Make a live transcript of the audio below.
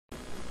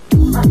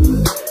We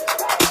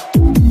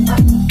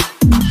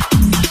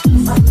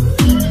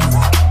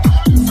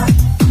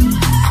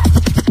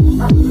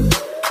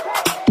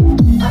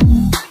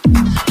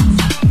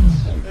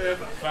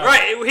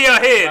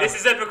are here. This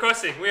is Zebra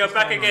Crossing. We are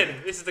back again.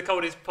 This is the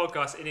coldest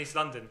podcast in East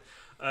London.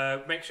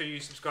 Make sure you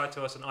subscribe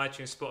to us on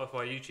iTunes,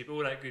 Spotify, YouTube,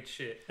 all that good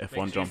shit. F1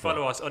 Make sure you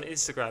follow us on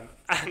Instagram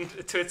and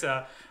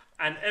Twitter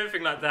and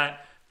everything like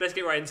that. Let's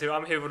get right into it.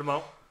 I'm here with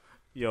Amal.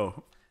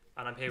 Yo.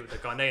 And I'm here with the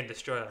Ghanaian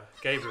destroyer,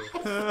 Gabriel.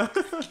 Hello,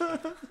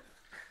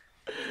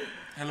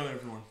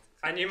 everyone.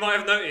 And you might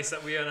have noticed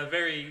that we are on a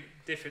very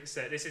different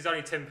set. This is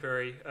only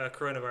temporary,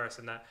 coronavirus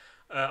and that.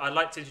 I'd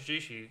like to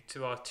introduce you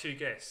to our two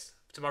guests.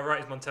 To my right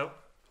is Montel.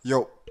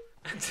 Yo.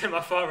 And to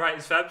my far right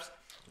is Fabs.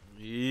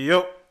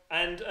 Yo.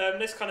 And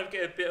let's kind of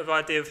get a bit of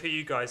idea of who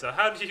you guys are.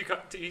 How do you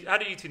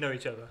two know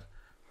each other?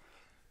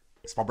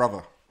 It's my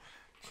brother.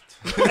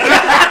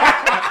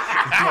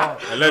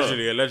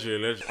 Allegedly.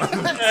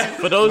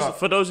 For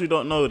those who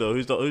don't know though,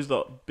 who's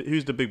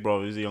the big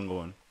brother? Who's the younger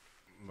one?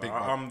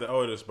 I'm the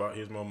oldest, but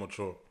he's more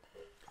mature.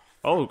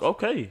 Oh,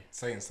 okay.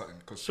 Saying something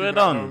because swear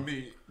down. I'm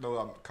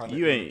kind of.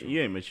 You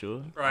ain't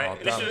mature. Right. Oh,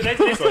 let's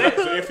so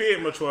if he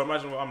ain't mature,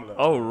 imagine what I'm like.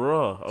 Oh,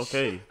 raw.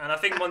 Okay. and I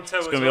think Montel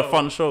It's gonna be a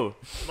fun show.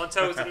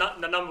 Montel's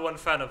the number one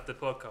fan of the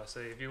podcast. So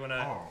if you want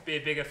to be a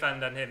bigger fan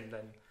than him,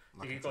 then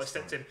you've got to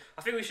step in.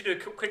 I think we should do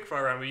a quick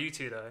fire round with you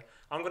two though.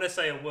 I'm gonna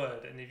say a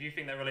word, and if you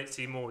think that relates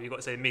to you more, you've got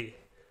to say me.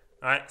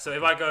 All right. So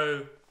if I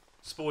go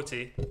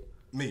sporty,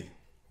 Me.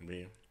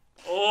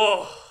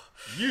 oh.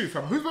 You,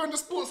 fam. Who's wearing the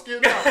sports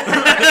gear now?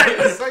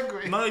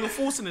 Segue. No, you're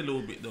forcing it a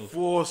little bit though.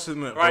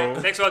 Forcing it, Right.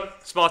 bro. Next one,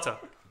 smarter.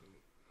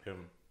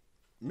 Him.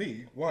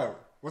 Me? Why?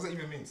 What does that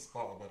even mean?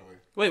 Sparta, by the way.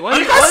 Wait, Why are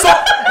you guys so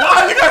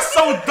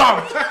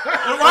dumb?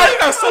 Why are you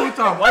guys so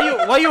dumb?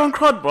 why you on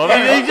crud, bro?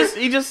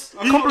 He just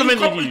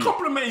complimented you. He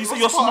complimented you, so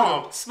you're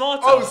smart.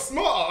 Smarter. Oh,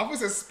 Sparta. I thought it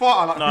said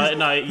Sparta. Like,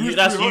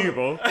 That's you,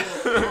 bro. No,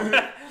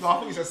 I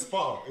thought you said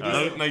Sparta.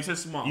 No, you said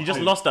smart. You just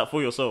lost that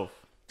for yourself.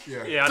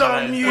 Yeah. Yeah, I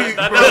Damn know. you,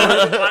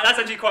 That's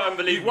actually quite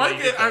unbelievable. Why are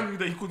you getting angry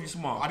that he called you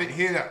smart? I didn't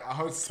hear that. I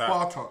heard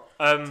Sparta.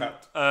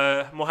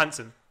 More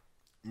handsome.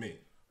 Me.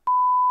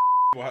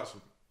 What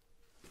happened?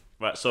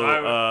 Right. So.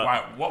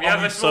 Right, what We are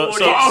have we a small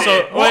so audience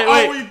here. What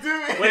are we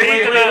doing?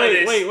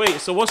 Wait.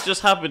 So what's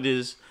just happened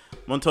is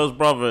Montel's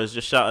brother has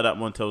just shouted at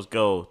Montel's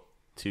girl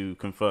to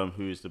confirm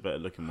who is the better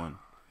looking one.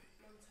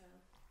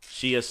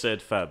 She has said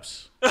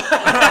Fabs.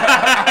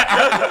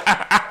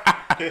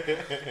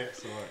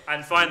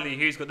 And finally,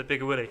 who's got the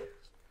bigger willy?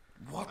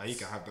 What? You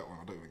can have that one.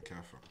 I don't even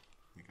care for it.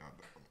 You can have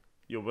that one.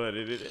 You're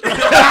murdered, isn't it?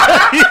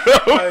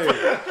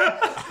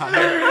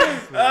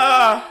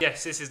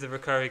 Yes, this is the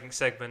recurring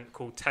segment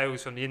called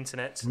Tales from the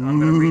Internet.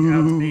 I'm going to read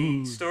out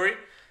the story.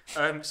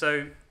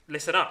 So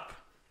listen up.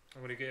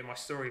 I'm going to get in my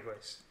story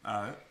voice.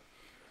 Alright.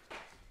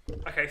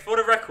 Okay, for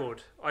the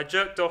record, I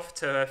jerked off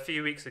to her a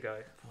few weeks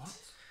ago. What?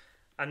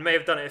 And may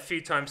have done it a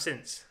few times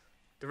since.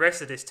 The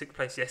rest of this took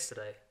place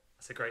yesterday.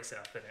 That's a great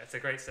setup, isn't it? That's a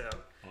great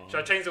setup. Should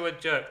I change the word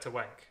jerk to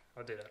wank?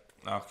 I'll do that.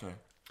 Okay.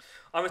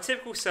 I'm a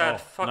typical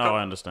sad fuck now up.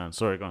 I understand.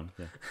 Sorry, go on.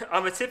 Yeah.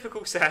 I'm a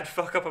typical sad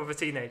fuck up of a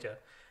teenager.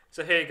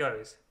 So here it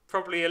goes.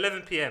 Probably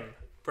 11 p.m,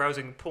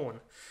 browsing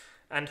porn,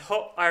 and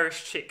hot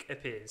Irish chick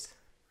appears.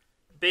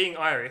 Being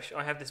Irish,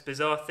 I have this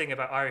bizarre thing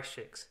about Irish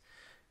chicks.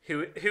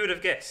 Who would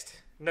have guessed?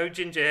 No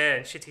ginger hair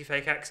and shitty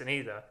fake accent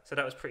either, so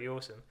that was pretty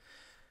awesome.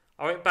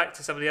 I went back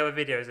to some of the other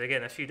videos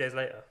again a few days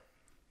later.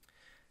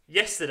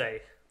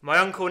 Yesterday, my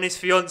uncle and his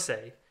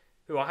fiancée,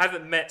 who I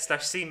haven't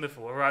met/seen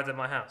before, arrived at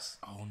my house.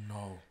 Oh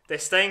no. They're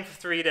staying for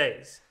 3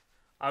 days.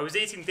 I was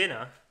eating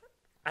dinner,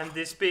 and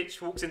this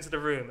bitch walks into the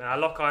room, and I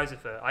lock eyes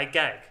with her. I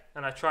gag,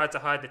 and I tried to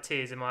hide the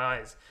tears in my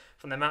eyes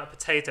from the amount of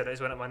potato that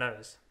just went up my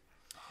nose.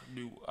 I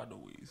know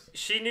what he is.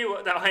 She knew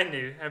that I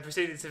knew, and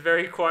proceeded to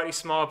very quietly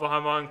smile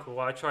behind my uncle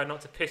while I tried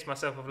not to piss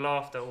myself with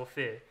laughter or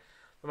fear.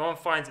 My mum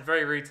finds it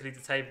very rude to leave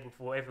the table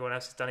before everyone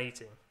else is done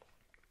eating.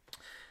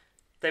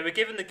 They were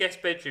given the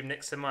guest bedroom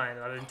next to mine,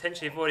 and I'd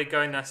intentionally avoided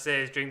going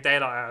downstairs during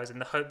daylight hours in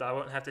the hope that I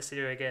won't have to see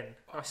her again.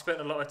 I've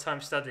spent a lot of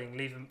time studying,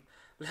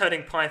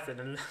 learning Python,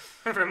 and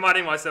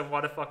reminding myself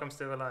why the fuck I'm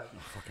still alive.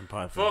 Fucking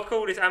Python. Before I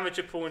call this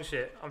amateur porn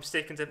shit, I'm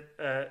sticking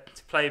to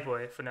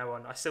Playboy from now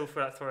on. I still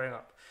feel like throwing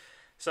up.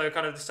 So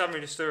kind of the summary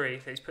of the story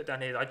that he's put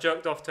down here, I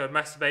jerked off to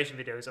masturbation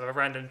videos of a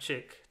random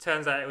chick.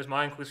 Turns out it was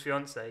my uncle's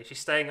fiancée. She's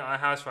staying at our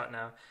house right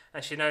now,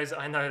 and she knows that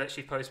I know that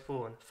she posts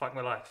porn. Fuck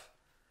my life.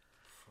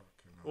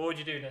 What would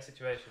you do in that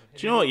situation?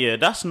 Do you know what? Yeah,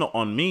 that's not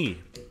on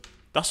me.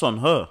 That's on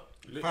her.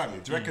 Fam,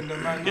 do you reckon the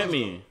man Get knows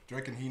me. though? Do you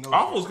reckon he knows? I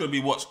thought it was gonna be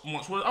watch. I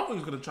thought he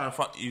was gonna try and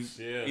fuck his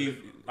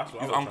that's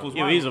what I was uncle's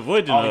Yeah, wife. he's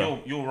avoiding her. Oh,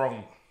 you're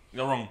wrong.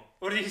 You're wrong.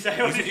 What did you say?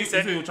 What did you You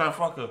said say? you were trying to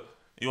fuck her.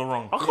 You're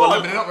wrong. I Well,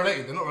 can't. they're not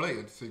related. They're not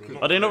related. So you could.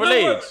 Are they not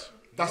related?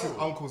 That's his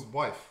uncle's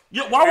wife.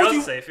 Yeah, why would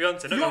you? Fiancé, not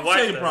Fiancé, your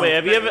wife. bro. Wait,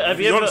 have you ever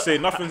Beyonce,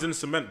 nothing's in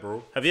cement,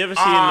 bro. have you ever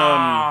seen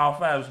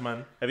Fabs,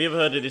 man. have you ever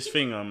heard of this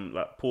thing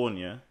like porn?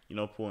 Yeah, you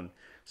know porn.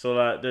 So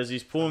like there's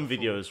these porn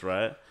videos,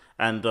 right?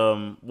 And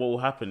what will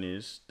happen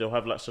is they'll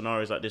have like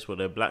scenarios like this where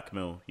they're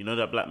blackmail. You know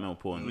that blackmail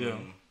porn? Yeah.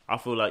 I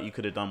feel like you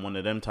could have done one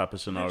of them type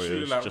of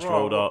scenarios. like, Just raw,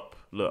 rolled raw. up.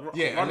 Look.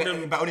 Yeah, and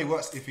Random- that only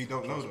works if you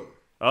don't know though.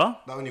 Huh?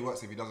 That only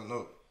works if he doesn't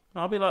know.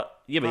 I'll be like,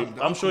 yeah, but Fam,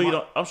 the I'm sure uncle you might-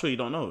 don't. I'm sure you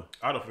don't know.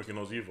 I don't think he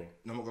knows either.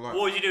 No, I'm not gonna lie.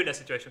 What would you do in that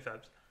situation,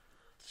 Fabs?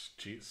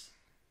 Cheats.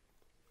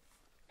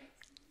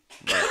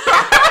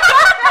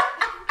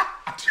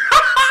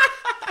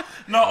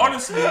 No,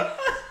 honestly,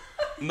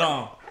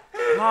 no.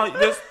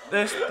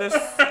 There's,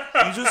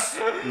 you just.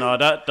 No,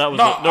 that was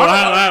No, no.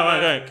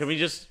 Hang on. Can we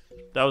just?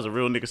 That was a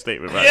real nigga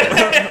statement, right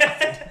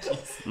there.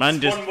 Man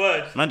One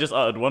word. Man just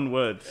uttered one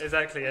word.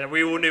 Exactly, and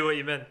we all knew what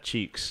you meant.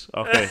 Cheeks.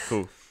 Okay,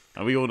 cool.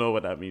 And we all know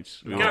what that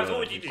means. We all know Gareth, what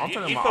what that would you means. do?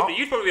 I'm You'd telling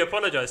you, probably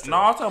apologise to No,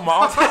 him. I'll tell my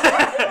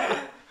uncle.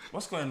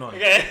 What's going on?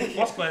 Okay.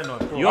 What's going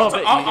on? You are a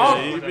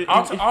bit-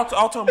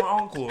 I'll tell my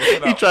uncle. I'll say He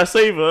that. tried to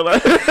save her.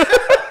 Like,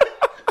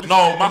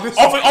 No, my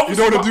obviously, You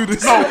don't want to do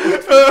this.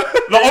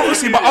 no,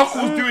 obviously, my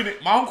uncle's doing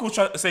it. My uncle's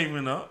trying to save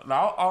her. Like,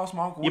 I'll ask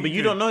my uncle. yeah, what but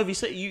you doing? don't know if he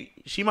said you.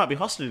 She might be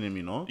hustling him,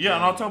 you know. Yeah,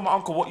 and I'll tell my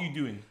uncle what you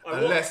doing.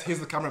 Unless he's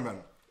the cameraman.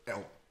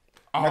 L.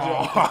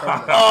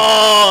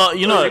 Oh,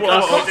 you know. He's a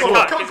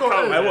cuck, he's cold.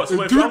 Hey, what?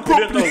 So if your uncle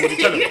didn't know, would you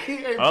tell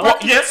him?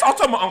 What? Yes, I'll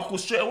tell my uncle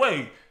straight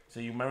away.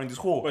 Say you marrying this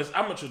whore. But it's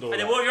amateur though. And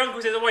then like. what if your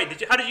uncle says,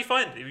 wait, how did you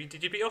find it?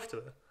 Did you beat off to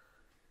her?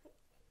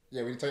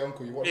 Yeah, when you tell your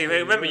uncle you want. Yeah,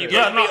 remember you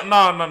Yeah,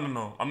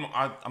 no.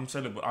 I'm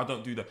celibate. I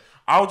don't do that.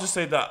 I'll just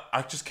say that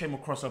I just came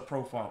across her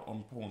profile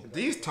on porn.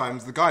 These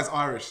times the guy's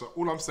Irish, so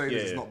all I'm saying is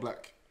Yeah, he's yeah. not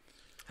black.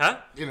 Huh?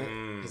 You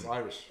know, he's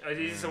Irish.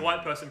 He's a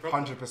white person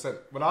problem. 100%.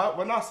 When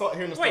I start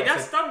hearing the Wait, story, I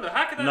that's say, dumb though.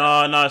 How can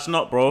that? No, it's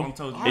not, bro. I'm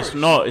told you. It's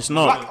Irish. not. It's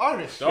not. Black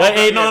Irish.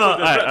 Hey, no.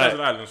 There's Alright, an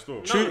island still.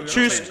 No, True, I'm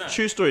true, saying that.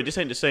 true story. This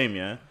ain't the same,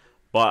 yeah.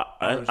 But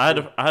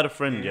I had a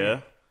friend,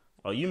 yeah.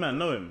 Oh, you man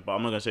know him, but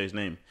I'm not gonna say his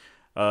name.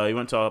 He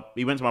went to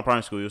my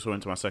primary school. He also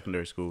went to my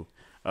secondary school.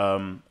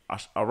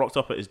 I rocked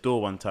up at his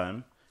door one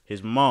time.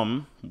 His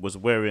mum was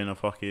wearing a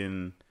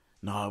fucking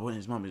no, it wasn't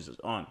his mum. It was his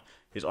aunt.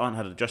 His aunt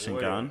had a dressing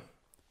gown.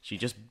 She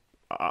just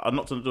I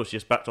knocked on the door. She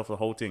just backed off the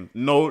whole thing.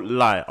 No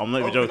lie, I'm not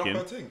even Open up joking.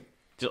 her thing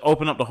Just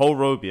open up the whole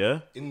robe,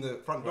 yeah. in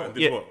the front door.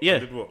 Yeah, yeah.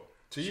 Did what?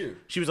 To you.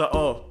 She was like,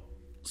 "Oh,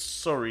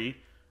 sorry,"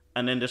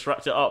 and then just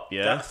wrapped it up,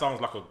 yeah. That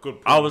sounds like a good.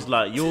 I was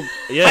like, "You'll,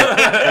 yeah."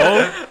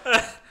 bro.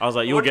 I was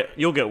like,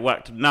 "You'll get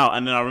whacked now."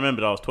 And then I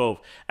remembered I was 12.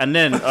 And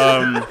then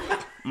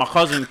my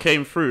cousin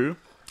came through.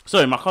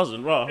 Sorry, my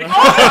cousin, right? He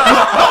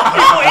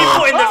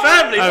fought in the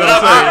family.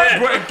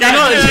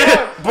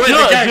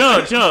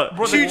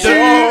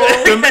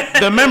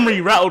 The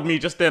memory rattled me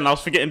just then. I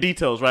was forgetting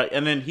details, right?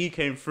 And then he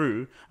came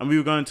through, and we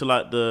were going to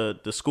like the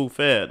school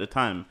fair at the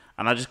time,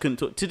 and I just couldn't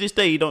talk. To this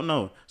day, you don't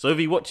know. So if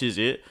he watches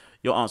it,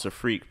 your aunt's a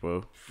freak,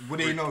 bro. Would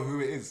he know who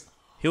it is?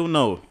 He'll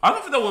know. I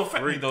don't think that will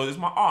affect me though. It's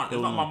my aunt.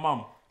 It's not my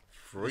mum.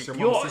 It's your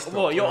Your mum's sister.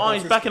 what? Your aunt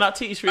is backing out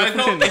titties for your It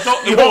friend. won't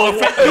affect me.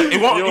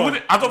 It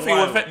wouldn't. I don't think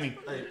it will affect me.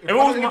 If It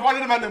won't. one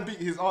of the man then beat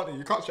his auntie,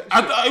 you can't check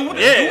shit. It wouldn't.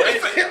 It wouldn't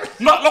affect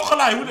me. Not gonna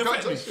lie. It wouldn't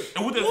affect me. It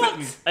wouldn't affect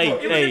me.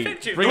 Hey,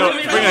 affect you. bring It her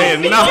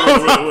wouldn't in now.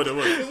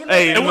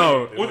 Hey,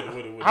 no.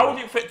 How would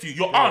it affect you?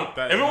 Your aunt.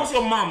 If it was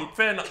your mum,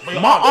 fair enough. But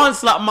your My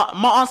aunt's like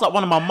my aunt's like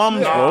one of my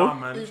mums, Nah, bro.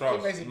 man. He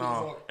Trust. basically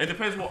Nah. beats It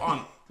depends what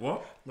aunt.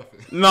 What?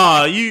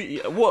 Nah,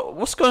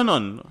 what's going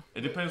on?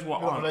 It depends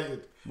what Not aunt.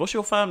 related. What's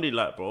your family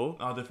like, bro?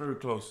 Nah, they're very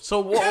close.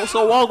 So what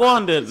go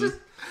on then?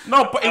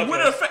 No, but it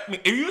wouldn't affect me.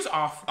 If you was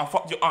I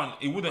fucked your aunt,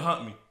 it wouldn't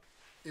hurt me.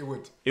 It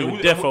would. It would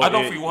would- definitely. I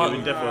don't think it would.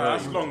 would definitely hurt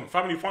That's you. long.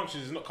 Family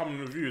functions is not coming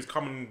with you. It's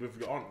coming with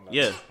your aunt. Like.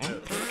 Yeah.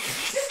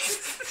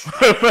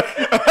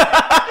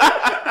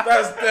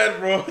 That's dead,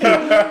 bro.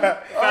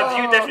 Fabs,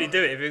 you would definitely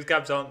do it if it was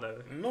Gab's aunt though.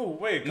 No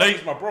way. No,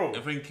 Gab's my bro.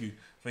 Thank you.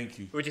 Thank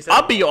you. Would you say?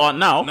 I'll be your aunt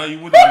now. No, you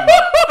wouldn't be mine.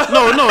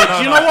 No. Do you know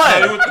why?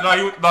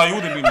 No, you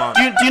wouldn't be mine.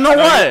 Do you know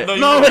why? no,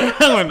 you No, wouldn't.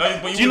 hang on. No,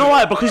 but you Do you know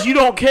wouldn't. why? Because you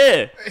don't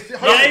care.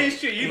 Yeah, it's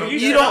true. You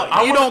You don't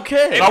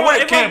care. I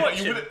wouldn't Everyone care,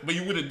 watching. but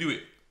you wouldn't do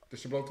it. Does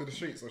she belong to the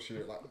streets or she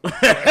like?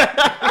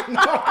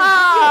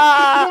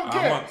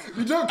 I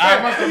You don't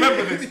care. must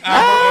remember this. You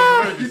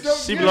don't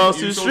She care. belongs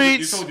to the You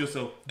streets. told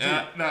yourself.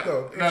 No, That's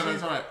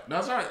alright.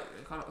 That's alright.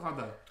 Calm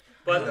down.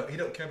 But He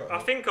don't care about I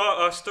that. think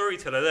our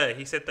storyteller there,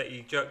 he said that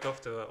you jerked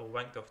off to her or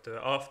wanked off to her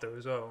after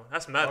as well.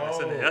 That's madness,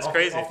 isn't it? That's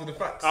crazy. After the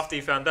facts. After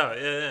you found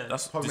out, yeah.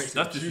 That's Probably makes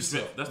that's it juicier.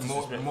 disrespect. That's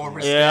more disrespect.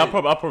 risky. Yeah, I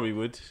probably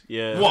would.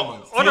 Yeah. What?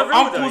 On Your a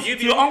real though, uncle's- you'd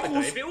be your awkward though.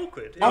 uncle's- It'd be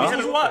awkward. Uncle's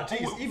It'd be what? awkward.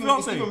 It's What even, I'm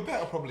it's saying? even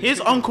better probably.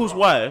 His uncle's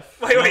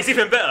wife, Wait, it's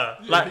even better.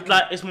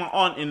 like it's my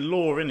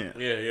aunt-in-law, innit?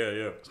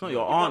 Yeah. It's not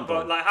your aunt,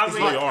 But though. like, how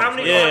not your aunt.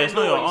 many Yeah, it's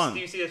not your aunt-in-laws aunt. do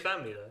you see as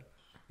family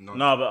though?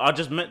 No, but I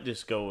just met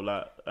this girl,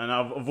 like, and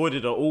I've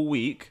avoided her all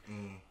week.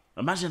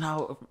 Imagine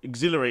how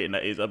exhilarating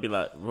that is. I'd be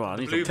like, right, I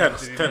need Blue to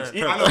Bloods would be tense.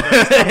 mad.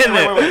 I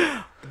know.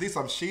 Wait. This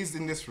time she's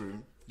in this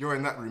room. You're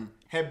in that room.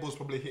 Headball's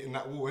probably hitting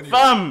that wall anyway.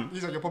 Fam!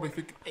 He's like, you're probably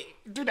thinking, hey,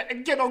 do that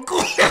again, uncle.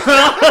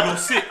 You're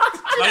sick.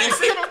 No, you're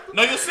sick.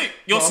 No, you're sick.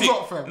 You're No, I'm sick.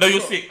 not, fam. No, I'm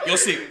you're not. sick. You're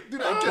sick. Do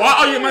that again. Why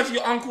are you imagining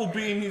your uncle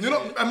being his? You're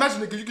not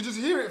imagining it because you can just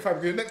hear it,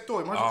 fam. You're next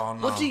door. Imagine. Oh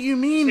no. What do you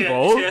mean, See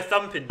bro? a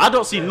thumping. I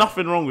don't see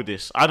nothing wrong with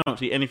this. I don't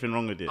see anything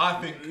wrong with it.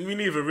 Me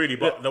neither, really.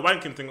 But the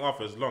wanking thing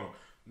after is long.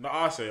 No,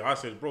 I say,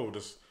 bro,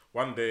 just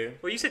One day.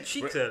 Well, you said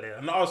cheeks earlier.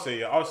 No, I'll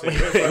say wait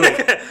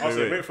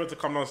for wait for her to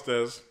come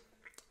downstairs.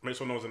 Make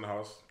sure no one's in the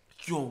house.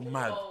 Yo,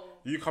 mad.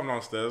 You come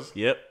downstairs.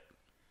 Yep.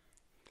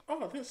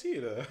 Oh, I didn't see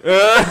you there.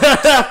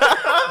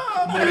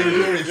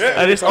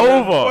 And it's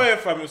over. Oh yeah,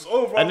 fam, it's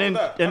over. And then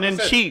after that. and Like I then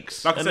said,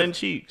 cheeks. like I And said, then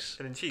cheeks.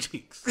 And then cheeks.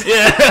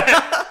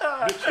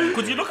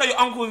 Could you look at your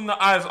uncle in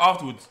the eyes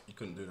afterwards? You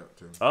couldn't do that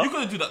to him. You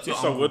couldn't do that to your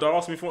Yes, I uncle. would. I'll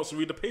ask him if he wants to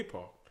read the paper.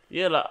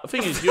 Yeah, like the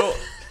thing is, you're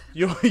I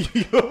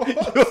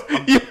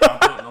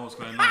don't know what's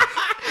going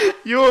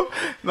on.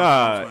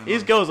 nah.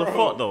 His girls are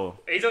fucked though.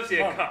 He's obviously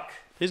a cuck.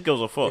 His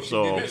girls are fucked.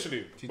 So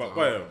Literally. But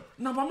go ahead.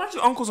 No, but imagine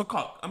your uncle's a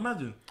cock.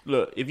 Imagine.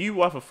 look, if you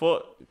wife a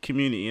fuck,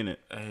 community in it.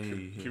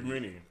 Hey.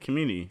 Community.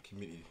 Community.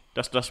 Community.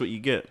 That's what you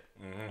get.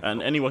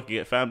 And anyone can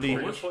get family.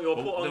 You're put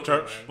on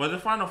Church. man. But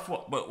define a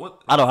fuck. But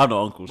what? I don't have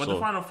no uncle, But so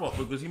define a fuck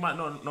because he might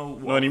not know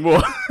what. not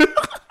anymore.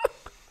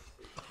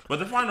 But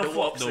define a The fuck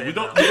what's though. in We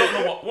don't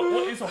know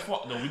what is a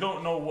fuck though. We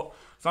don't know what.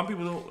 Some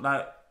people don't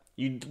like.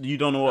 you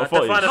don't know what a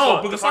Define fuck a is. No,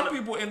 fuck, because define some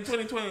people in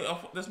 2020,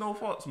 there's no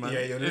fucks, man. Yeah,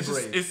 you're it's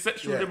liberated. it's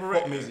sexual Yeah,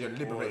 liberation. fuck means you're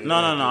liberated. No.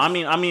 I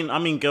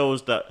mean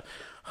girls that.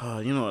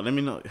 You know what? Let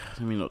me not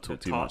talk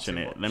too much in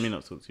it. Let me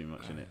not talk too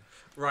much in it.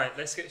 Right,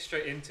 let's get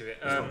straight into it.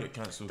 It's gonna get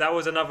cancelled. That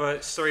was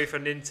another story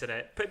from the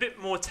internet, but a bit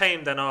more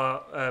tame than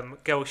our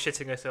girl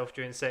shitting herself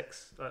during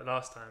sex like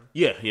last time.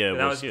 Yeah. It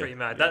That was yeah. pretty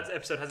mad. Yeah. That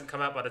episode hasn't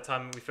come out by the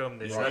time we filmed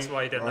this, so Right, that's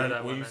why you didn't know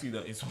that When one. you see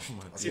that, it's man.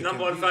 See,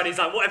 number one fan, he's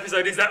like, what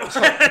episode is that one?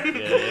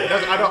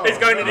 Yeah. I don't. It's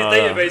going in his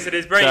database in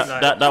his brain.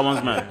 like. That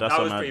one's mad. That's That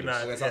a was mad. pretty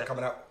mad. So that's Yeah.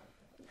 coming out.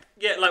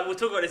 Yeah, like we'll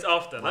talk about this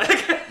after. Like,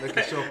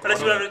 Making sure.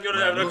 unless you want to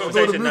have a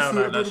conversation now,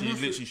 man. That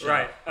she's literally shit.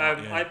 Right.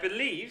 Yeah. I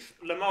believe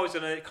Lamar was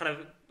going to kind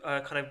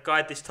of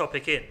guide this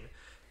topic in,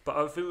 but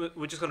I think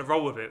we're just going to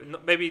roll with it.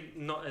 Maybe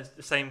not as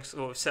the same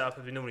sort of setup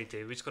as we normally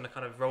do. We're just going to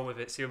kind of roll with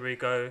it, see where we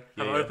go,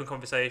 have an open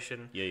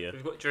conversation. Yeah.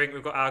 We've got drink,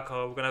 we've got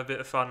alcohol, we're going to have a bit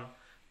of fun.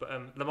 But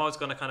Lamar's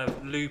going to kind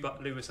of lube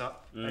us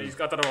up. I don't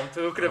know what I'm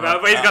talking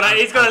about, but he's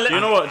going to. Do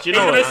you know what? He's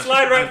going to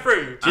slide right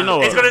through. Do you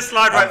know He's what? going to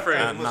slide right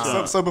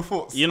through. So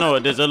before. You know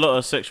what? There's a lot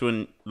of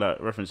sexual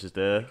references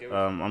there.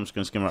 I'm just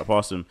gonna skim right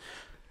past them.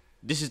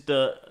 This is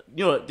the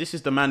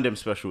Mandem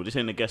special. This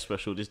ain't the guest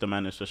special. This is the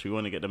Mandem special. We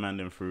want to get the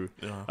Mandem through.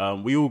 Yeah.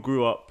 We all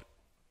grew up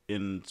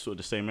in sort of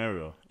the same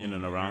area, in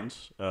and around.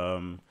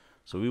 So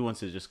we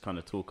wanted to just kind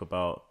of talk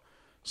about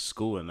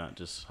school and that,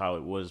 just how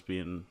it was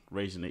being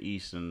raised in the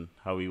East and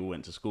how we all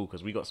went to school,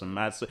 because we got some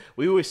mad.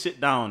 We always sit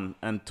down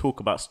and talk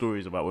about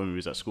stories about when we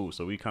was at school.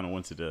 So we kind of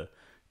wanted to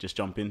just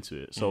jump into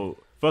it. So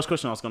first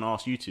question I was gonna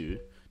ask you two: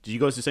 did you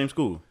go to the same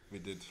school? We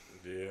did.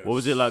 Yeah. What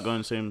was it like going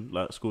to the same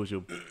like school as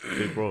your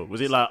big bro? Was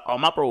it like, oh,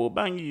 my bro will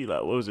bang you? Like,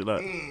 what was it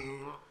like?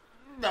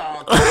 So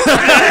I'll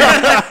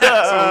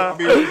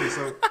be honest with you,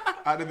 so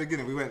at the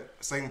beginning we went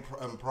same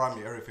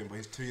primary everything, but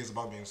he's 2 years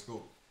above me in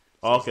school.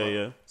 So Oh, it's okay, like-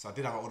 yeah. So I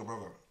did have an older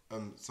brother.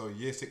 So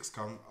year 6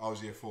 come, I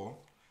was year 4,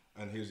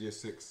 and he was year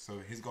 6. So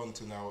he's gone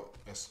to now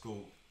a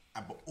school.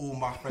 But all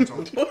my friends are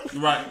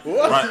Right.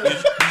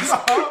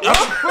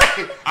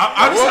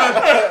 I just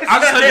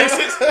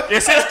heard year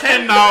six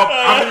came now.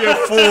 I'm in year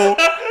 4.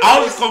 I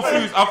was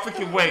confused. I'm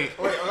thinking, wait.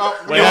 Wait, hang on.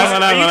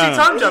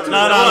 Time jump.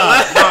 No. No,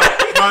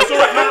 it's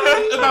alright. No,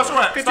 it's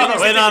alright.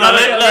 Wait, no.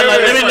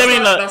 Let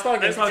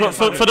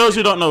me. For those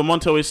who don't know,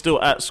 Montel is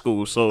still at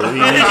school, so he's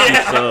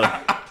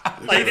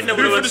Like, you didn't know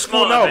we were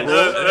smart now, now,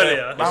 bro.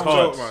 earlier. it's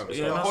hard.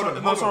 Yeah, no, Hold on,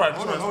 it's alright.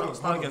 hold on.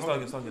 Start again.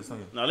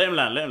 No, let him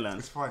land.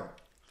 It's fine.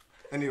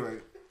 Anyway,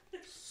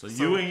 So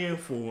you in year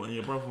 4 and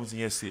your brother was in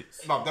year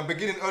 6. no, the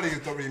beginning early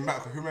don't really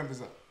matter. Who remembers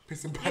that?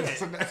 Pissing pants.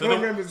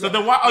 So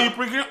then why are you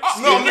bringing it up?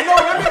 No,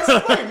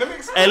 let me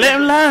explain. Hey, let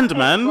him land,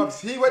 man.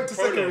 Because he went to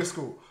secondary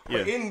school.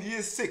 But in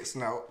year 6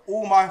 now,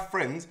 all my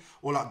friends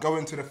were like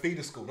going to the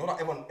feeder school. Not like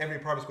every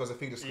private school has a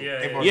feeder school. Yeah,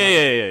 Everyone Yeah.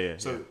 has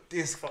it. So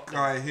this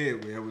guy here,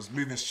 where was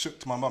moving shook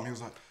to my mum. He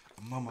was like,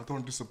 "Mum, I don't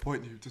want to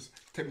disappoint you. Just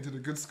take me to the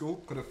good school."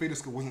 Because the feeder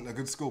school wasn't a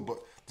good school, but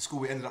the school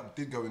we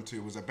did go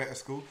into was a better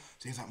school.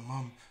 So he's like,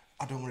 "Mum,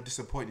 I don't want to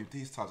disappoint you."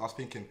 These times, I was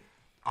thinking,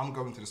 I'm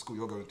going to the school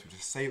you're going to.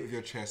 Just say it with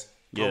your chest.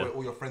 Go Yeah. where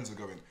all your friends are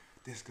going.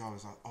 This guy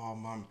was like, "Oh,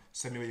 Mum,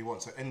 send me where you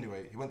want." So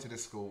anyway, he went to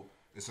this school.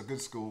 It's a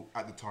good school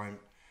at the time.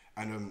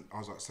 And I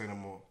was like, say no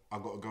more, I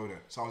got to go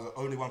there. So I was the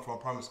only one from our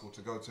primary school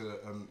to go to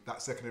that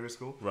secondary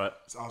school. Right.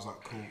 So I was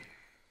like, cool.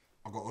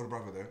 I got older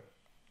brother there.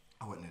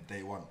 I went there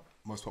day 1.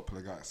 Most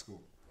popular guy at school.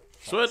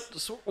 Swear.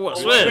 Wait.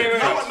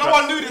 No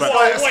one knew this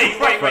guy at school.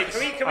 Wait. Can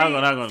we? Hang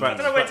on. I don't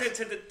know where to You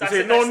that's say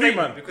that no new statement,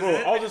 man, because bro.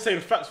 I was just saying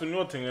facts for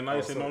your thing, and now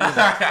you say no new.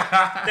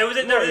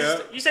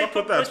 you say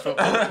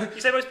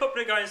you say most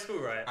popular guy in school,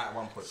 right? At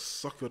one point.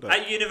 Suck your dad.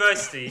 At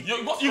university.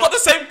 You got the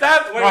same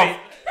dad, bro. Wait.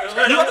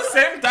 You got the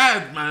same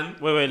dad, man.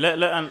 Wait.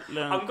 Let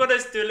I'm gonna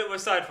do a little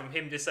aside from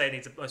him just saying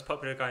he's the most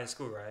popular guy in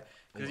school, right?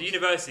 Because at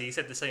university he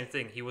said the same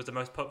thing. He was the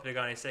most popular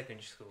guy in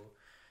secondary school.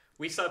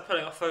 We started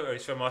pulling up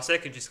photos from our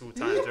secondary school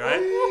times,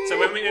 right? So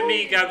when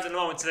me, Gabs, and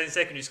Noah went to the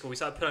secondary school, we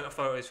started pulling up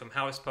photos from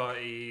house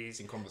parties,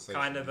 In conversation.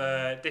 kind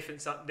of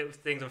different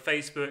things on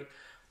Facebook.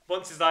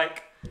 Once it's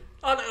like,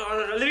 oh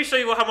no, let me show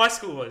you how my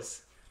school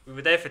was. We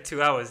were there for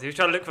 2 hours. He was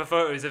trying to look for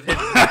photos of him.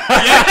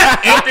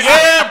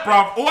 Yeah,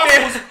 bruv. All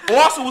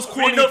I saw was We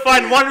corny. did not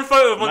find one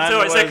photo of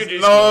Montel at secondary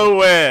school.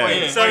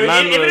 Nowhere. So if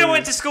Man anyone was-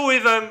 went to school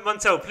with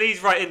Montel,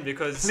 please write in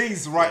because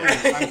Please write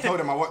in and tell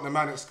them I want the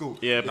man at school.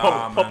 Yeah,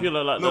 man.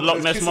 popular like the No, Loch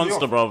it's Ness pissing me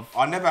Monster, off.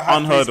 bruv. I never had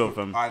Unheard Facebook. of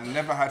them. I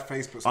never had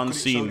Facebook. So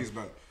Unseen. I couldn't show these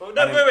men. well,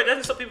 no, wait, that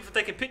doesn't stop people from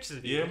taking pictures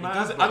of you. Yeah, man.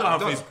 does, I don't have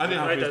bro. It Facebook. I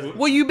didn't No, have it doesn't. Facebook.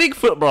 What you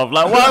Bigfoot, bruv?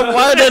 Like,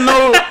 why are there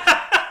no?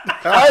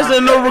 Why is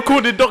there no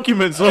recorded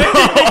documents of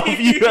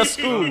you at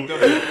school? Don't do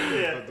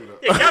that.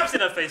 Yeah, Gab's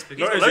in on Facebook. He's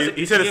No, got loads of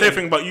he said the pictures. same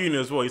thing about uni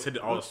as well. He said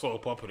I was so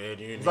popular in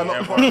uni. Was I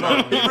not? Yeah,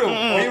 No, be real. Be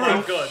my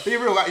real. God. Be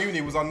real. At uni,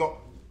 was I not?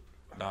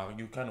 Nah,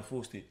 you kind of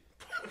forced it.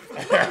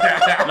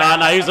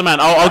 Nah, he's the man.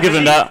 I'll give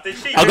him that. The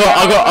sheep. I got.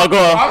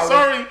 I'm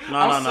sorry. No,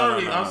 I'm no,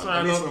 sorry. no, I'm no. sorry.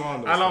 At least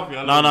I'm I love you.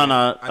 I No, love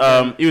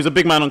no, no. He was a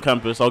big man on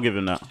campus. I'll give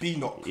him that.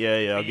 B-Knock.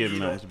 Yeah, I'll give him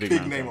that. He's a big Big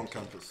man. name on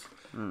campus.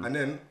 And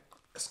then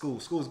school.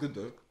 School was good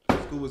though.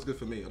 School was good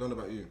for me. I don't know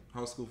about you.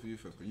 How was school for you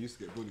first? I used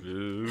to get bullied.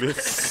 I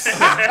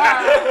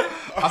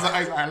was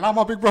like, I love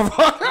my big brother.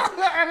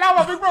 I love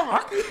my big brother.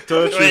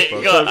 Tell the truth, Wait,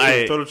 bro.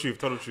 God. Tell the truth.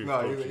 Tell the truth.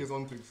 No, he's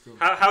on things still.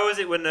 How was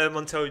it when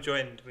Montel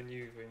joined when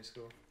you were in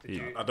school? Did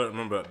you? I don't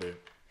remember that day.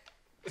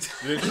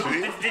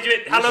 Did you?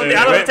 How long did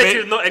it take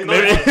you to not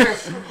acknowledge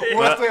it?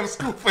 Worst day of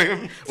school for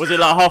him. Was it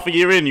like half a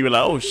year in? You were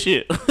like, oh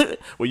shit.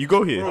 Well, you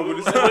go here. Were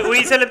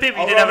you telling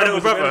people you didn't have a little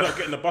We ended brother? up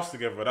getting the bus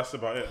together. That's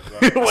about it.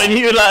 Like, When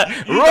you were like,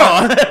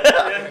 raw. You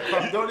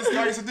know what this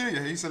guy used to do?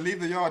 Yeah, he used to leave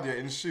the yard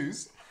in his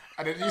shoes,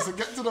 and then he used to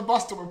get to the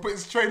bus stop and put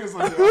his trainers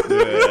on.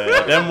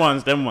 Yeah, them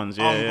ones.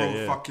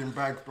 Yeah. Fucking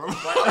bag, bro. no.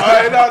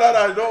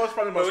 You know what's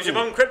funny about Was your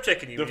school? mum crib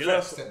checking you? The when you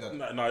left? first,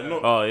 no,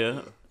 not. Oh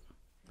yeah.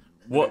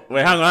 What?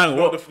 Wait, hang on.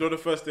 Not What? the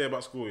first day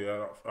about school,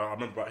 yeah. I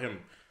remember about him.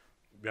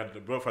 We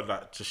both had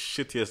like just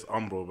shittiest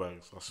Umbro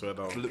bags. I swear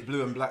down.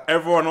 Blue and black.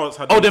 Everyone else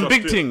had. Oh, them Just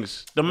big Do It-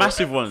 things, the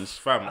massive ones.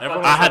 Fam,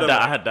 everyone I else had them-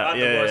 that. I had that. I had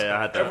the worst Yeah,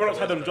 I had that. Everyone else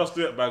had them Just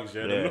Do It bags,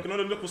 yeah. Yeah. Them looking on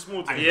the little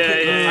small things. Yeah,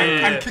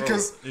 And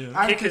kickers. And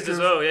Kickers as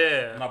well,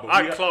 yeah. Nah, but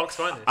I we- had Clark's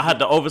finest. I had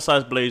the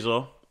oversized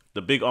blazer,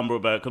 the big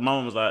Umbro bag. Because my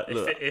mum was like, It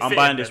look, fit- it I'm fit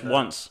buying him this then, though.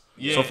 once.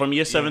 Yeah, So from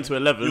year 7 to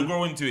 11, You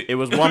grow into it. it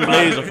was one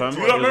blazer, fam.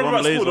 You It don't was remember one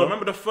at school though? blazer.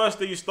 Remember the first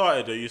day you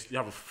started though? You used to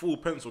have a full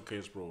pencil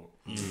case, bro.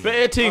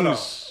 Better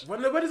things. Where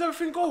does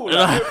everything go?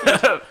 Like,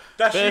 Better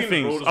that's in,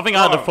 things. bro. I think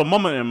I had a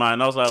thermometer in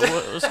mind. I was like,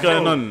 what's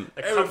going on?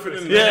 A Everything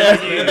compass. in Yeah.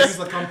 This is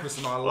a compass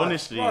in our life.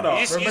 Honestly. Brother. You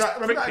used- you used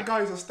Remember prick that guy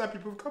who's a stab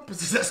people with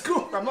compasses at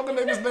school? I'm not gonna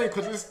name his name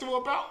because it's still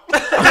about.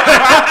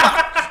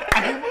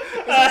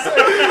 Let's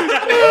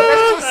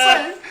just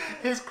say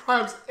his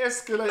crimes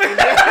escalated.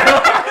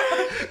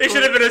 It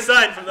should have been a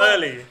sign from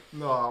early.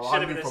 No,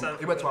 Should've been a son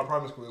he went to our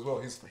primary school as well.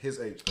 He's his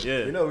age.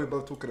 Yeah. You know who we're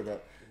both talking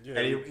about. Yeah,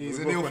 And he's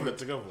in Ilford.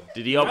 together.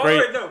 Did he Oh, upgrade?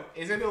 wait, no.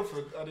 He's in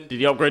Ilford. Did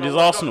he upgrade his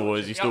arsenal, or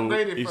is he still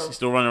upgraded, is bro. he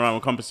still running around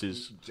with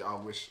compasses? I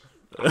wish.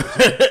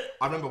 I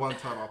remember one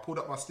time I pulled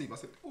up my sleeve. I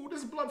said, "Oh,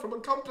 there's blood from a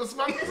compass,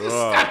 man." Just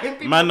stabbing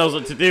people. Man knows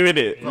what to do with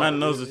it. Man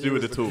knows what to do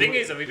with the tool. Thing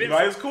is, we've been. No,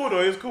 it's cool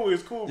though. It's cool.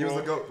 It's cool, He was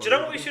bro. a goat. Do you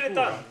know what we should have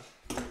done?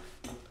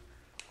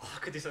 Oh, I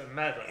could do something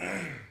mad like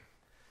that.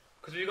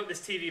 Because we've got this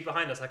TV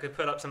behind us, I could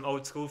put up some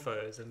old school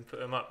photos and put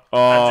them up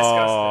and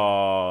discuss them.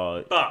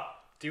 Oh, But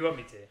do you want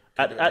me to?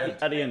 at the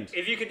end.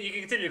 If you can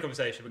continue the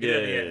conversation. We can Yeah, do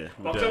it at the yeah, end. yeah.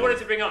 But We'll do I it. wanted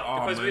to bring up Oh,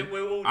 because man.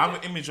 we're all. I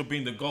have an image of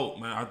being the GOAT,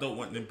 man. I don't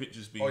want them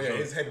pictures being Oh yeah, shown.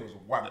 his head was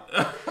whack.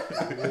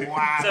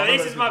 Wow. So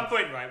this is my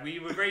point, right? We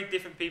were very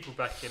different people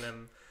back in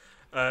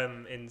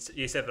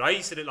year 7. I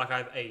used to look like I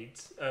have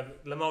AIDS.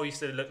 Lamar used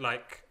to look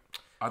like.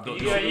 I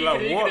don't Yeah, know. you like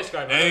can what?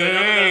 describe it.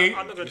 Hey,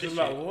 I'm not going to It's dish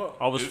like you. what?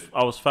 I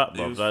was fat,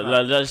 bro. was Like,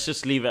 fat. let's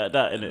just leave it at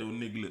that, Little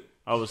innit? niglet.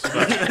 I was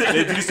fat.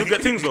 Did you still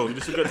get things though? Did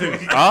you still get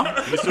things? Huh?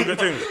 Did you still get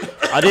things?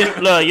 I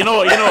didn't look. You know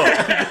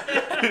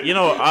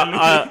what?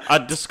 I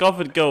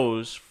discovered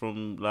girls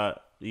from like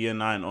year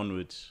 9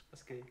 onwards.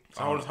 That's good.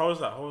 How was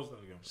that? How was that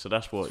again? So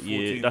that's what 14.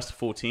 year. That's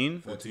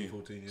 14.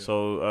 14, yeah.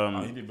 So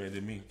Oh, he did better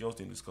than me. Girls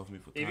didn't discover me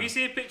for If time. you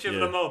see a picture of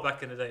Yeah. Lamar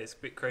back in the day, it's a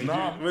bit crazy.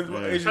 What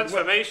Yeah. age?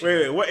 Transformation.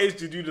 Wait, what age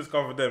did you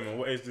discover them, and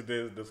what age did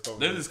they discover?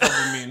 They them?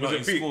 discovered me Was not it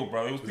in peak? school,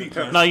 bro. It was peak.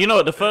 man. no, you know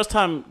what? The first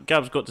time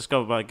Gabs got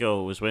discovered by a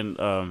girl was when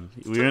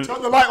we were in.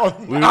 Turn the light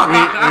on. We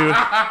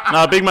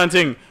nah, big man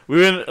thing. We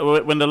were in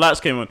when the lights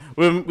came on.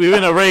 We were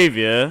in a rave,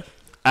 yeah,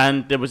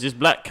 and there was this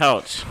black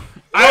couch.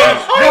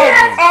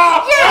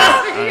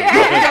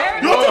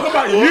 You're talking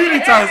about uni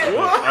times.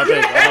 What?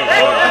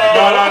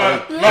 Let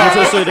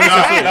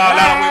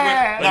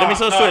me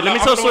tell a story. Let me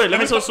tell a story. Let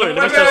me tell a story. Let me tell a story.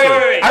 Let me tell a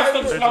story. I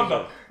don't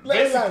slander.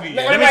 Let Basically, me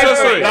tell a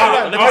story.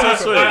 Let me tell a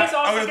story. Let's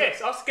ask the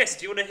guest. Ask the guest.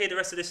 Do you want to hear the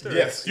rest of this story?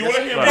 Yes. you want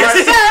to hear Right. my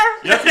side?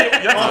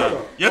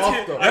 After. You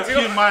have to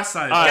hear my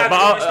side. Alright,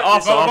 but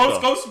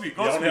after. Go speak.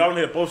 Go I speak. want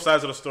to hear both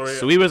sides of the story.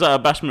 So we was at a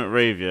bashment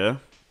rave, yeah.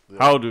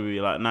 How old were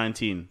we? Like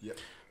 19. Yeah.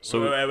 So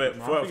wait.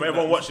 For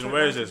everyone watching,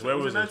 where is this? Where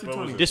was this? Where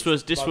was this?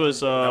 this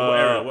was What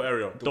area? What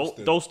area?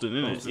 Dalston,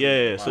 innit?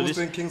 Yeah. So this,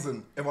 Dalston,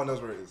 Kingston, everyone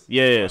knows where it is.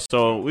 yeah.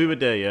 So we were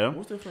there, yeah.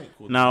 What's the thing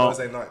called? Now,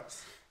 Thursday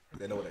nights.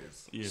 They know what it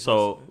is. Yeah,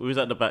 so we was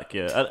at the back,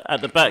 yeah.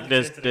 At the back,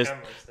 there's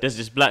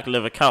this black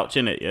leather couch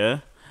in it, yeah.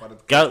 By the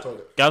Gab,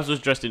 toilet. Gabs was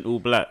dressed in all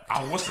black,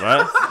 I was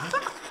right?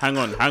 hang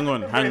on.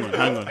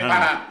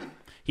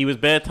 He was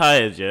bare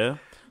tired, yeah.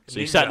 So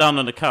he sat down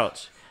on the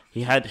couch.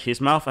 He had his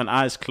mouth and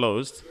eyes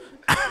closed,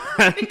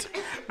 and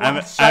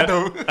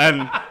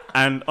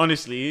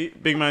honestly,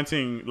 big man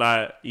thing,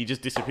 like he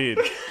just disappeared.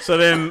 So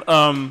then,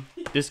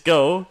 this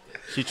girl,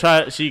 she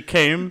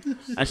came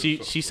and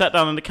she sat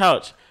down on the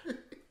couch.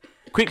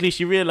 Quickly,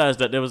 she realized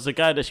that there was a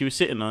guy that she was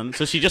sitting on,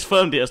 so she just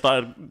firmed it and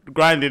started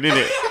grinding in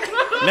it.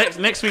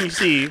 Next thing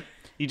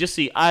you just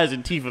see eyes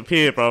and teeth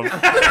appear, bro.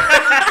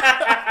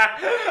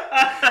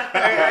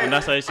 And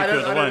that's how he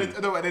secured the wine. And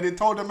then they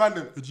told the man,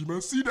 did you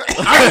man see that?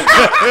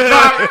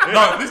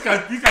 No, this guy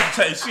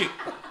chatting shit.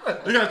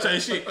 This guy chatting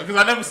shit because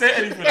I never said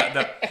anything like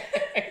that.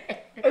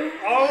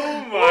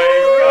 Oh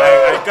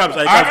my god. Gabs,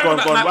 go on.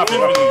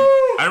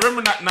 I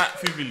remember that night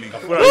vividly.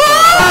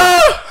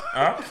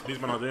 These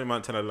men are doing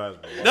man telling lies,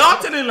 bro. They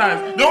are telling lies.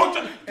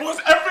 Because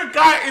every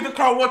guy in the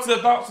crowd wanted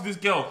to dance to this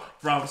girl,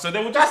 bro. So they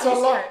were just. That's a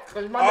lie.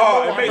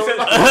 Oh, it makes sense.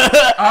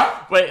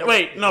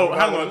 Wait, no,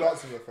 hang on.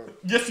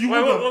 Yes, you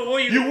Wait, would have.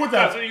 what You would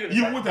have.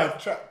 You would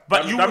have.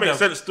 But you That would makes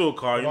have. sense still,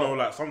 Carl. You know,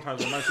 like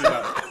sometimes when man see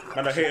like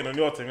man are hating on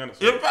your thing, innit?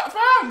 Yeah, but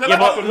fam. Yeah,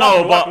 but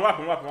no, but What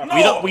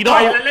happened? we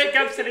don't Let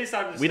Gabs tell his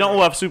side of the we don't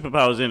all have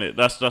superpowers in it.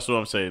 That's what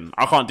I'm saying.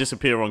 I can't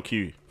disappear on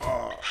cue.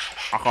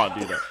 I can't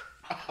do that.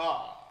 I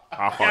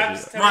can't do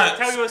Gabs, that.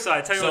 tell your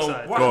side. Tell your So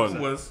side. what Go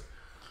happened on. was,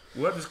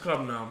 we're at this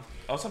club now.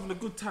 I was having a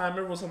good time.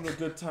 Everyone was having a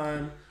good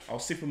time. I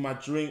was sipping my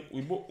drink.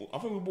 I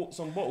think we bought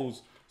some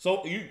bottles.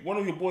 So one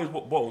of your boys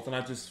bought bottles, and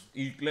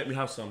you let me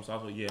have some. So I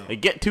was like, yeah. Hey,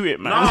 get to it,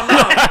 man. So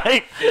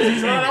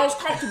I was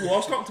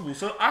comfortable.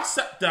 So I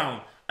sat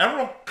down.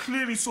 Everyone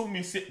clearly saw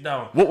me sit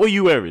down. What were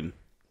you wearing?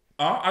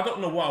 I don't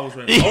know what I was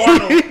wearing. Oh, I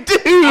know. You do.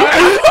 I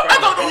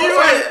don't know what I was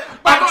wearing.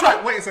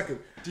 Backtrack, wait a second.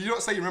 Did you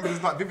not say you remember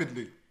this night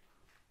vividly?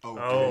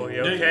 Oh,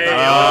 you're okay.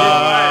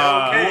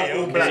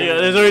 Yeah,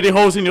 there's already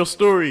holes in your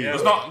story.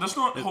 There's not holes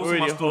in my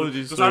already story. holes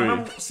in Because I story.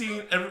 remember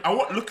seeing. I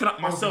was looking at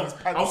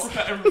myself. I was looking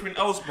at everything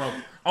else, bro.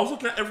 I was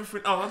looking at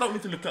everything else. I don't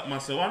need to look at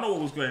myself. I know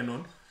what was going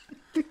on.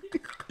 You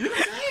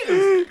can say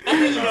it.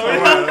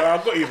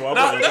 I got you, bro.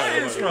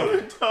 That is,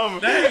 bro.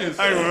 That is.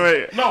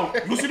 Wait. No,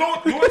 because you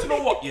want to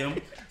know what, yeah?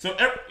 So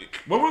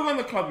when we were in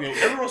the club, yeah,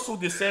 everyone saw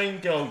the same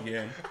girl,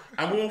 yeah,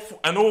 and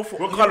all four.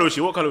 What colour was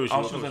she? What colour was she?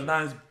 Oh, she was a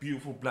nice,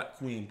 beautiful black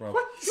queen, bro.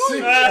 What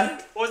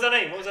was her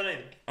name?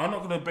 I'm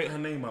not gonna bait her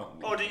name out.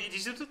 Oh, did you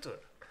still talk to her?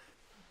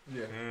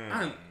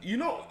 And you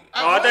know,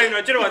 I don't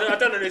know. Do you know what? I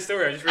don't know this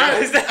story. I just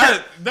realised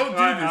that. don't do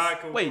this.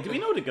 Alright, cool. Wait, do we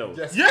know the girl?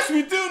 Yes,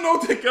 we do know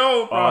the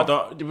girl, bro. I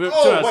don't. wait.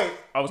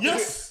 I was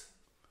Yes.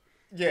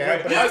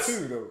 Yeah, but Yes. that's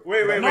too though.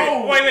 Wait.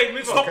 No. Wait,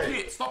 move Stop on.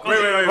 it. Stop Wait.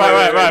 it.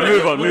 Right.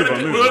 Move on. We're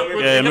gonna Move on. I We're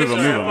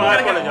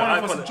gonna get one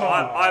of us in apologize.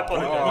 trouble. I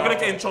apologize. We're gonna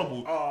get in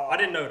trouble. I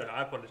didn't know that.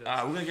 I apologize.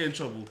 We're gonna get in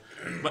trouble.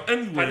 But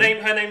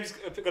anyway, Her name's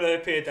gonna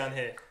appear down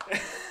here.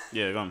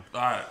 Yeah, go on.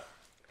 alright.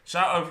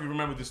 Shout out if you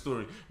remember the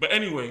story. But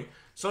anyway,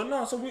 so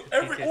all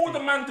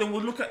the man then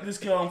would look at this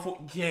girl and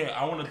thought, yeah,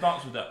 I want to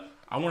dance with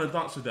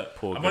that.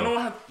 Poor But girl. no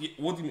one had.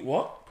 What do you mean?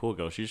 What? Poor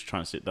girl. She's just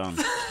trying to sit down.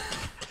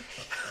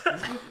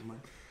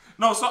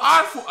 No, so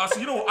I thought,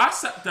 I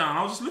sat down,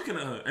 I was just looking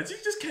at her, and she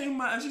just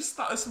came out and she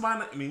started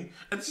smiling at me,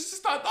 and she just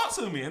started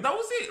dancing with me, and that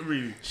was it,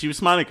 really. She was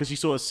smiling because she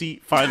saw a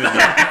seat finally.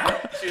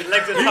 Your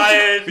legs are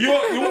tired. You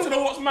want to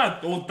know what's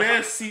mad? There was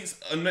bare seats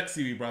next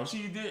to me, bro.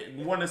 She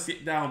didn't want to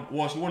sit down.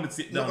 Well, she wanted to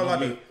sit Not down. gonna lie,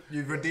 with me. though,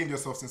 you've redeemed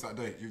yourself since that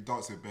day. You've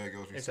danced with bare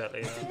girls.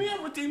 Exactly. Me,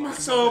 I redeemed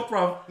myself,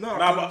 bro. Nah,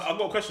 but I've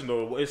got a question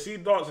though. Is he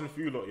dancing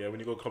for you lot? Yeah, when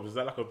you go clubs, is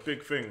that like a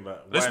big thing?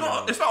 Like, It's why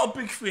not. now? It's not a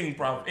big thing,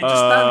 bro. It's just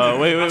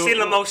standing. Wait. I've seen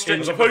Lamont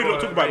stretch. I've heard you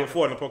lot talk about it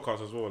before in the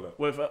podcast as well. Like.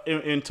 Wait,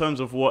 in terms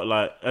of what,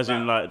 like, as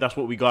in, like, that's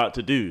what we go out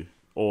to do,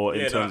 or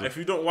in Yeah, terms like, of. if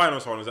you don't whine on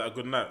someone, is that a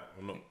good night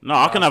or not? No,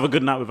 I can have a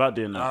good night without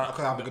doing that. I can't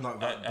have a good night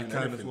without I doing can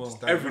as anything. well.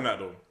 Just Every night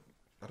though.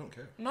 I don't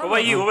care. No, What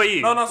about you? No, What it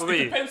about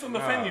you? depends on the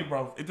venue,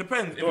 bro. It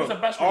depends. If it's a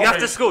bachelor, You have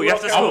to score. You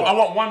have to score. I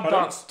want one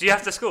dance. Do you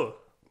have to score?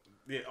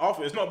 Yeah,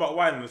 after it's not about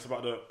whining, it's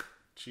about the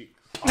cheek.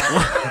 There's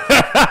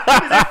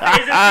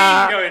a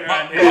theme going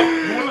around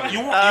here. You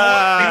want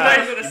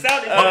What the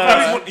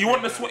sound is. you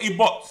want the sweaty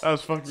bots? That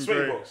was fucking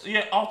Sweaty box.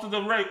 Yeah, after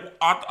the rape,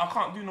 I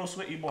can't do no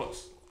sweaty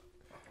bots.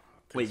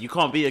 Wait, you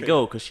can't be a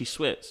girl because she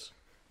sweats.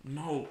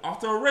 No,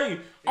 after a rape,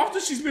 after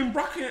she's been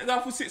bracking it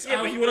down for 6 Yeah,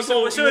 hours, but you wanna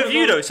go? so have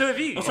you though. So have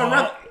you. So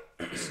man,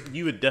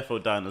 You would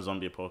defo die in a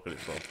zombie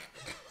apocalypse, bro.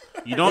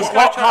 You don't.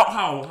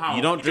 how?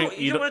 You don't drink.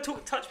 You don't want to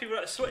touch people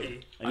that are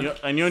sweaty.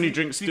 And you only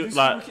drink See, this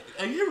like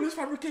are you hearing this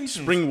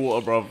fabrication? spring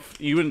water, bro.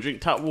 You wouldn't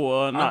drink tap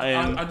water, nothing.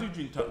 I do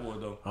drink tap water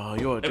though. Oh,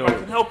 you're a If I can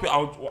joke. help it,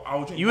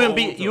 I'll drink. You wouldn't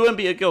bottled be. You wouldn't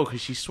be a girl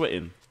because she's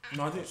sweating.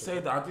 No, I didn't say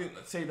that. I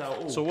didn't say that at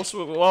all. So what's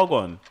well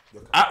gone?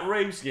 At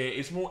raves, yeah,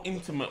 it's more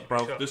intimate,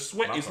 bro. The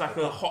sweat is like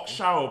a hot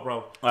shower,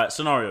 bro. Alright,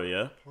 scenario,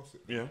 yeah.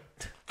 Yeah.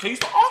 Can you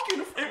stop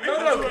arguing?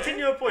 No,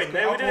 continue your point.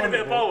 Man. We're doing a bit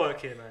of bar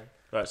work here, man.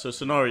 Right, so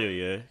scenario,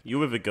 yeah. You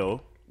with a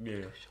girl, Yeah.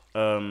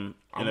 in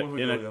I'm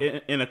with a girl,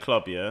 in a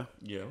club, yeah.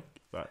 Yeah.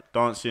 Like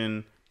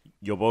dancing,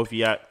 you're both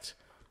yacked,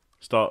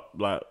 start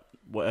like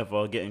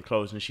whatever, getting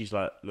close, and she's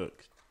like, "Look,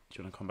 do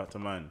you wanna come back to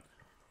mine?"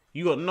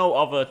 You got no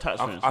other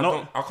attachments.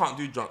 I can't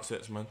do drunk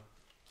sex, man.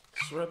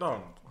 Swear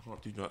down. I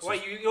can't do drunk sex.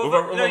 Wait,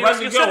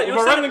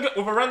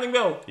 with a random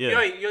girl.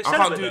 Yeah. You're I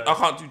celibate.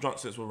 can't do drunk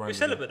sex with a You're random girl.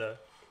 celibate though.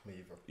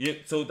 Yeah,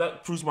 so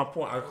that proves my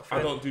point.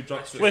 I don't do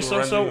drunk sex Wait, with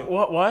a so random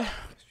girl. why?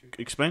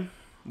 Explain.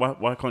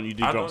 Why can't you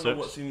do I drunk don't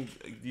know sex? what's in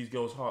these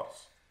girls'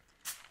 hearts.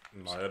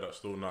 Nah, yeah, that's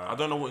still nah. I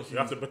don't know what's You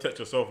have to protect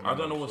yourself, man. I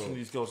don't know what's in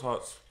these girls'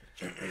 hearts.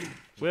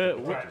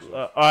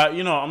 Alright,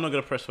 you know, I'm not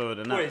gonna press further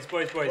than that.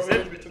 Boys. Well,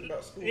 we talking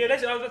about school. Yeah, I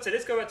was about to say,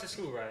 let's go back to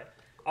school, right?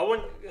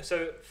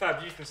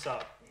 Fab, you can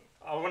start.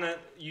 I want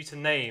you to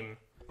name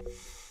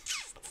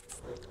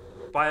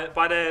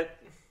by their.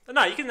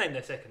 No, you can name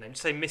their second name.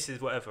 Just say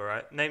Mrs. Whatever,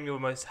 right? Name your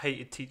most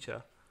hated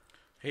teacher.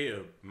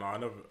 Hater? Nah, I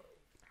never.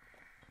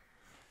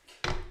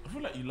 I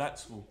feel like you like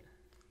school.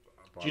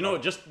 Do you know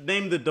what? Just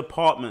name the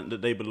department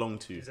that they belong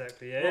to.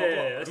 Exactly. Yeah.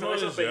 That's you know not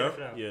what it is, big yeah? enough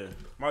now. Yeah.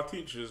 My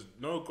teachers,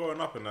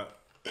 growing up in that,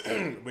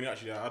 when you're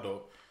actually an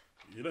adult,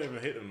 you don't even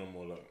hate them no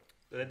more.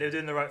 Like, They're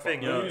doing the right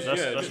thing. Yeah, right?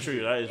 that's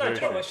true. That is No, very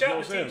shout true. out You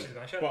know the what I'm teachers,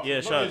 man. Shout but out. Yeah,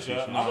 not shout out is, to yeah,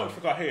 teachers. I don't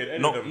think I hated any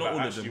Not of them. all Like,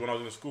 of actually, them. when I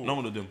was in school. Not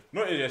all of them.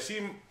 No, yeah.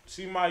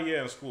 See, my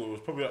year in school, it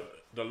was probably like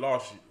the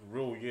last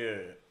real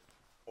year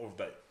of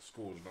that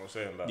school. You know what I'm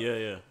saying? Like,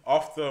 Yeah.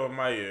 After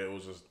my year, it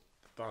was just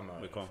done.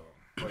 Like, Become.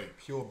 Wait,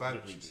 pure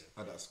bad breeds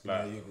at that school.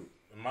 Like, in year group.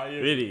 my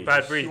year, Really?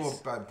 Bad Pure breeds.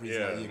 bad breeds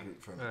in Yeah. that year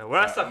group, fam.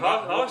 Well, that's like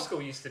our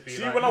school used to be.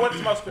 See, like, when I went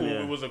to my school,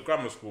 Yeah. it was a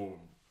grammar school.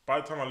 By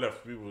the time I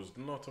left, we was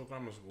not a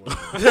grammar school.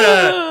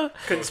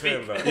 couldn't speak.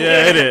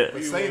 Yeah, innit?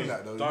 But saying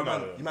that though,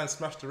 done you man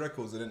smashed the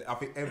records, and then I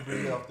think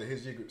every year after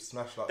his year group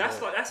smashed like That's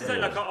that. like the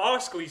thing. Like our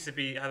school used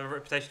to have a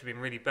reputation of being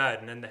really bad,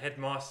 and then the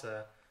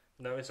headmaster,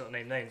 no, it's not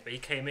named names, but he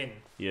came in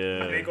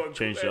Yeah. They got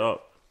Changed it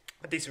up.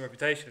 a decent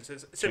reputation. So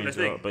it's a similar Changed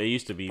it thing. up. But it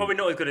used to be. Probably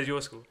not as good as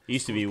your school. It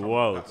used to be Schools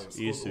wild. come back, though.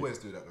 It used Schools to. always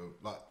do that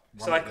though. Like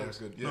one Cycles. day was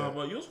good. Yeah. No,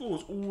 but your school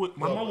was always.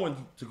 My mum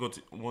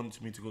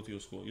wanted me to go to your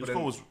school. Your But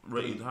school then- was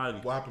rated highly.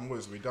 What happened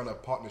was we done a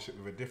partnership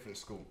with a different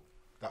school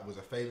that was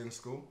a failing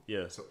school.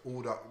 Yeah. So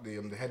all that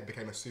the head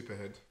became a super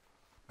head,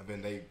 and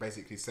then they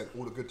basically sent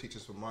all the good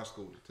teachers from my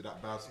school to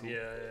that bad school.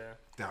 Yeah.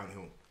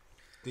 Downhill.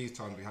 These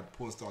times we had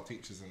porn star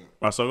teachers in it.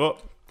 Right, so I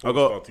Star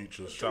got.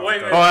 teachers. Shout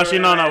Wait, out Oh, guys. actually,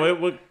 no.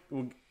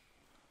 We'll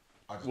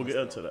I just get messed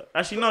into that.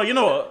 Actually, no. You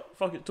know what?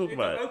 Fuck it. Talk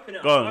about Open it.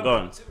 it Go up. on. Go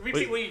on.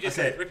 Repeat what you just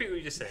Okay. said. Repeat what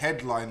you just said.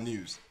 Headline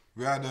news.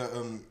 We had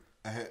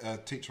a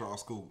teacher at our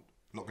school.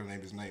 Not gonna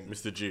name his name.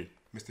 Mr. G.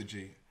 Mr.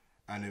 G,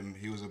 and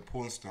he was a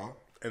porn star.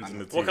 Ends in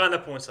And- the What T. kind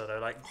of porn star though?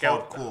 Like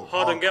girl, Hardcore.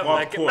 hard on girl,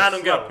 like Hardcore, man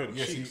on girl. slapping.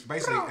 Yes, he,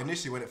 basically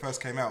initially when it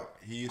first came out,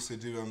 he used to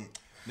do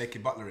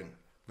naked butlering.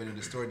 When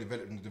the story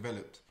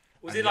developed.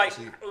 Was and it he like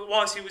actually-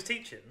 whilst he was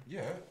teaching?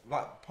 Yeah,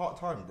 like part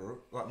time, bro.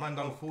 Like man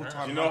done full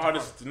time. Do you know how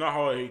this? Do you know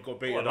how he got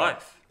baited What a up?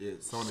 life. Yeah,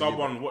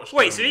 Someone watched.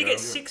 Wait, him, so he yeah.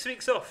 gets 6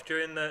 weeks off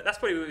during the? That's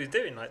probably what he was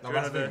doing. Like No,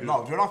 during that's the. the,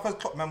 no, when I first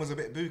clocked, man was a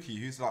bit booky.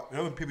 He was like, you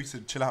know when people used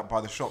to chill out by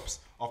the shops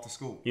after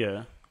school.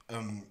 Yeah.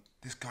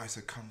 This guy used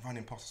to come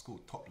running past the school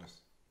topless.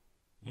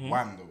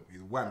 Wham though,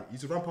 he's wham. He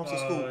used to run past the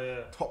school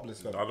yeah.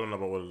 topless. Fam. I don't know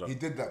about all of He that.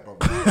 did that, bro.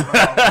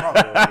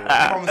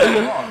 Everyone was like,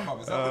 "Wow, fam,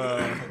 is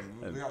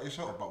that the we got your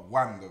shot?" But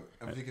wham though,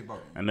 I'm thinking about.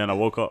 And then I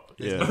woke up.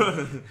 Yeah.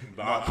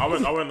 But I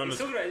went on He's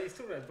a, talking about. He's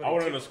talking about. I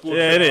went on a school.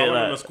 Yeah, trip. innit, I went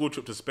on like- a school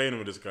trip to Spain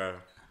with this guy.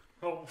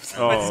 Oh, where's this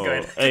Oh,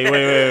 going? hey,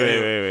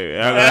 wait.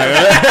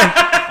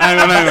 Hang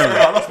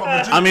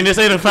on. I mean, this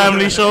ain't a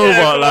family show, Yeah,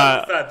 but come on,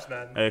 like, Fabs,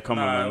 man. hey, come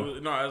Nah, on, it man.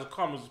 was, no, it was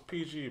calm. It was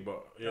PG,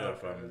 but yeah, Oh,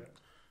 fam. okay.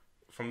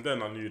 From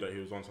then I knew that he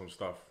was on some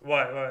stuff.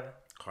 Why?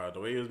 The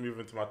way he was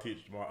moving to my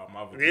teacher,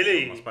 my other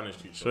Really? teacher, my Spanish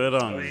teacher. Swear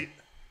down.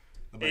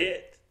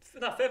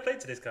 No, fair play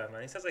to this guy,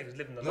 man. He sounds like he was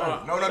living the No,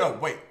 life. no.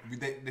 Wait,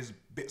 there's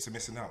bits are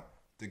missing out.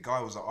 The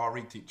guy was an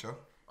RE teacher.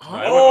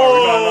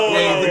 Oh!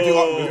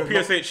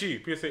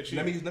 PSHE.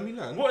 Let me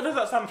learn. What does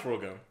that stand for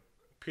again?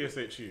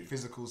 PSHE.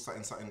 Physical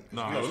something.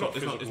 No,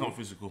 it's not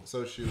physical.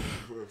 Social.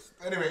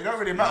 Anyway, it don't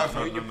really matter.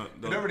 No, It no,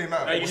 no. don't really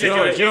matter. Hey, you Do said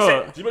you know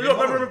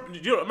what? Do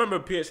you remember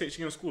PSHE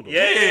in school? Though?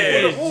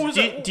 Yeah. What was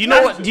that? Do you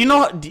know what? Do you know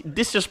what?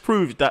 This just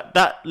proves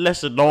that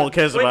lesson no one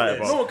cares about it,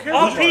 Pointless. bro.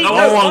 No one cares.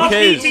 No one Our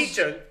PE cares.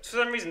 teacher, for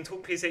some reason,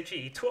 taught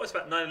PSHE. He taught us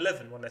about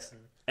 9/11 one lesson.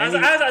 How's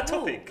Any- that a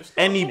topic?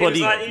 Anybody,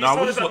 He was like- he Nah,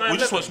 told we us about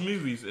just 9/11. watch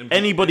movies. And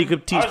anybody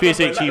could teach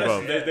PSHE,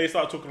 bro. They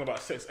started talking about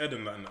sex ed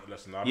in that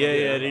lesson. I Yeah,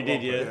 remember they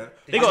that did. one. Yeah,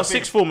 they got a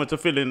sixth former to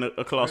fill in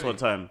a class one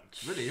time.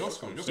 Really, your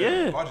school?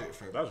 Yeah. Budget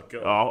for it. That's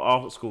good.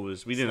 Our school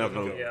was. We didn't have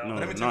no. Yeah. No, But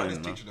let me tell you about nothing,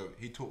 this man. teacher though.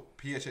 He taught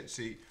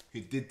PHHC. He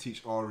did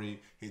teach RE.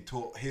 He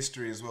taught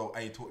history as well,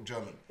 and he taught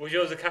German. Was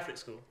yours a Catholic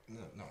school?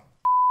 No.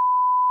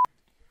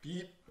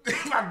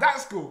 Man, that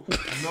school.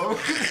 No.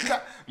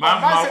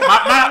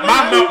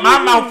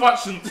 my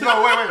malfunction.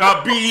 No,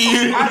 wait.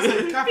 Be I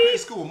said Catholic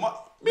school.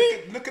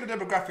 Look at the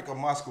demographic of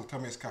my school. Tell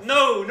me it's Catholic.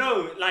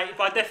 No. Like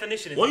by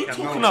definition, it's What are you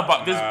Catholic. talking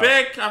about? There's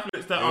bare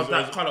Catholics that are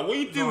that colour. What are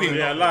you doing?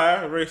 Yeah,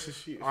 lie,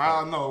 racist shit.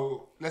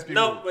 No. Let's be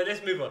No, real. but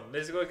let's move on.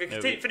 Let's go.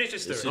 Finish your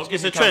story.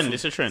 It's a trend.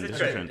 It's a trend. It's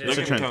It's a a trend, trend. yeah. It's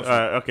a Don't give me trend. counsel.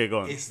 Alright, okay, go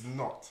on. It's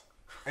not.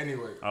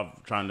 Anyway, I'm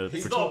trying to.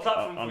 It's not a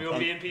platform for your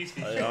BNP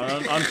speech.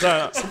 I'm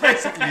trying.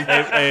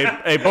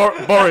 Hey,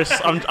 Boris,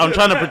 I'm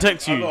trying to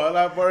protect you. I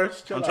like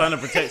Boris. I'm trying to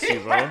protect you,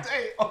 bro.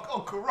 hey,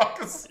 Uncle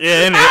Ruckus.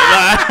 Yeah, innit?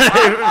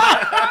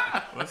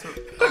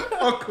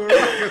 Uncle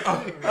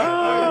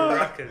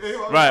Ruckus.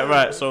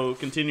 Right. So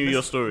continue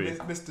your story.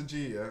 Mr.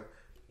 G, yeah,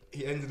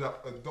 he ended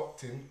up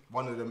adopting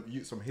one of them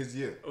youths from his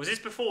year. Was this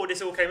before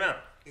this all came out?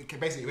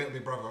 Basically, he went with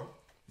Big Brother.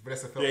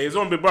 Vanessa Phelps. Yeah, he's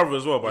on Big Brother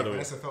as well, by the way.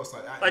 Vanessa Phelps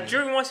Like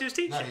during whilst he was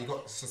teaching? No, he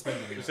got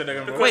suspended. You said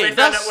again, bro. Because they Wait,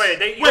 found that's- that way.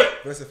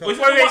 Vanessa Was Phelps.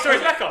 that the one- sorry,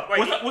 back up. Wait,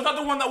 was that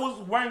the one that was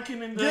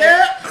wanking in the?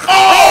 Yeah.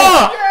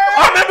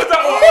 I remember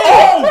that one.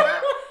 Oh,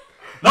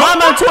 My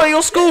man taught at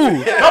your school. it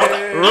was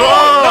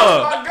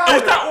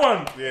that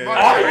one. Yeah.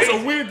 Oh, he was a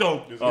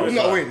weirdo. He's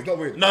not weird. He's not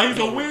weird. No, he's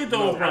a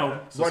weirdo, bro. One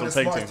of the some smartest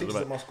paintings teachers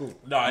at at my school.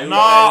 Nah, he was, Nah,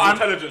 he's I'm-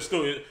 intelligent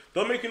still.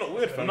 Don't make it not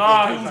weird, fam.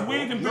 Nah, he was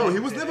weird. No, he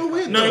was never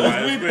weird. No, it was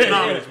Nah, weird. it's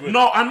Nah, weird, it's weird.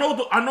 No, I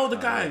know the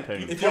guy.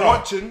 If you're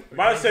watching,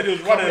 Man said he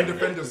was come and running.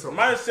 defend yourself.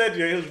 Man said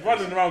he was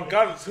running around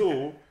Gallant's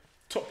Hill,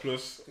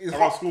 topless, He's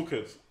around hot. school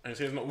kids, and he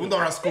said he's not We're weird. not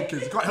around school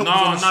kids. You can't help No, us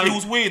on the he street.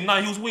 was weird.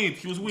 Nah, he was weird.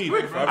 He was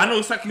weird. fam. I know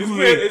exactly It's who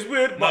weird. he is. It's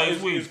weird, Nah, but he's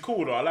it's weird.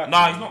 cool though. I like.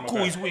 Nah, him. he's not My cool.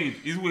 guy. He's weird.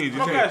 He's weird.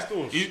 My guy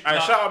still. He's- And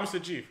nah. shout out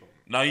Mr. G. fam.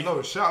 Nah, he,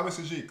 No, shout out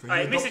Mr. G. 'cause he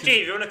Hey, Mr. adopted- G,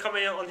 if you want to come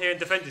on here and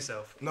defend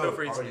yourself, No, feel I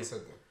free already to.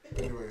 said that.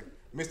 Anyway,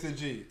 Mr.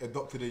 G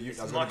adopted a youth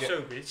that's My gonna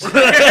show, get. bitch.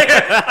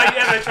 Are you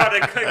ever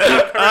trying to come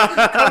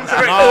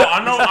correct? no,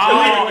 I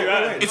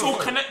know. wait. It's all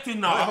connected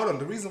Wait, now. hold on.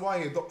 The reason why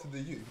he adopted the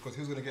youth is because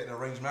he was gonna get an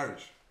arranged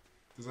marriage.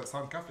 Does that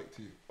sound Catholic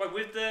to you? Wait,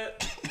 with the.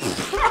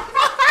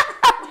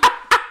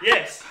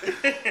 Yes.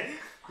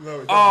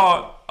 No. It doesn't.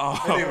 Oh,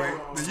 Anyway,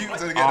 the youth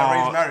was gonna get an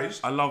arranged marriage.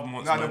 I love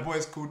Monts, Now the man.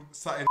 boy's called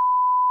Satin.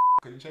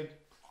 Can you change?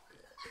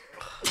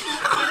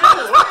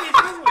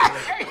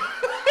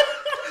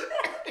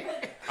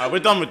 We're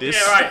done with this.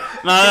 Yeah, right.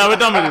 No, we're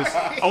done with this.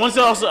 I want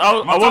to also. I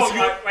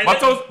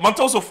want.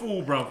 Monto's a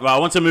fool, bro. Right, I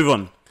want to move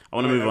on. I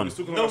want to move on. We're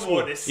still talking No about more school.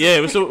 of this. Yeah,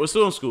 we're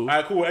still in school.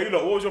 Alright, cool. Hey,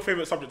 look, what was your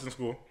favourite subject in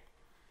school?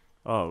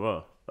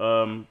 Oh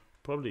well.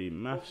 Probably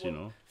maths. You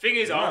know. Thing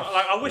is,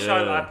 I wish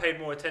Yeah. I paid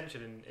more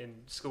attention in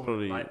school.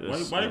 Probably. Like,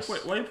 Why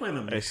are you playing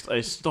them?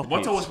 Hey, stop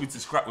Monto it. wants me to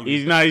scrap with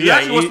He's you. no, he's He yak.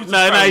 actually wants me to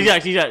No, scrap he's with you.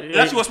 yak. He's yak. He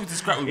actually wants me to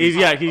scrap with you. He's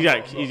yak. He's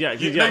yak. He's yak.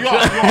 He's No, yak. you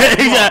are.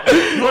 He's yak.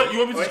 You want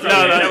me to Wait,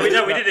 scrap with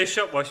you? we did a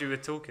shot whilst you were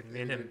talking,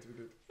 me and him.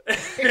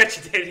 We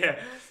actually did, yeah.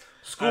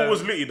 School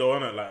was litty though,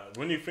 innit? Like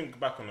when you think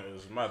back on it, it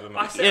was mad, innit?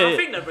 I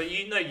think that, but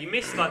you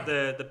miss like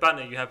the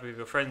banter you have with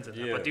your friends and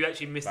that, Yeah. but do you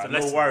actually miss Like, the no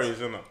lessons? worries,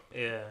 innit?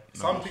 Yeah.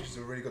 Some teachers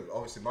were really good.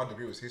 Obviously, my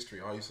degree was history.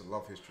 I used to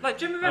love history. Like,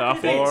 do you Yeah, remember I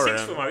back in the thought-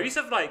 sixth form? We used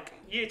to have like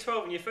year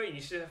 12 and year 13. You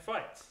used to have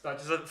fights, like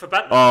just for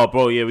banter. Oh,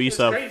 bro, yeah, we used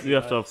to It's have crazy, we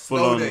have to have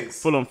Snow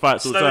days. full on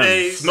fights all the Snow time.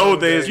 days. Snow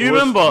days. Do you was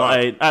remember?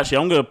 mad. Actually,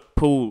 I'm gonna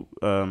pull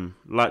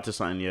light to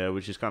something, yeah,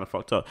 which is kind of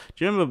fucked up.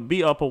 Do you remember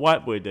beat up a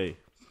white boy day?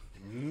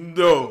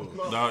 No.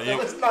 No, yeah.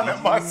 That's none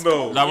at my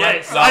school. No,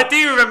 Yes, I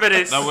do remember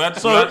this. No, we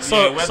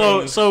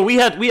had So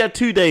we had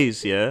 2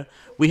 days, yeah.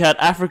 We had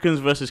Africans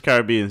versus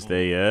Caribbeans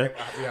Day, yeah,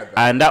 We had that.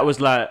 and that was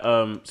like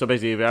so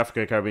basically if you're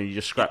African Caribbean you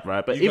just scrap,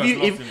 right? But You if guys you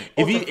lost,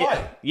 if innit? you to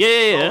fight? yeah Oh,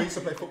 yeah we used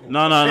to play football.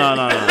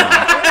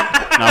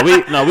 no we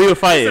were It's a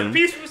fighting.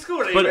 peaceful school.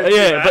 that you But went to,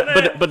 yeah,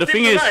 man. but the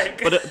thing is,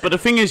 but the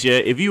thing is, yeah,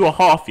 if you were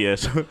half, yeah,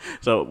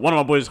 so one of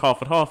my boys is half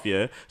and half,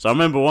 yeah. So I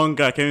remember one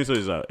guy came in, so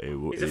he's like, hey,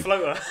 He's a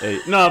floater. hey,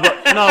 no,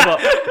 but do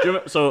you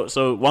remember,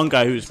 so one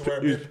guy who's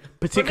Name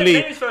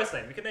particularly his first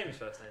name. We can name his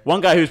first name.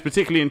 one guy who's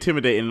particularly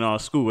intimidating in our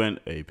school went,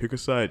 hey, pick a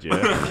side, yeah.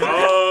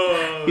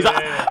 Oh, He's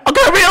like, yeah. I'll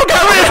get me.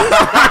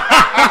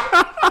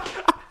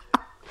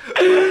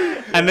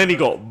 And then he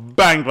got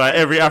banged by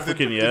every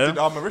African, Did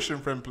yeah. our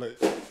Mauritian friend play?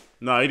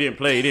 No, he didn't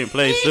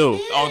play still.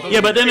 Oh,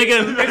 Yeah, but then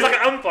again, He was like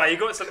an umpire. You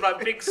got some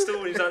like big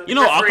stool. He's like you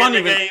know, I refereeing can't the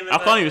even game I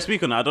can't even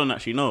speak on that. I don't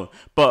actually know.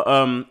 But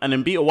and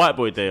then beat a white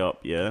boy day up,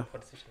 yeah.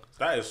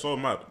 That is so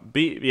mad.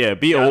 Beat Yeah, a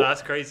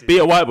that's crazy. beat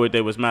a white boy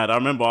day was mad. I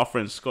remember our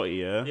friend Scotty,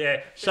 yeah.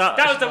 Yeah, Shout-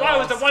 that was the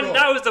Scott.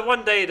 that was the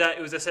one day that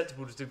it was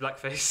acceptable to do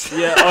blackface.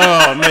 Yeah,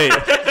 oh mate.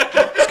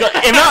 Scott,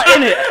 if I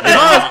in it, if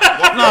I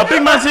was, no,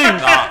 big man thing.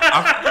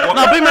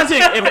 No, big man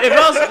thing. If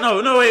I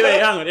was, no, wait,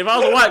 hang on. If I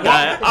was a white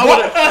guy, I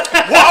would.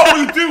 What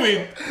are we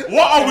doing?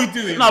 What are we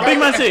doing? No, big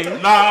man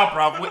thing. Nah,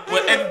 bro.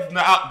 We're editing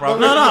that out, bro.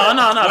 No.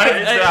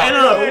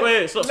 Wait,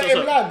 Wait, stop. Let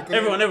him land, 'cause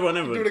Everyone.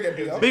 Do it again,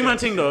 please. Big man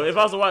thing though, if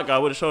I was a white guy, I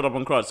would have showed up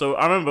on crowd. So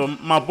I remember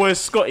my boy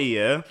Scotty,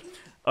 yeah.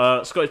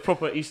 Scotty's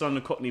proper East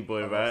London Cockney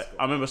boy, right?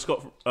 I remember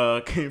Scott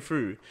came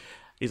through.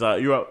 He's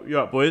like, you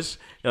up, boys?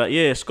 You're like,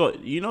 yeah,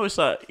 Scott. You know it's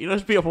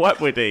beat up a white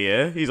boy day,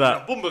 yeah. He's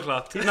like, Bumba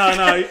club.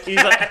 no.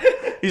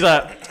 He's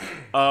like,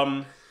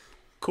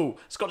 cool.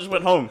 Scott just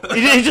went home.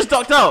 He just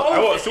ducked out. Yeah,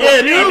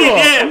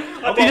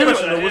 I got a didn't-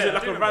 question, though. Was yeah, it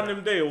like I do a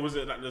random day or was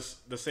it like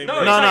the same No, day?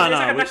 it's No, like, no, it's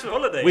like no, a national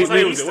holiday. we- It's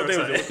like we- Easter what day or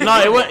was it? something.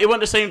 No, it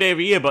wasn't the same day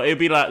every year, but it'd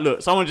be like,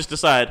 look, someone just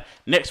decide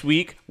next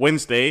week,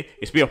 Wednesday,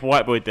 it's Be Up a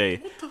White Boy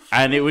Day.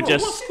 And it would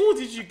just. What school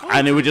school did you go?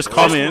 and it would just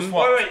come in.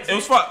 Wait, It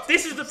was fucked.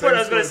 this is the point I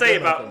was going to school say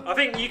as well, about. I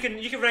think you can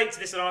relate to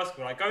this in our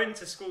school. Like going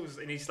to schools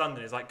in East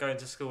London is like going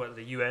to school at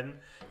the UN.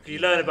 You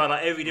learn about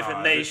like every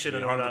different nation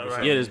and all that,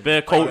 right? Yeah, there's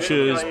bare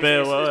cultures, Like, bare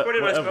it's probably the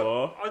most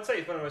whatever. I'd say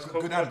it's one of the most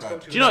Good and bad. cultural.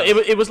 Do you know,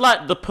 it was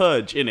like the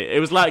purge, innit? It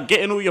was like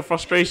getting all your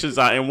frustrations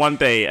out in one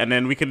day, and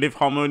then we can live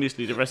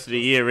harmoniously the rest of the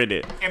year,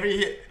 innit? Every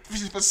year,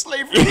 this is for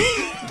slavery.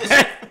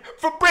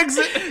 For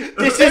Brexit.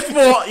 This is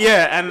for,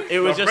 yeah, and it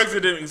was No, just...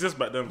 Brexit didn't exist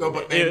back then. No,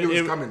 but they knew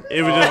it was coming.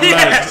 It was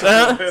just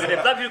mad. And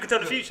if black people can tell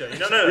the future, you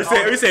don't know.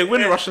 we say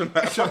Windrush. I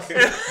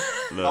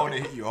want to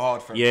hit you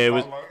hard, fam. Yeah, it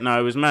was. No,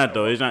 it was mad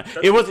though. It was. Mad.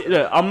 It was.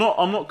 Look, I'm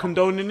not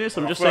condoning this.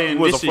 I'm just saying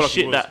this is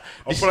shit that.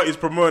 I feel like he's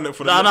promoting it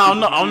for the. No, I'm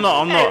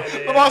not.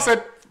 But I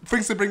said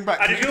things to bring back.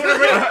 And if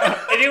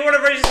you want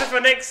to register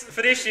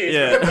for this year,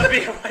 Yeah.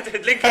 link in the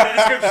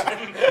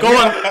description. Go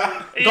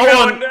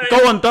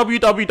on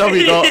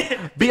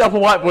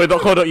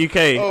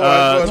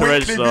www.beatupawhiteboy.co.uk to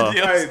register.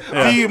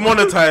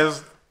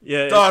 Demonetized.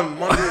 Yeah, Done.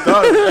 Money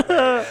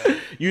done.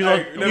 use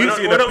our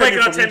We're not making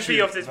our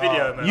 10p off this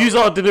video, man. use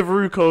our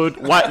delivery code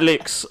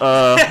whitelicks.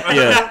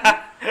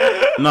 Yeah.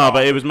 No,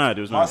 but it was mad.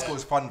 It was My mad. school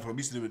was fun. We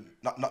used to do it,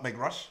 Nutmeg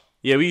Rush.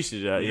 Yeah, we used to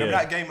do that. Remember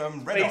Yeah. that game,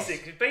 Red House?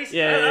 Basic.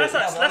 Yeah,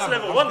 That's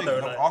level 1 though.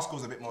 Like. Our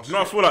school's a bit more. You know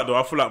what I feel like though?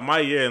 I feel like my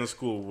year in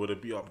school would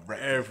have beat up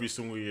every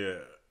single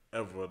year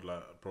ever,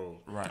 like, bro.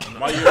 Right.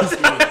 My year in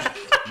school.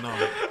 No,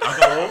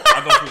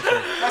 I don't think so.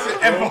 That's it,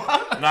 everyone.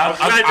 No, I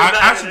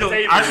actually don't. I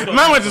actually don't.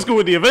 Man went to school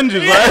with the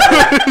Avengers, right?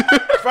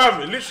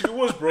 Fam, it literally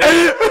was, bro.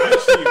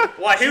 Literally.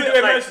 Why? See the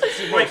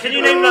message, bro. Wait, can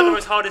you name like the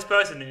most hardest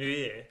person in your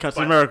year?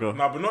 Captain America.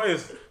 Nah, but not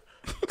as.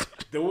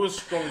 There was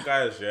strong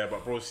guys, yeah,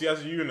 but bro, see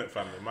as a unit,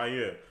 fam, in my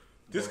year.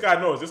 This guy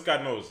knows.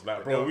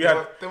 Like, bro, we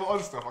had. They were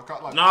on stuff. I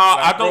can't like. Nah,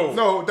 I don't.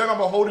 No, then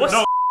I'm a holding. What's-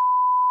 No,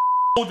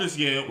 This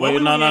year.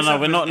 Wait, no.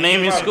 We're not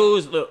naming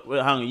schools. Look, wait,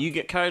 hang on. You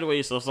get carried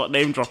away, so start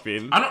name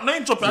dropping. I'm not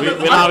name dropping. I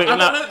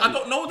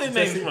don't know their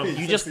names, bro.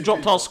 You just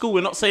dropped our school.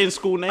 We're not saying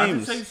school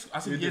names. I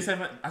said year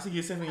 7. I said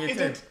year 7, year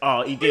 10.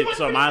 Oh, he did.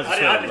 So my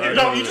hands.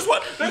 No, you just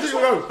what? Let's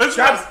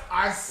Gabs,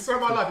 I swear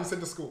my life, you said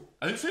the school.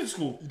 I didn't say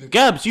school.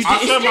 Gabs, you did.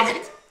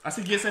 I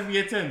said year 7,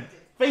 year 10.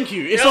 Thank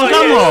you. It's Yeah, on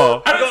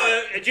camera. I've got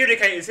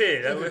adjudicators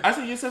here. I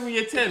said year 7,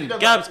 year 10.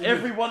 Gabs,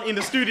 everyone in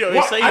the studio is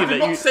What? saying I did that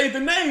not you. say the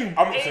name.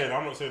 I'm not saying.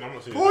 Pause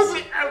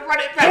it and run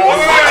it back.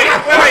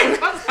 Wait.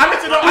 I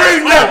need to know.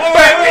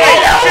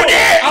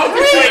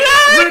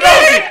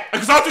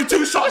 Because I'll do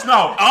 2 shots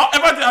now.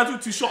 If I did, I'll do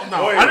 2 shots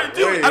now. I didn't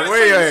do it.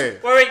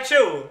 Wait,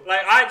 chill.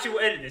 Like, I actually will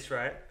edit this,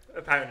 right?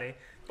 Apparently.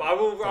 But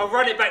I'll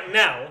run it back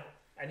now.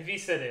 And if you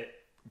said it,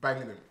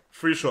 Banging him.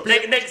 3 shots.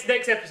 next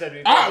episode,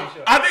 we'll do 3 shots.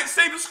 I didn't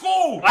say the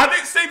school. I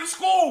didn't say the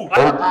school.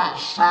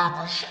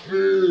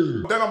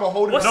 Then I'm a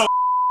holding. What's- No.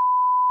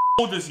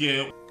 This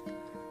year.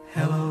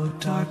 Hello,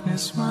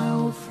 darkness, my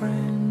old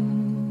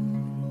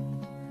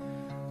friend.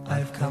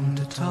 I've come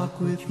to talk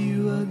with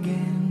you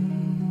again.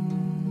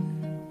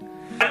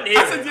 I didn't hear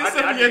I said it. year I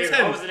 7, didn't year hear it.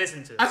 10. I wasn't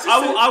listening to it.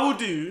 I will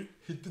do.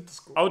 He did the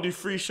school. I will do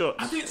 3 shots.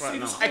 I didn't say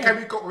the school. Hey, can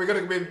we go? We're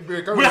going. We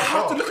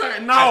have to look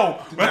at it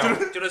now. Do you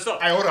want to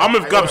stop? Hey, hold on. I'm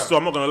with Hey, Gabs, hold so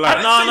on. I'm not gonna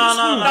lie. No,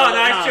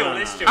 it's chill.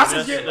 Let's chill. I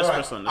said year. Let's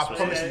press on. I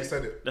promise you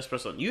said it. Let's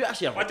press on. You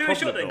actually have I'll a do a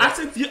problem. shot then. though. I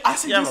said You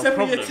have year a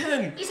 7, year problem.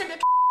 10.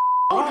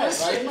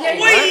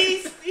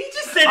 Wait, he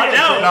just said it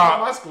out. Nah,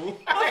 my school.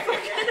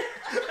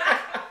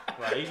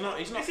 Right, he's not.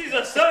 This is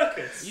a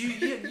circus.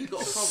 You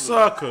got a problem.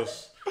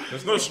 Circus.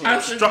 There's no I said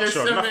year structure,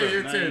 7, nothing.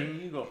 year No,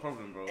 10. you got a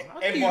problem, bro. How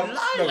Everyone, can you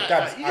lie no, like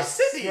Gabs, that? You I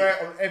said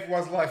swear on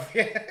everyone's life.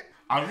 Yeah.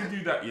 I will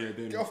do that, yeah.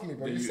 Then Get off me,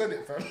 bro. then You said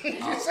it, fam.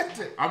 You said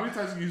it. How many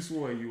times you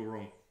swore and you were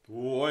wrong?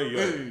 Whoa,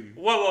 let's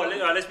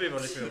move on.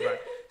 Right.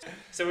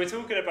 So we're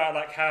talking about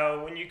like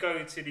how when you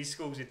go to these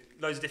schools with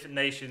loads of different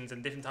nations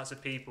and different types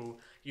of people,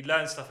 you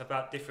learn stuff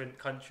about different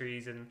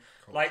countries and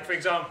like for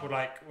example,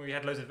 like when we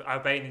had loads of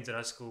Albanians in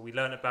our school, we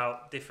learned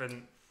about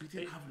different. We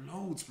didn't have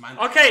loads, man.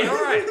 Okay, all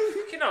right.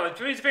 You know,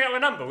 do we need to bring up a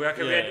number? We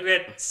Yeah.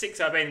 had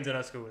 6 Albanians in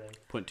our school then.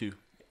 0.2.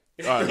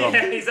 Yeah,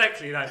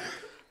 exactly. Like,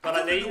 but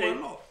like think there were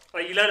a lot.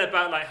 like you learn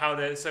about like how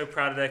they're so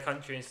proud of their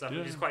country and stuff,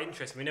 which is quite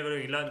interesting. We never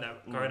really learned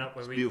that growing up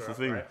where we beautiful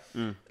grew up,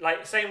 thing. right?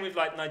 Like same with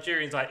like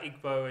Nigerians, like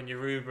Igbo and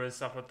Yoruba and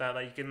stuff like that.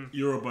 Like you can.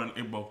 Yoruba and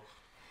Igbo.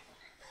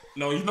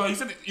 No, you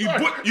said it.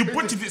 You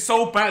butchered it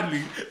so badly.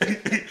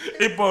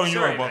 Igbo and Sorry,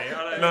 Yoruba. mate,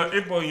 I don't No,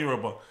 Igbo and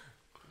Yoruba.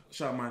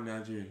 Shout out my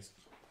Nigerians.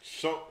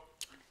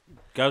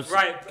 Gabs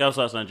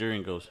likes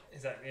Nigerian girls.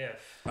 Exactly. Yeah.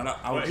 And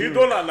I Wait, would who do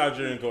don't like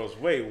Nigerian girls?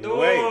 Wait. wait.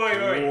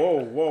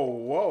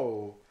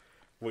 Whoa.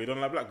 Wait, you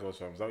don't like black girls,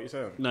 fam? Is that what you're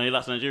saying? No, he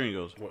likes Nigerian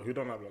girls. What, who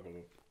don't like black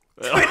girls?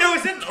 I know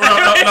it's in.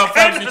 No,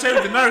 fam, you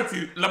changed the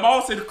narrative.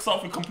 Lamar said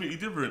something completely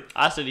different.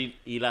 I said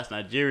he likes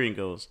Nigerian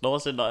girls. No one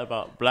said that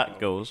about black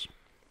girls.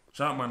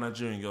 Shout out my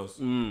Nigerian girls.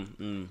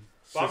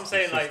 But I'm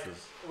saying like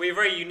we're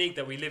very unique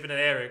that we live in an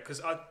area because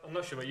I'm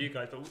not sure about you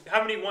guys, but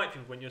how many white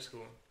people went to your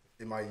school?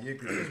 In my year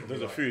group,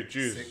 There's a few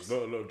Jews. 6. A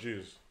lot of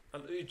Jews.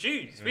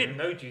 Jews. We had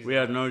no Jews. We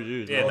had no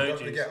Jews. Yeah, no. no Don't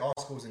Jews. forget our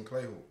school's in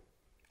Clayhall,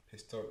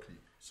 historically.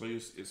 So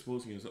you're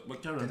exposing yourself.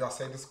 But Karen, Did I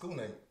say the school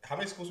name? How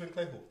many schools were in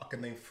Claypool? I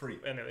can name 3.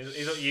 Anyway,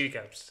 it's not you,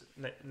 Gabs.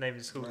 Name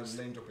the schools.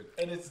 Name dropping.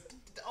 And it's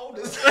the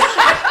oldest.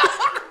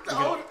 The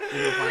oldest.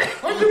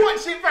 When you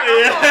watch it back,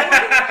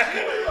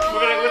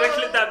 We're gonna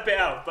clip that bit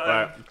out. But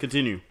Right,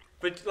 continue.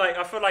 But like,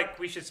 I feel like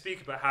we should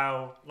speak about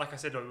how, like I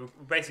said, like,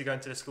 we're basically going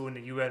to the school in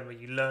the UN where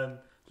you learn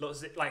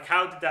lots. Of, like,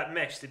 how did that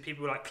mesh? Did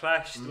people like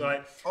clash?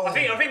 Like, I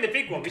think the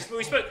big one. We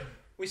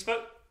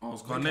spoke. oh,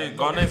 it's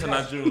Ghanaians and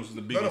Nigerians was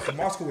the No, biggest. for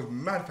my school was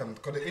mad, fam.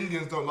 Because the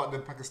Indians don't like the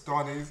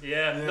Pakistanis.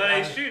 Yeah, no,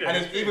 it's true. Though, And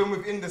it's then true. even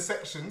within the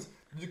sections,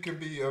 you can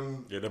be Yeah,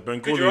 the Gujarati,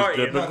 Bengalis.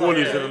 The yeah.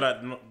 Bengalis Yeah. are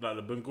like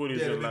the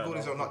Bengalis. yeah, the are like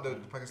Bengalis don't like the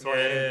Pakistanis.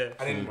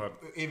 Yeah. And then Mad.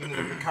 even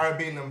the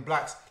Caribbean and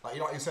blacks, like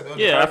you said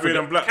earlier. Yeah, Caribbean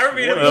and blacks.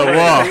 Caribbean and What-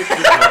 blacks.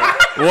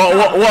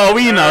 Wow. what are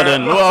we now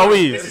then? What are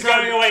we? This is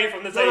going away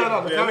from the No, table. no,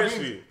 no. The Yeah, Caribbeans,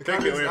 literally. the Take it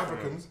Caribbeans away and from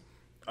Africans. them.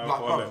 Like,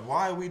 I'll bruv,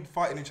 why are we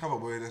fighting each other?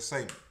 We're the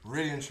same,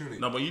 really and truly.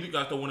 No, but you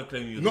guys don't want to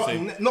claim you're Not, the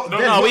same. not them,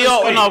 No, not we the are.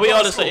 school, No, we not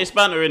are the the school. same. It's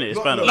banter, innit? It's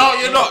banter. No,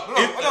 you're not. No,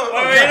 It- no,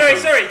 Wait,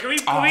 sorry. Can we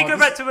go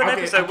back to an okay,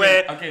 episode okay,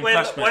 where okay, when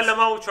flashbacks.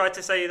 Lamal tried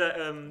to say that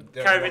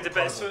Yeah, Caribbeans are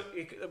Caribbean.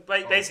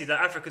 better, basically that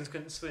Africans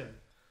couldn't swim.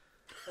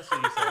 That's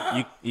what you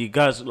said. You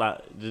guys like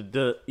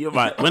you're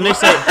right. When they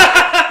say,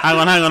 hang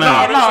on. No, Hang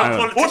on.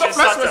 all the Politicians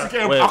flashbacks stutter.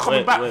 again Wait, are coming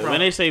wait, back, wait. bro. When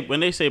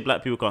they say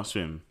black people can't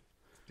swim,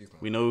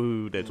 we know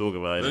who they're talking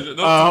about. They're innit?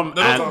 not-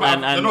 they're not And talking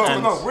about- they're not-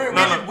 and No, we're on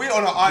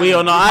an island. we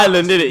on an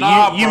island, did it?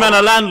 Nah, You bro. man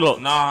are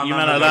landlocked. Nah, You nah,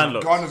 man nah, are nah.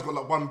 landlocked. Ghana's got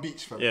like one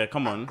beach, fam. Yeah,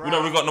 come on. We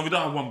don't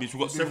have one beach.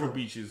 We've got several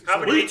beaches. How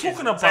many What are you beaches?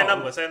 talking about? Say a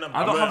number. Say a number.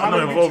 I don't have I'm how not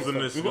many involved beaches.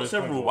 in this. We've got in this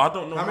several. point. I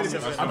don't know. How many many.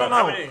 beaches? I don't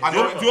How know. many? I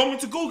know Do you want me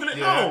to Google it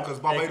Yeah, now? because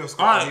Barbados All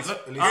got right, at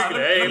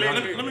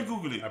least. let me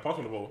Google it. I pass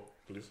on the ball,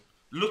 please.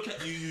 Look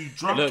at you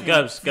drunken. Look,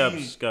 Gabs. fiend.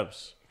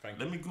 Thank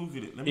Let me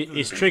Google it.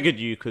 It's triggered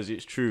you because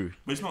it's true.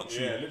 But it's not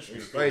true. Yeah,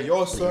 literally. Hey,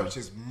 your search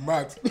is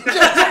mad.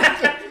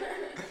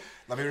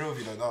 Let me be real with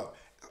you though. No,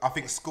 I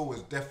think school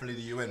is definitely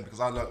the UN because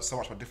I learned so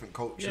much about different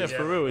cultures. Yeah,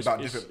 for real.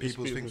 About It's different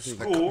people's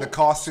beautiful things. thing. The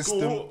caste system.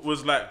 School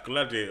was like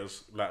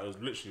gladiators. Like it was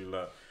literally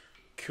like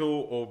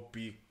kill or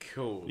be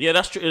killed. Yeah,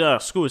 that's true.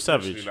 School is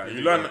savage.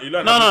 Literally, like, you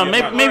learn. No, how no, to be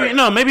a maybe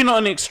man. maybe not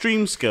on an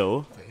extreme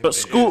scale, but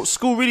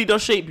school really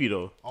does shape you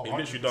though. Oh, It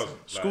literally does.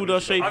 School Like,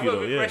 does shape I've you got a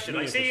though. good Yeah. question.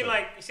 Like,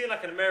 you see,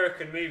 like in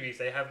American movies,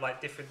 they have like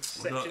different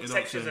you don't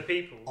sections say. of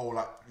people, Oh,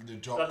 like the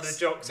jocks. like the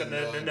jocks and the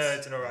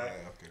nerds and all right.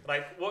 Yeah, okay.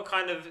 Like, what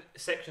kind of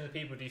section of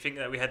people do you think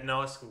that we had in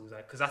our schools?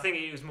 Like, because I think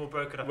it was more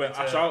broken up Well, into.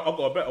 actually, I've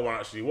got a better one.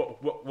 Actually,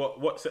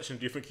 what section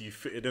do you think you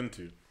fitted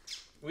into?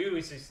 We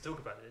always used to talk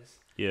about this.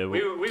 Yeah,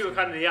 We were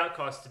kind of the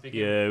outcasts to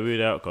begin. yeah, we were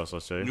the outcasts, I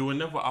say. You were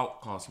never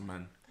outcast,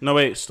 man. No,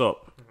 wait,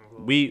 stop.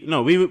 We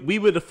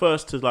were the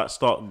first to like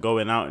start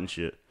going out and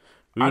shit.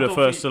 We I were the don't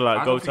first think- to like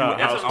I go don't to think our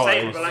we- That's house. what I'm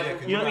saying. parties. But like,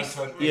 Yeah, you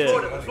know,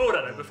 yeah. before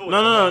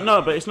that.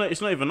 No, but it's not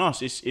even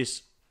us.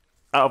 It's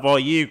out of our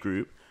year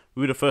group.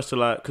 We were the first to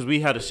like because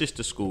we had a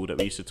sister school that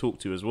we used to talk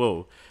to as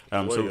well.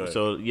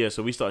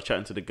 So we started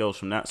chatting to the girls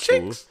from that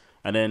school,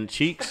 and then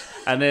Cheeks,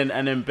 and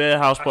then bare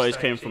house parties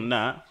came from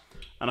that.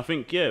 And I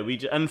think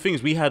and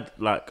things we had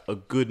like a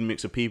good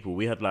mix of people.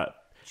 We had like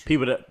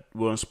people that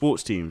were on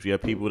sports teams. We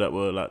had people that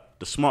were like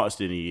the smartest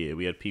in the year.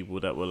 We had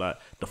people that were like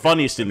the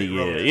funniest in the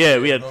year. Yeah,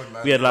 we had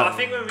I like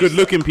think when we good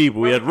looking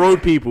people. We when had we-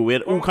 road people. We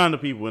had all kind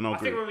of people in our I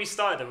think group. when we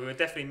started, we were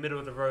definitely middle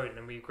of the road,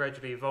 and we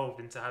gradually evolved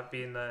into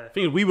being the.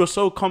 Thing is, we were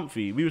so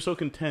comfy, we were so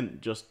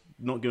content, just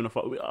not giving a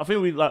fuck. I think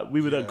we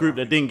were that group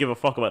that didn't give a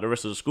fuck about the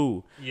rest of the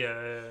school. Yeah.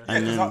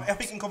 And Yeah, 'cause then, I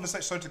think in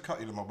conversation, sorry to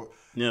cut you, Lamar, but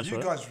Yeah, that's you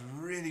right. guys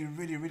really,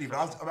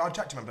 but I'll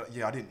chat to them, but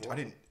yeah, I didn't.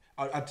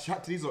 I'd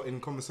chat to these lot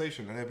in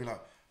conversation, and they'd be like,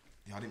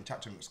 yeah, I didn't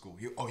chat to him at school.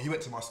 He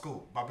went to my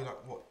school, but I'd be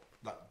like, what?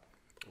 Like,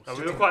 And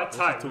we were quite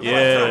tight.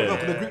 Yeah, no,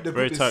 'cause the very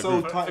group is tight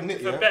so group. tight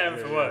knit, For yeah. better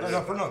and for worse.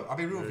 No, I'll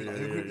be real with you. Like,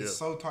 the group is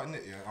so tight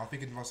knit, yeah. I'm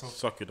thinking to myself,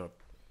 Suck it up.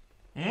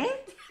 you know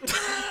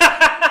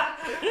what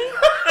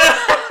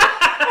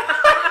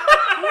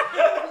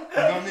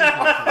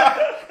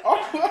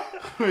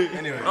I mean?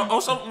 Anyway, Oh,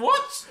 something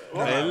what?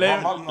 Hey, let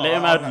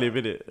him ad lib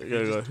in it.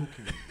 Go.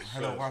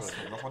 hello, what's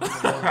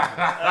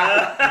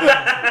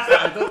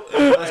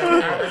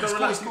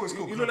It's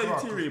cool. You look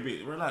like you teary a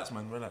bit. Relax,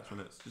 man. Relax.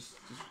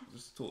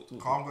 Just talk.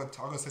 I'm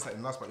gonna say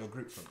something nice about your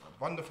group, fam.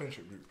 Run the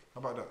friendship group. How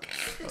about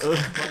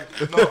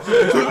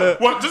that?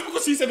 What? Just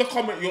because he said the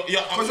comment, you're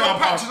Because you're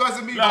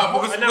patronising me. Nah,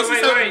 bro. because-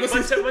 No, wait.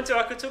 because One two,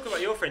 I could talk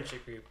about your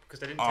friendship group because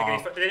they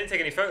didn't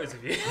take any photos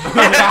of you.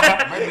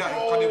 Maybe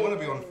I didn't want to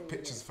be on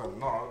pictures, fam.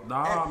 No.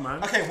 Nah,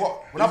 man. Okay,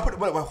 what? When I put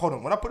wait, hold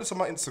on. When I put this on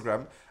my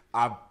Instagram,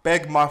 I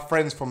beg my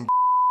friends from.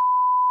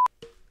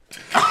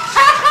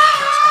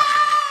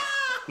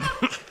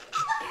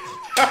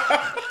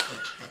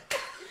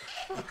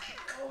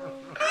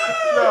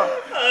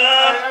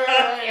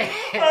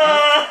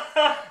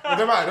 It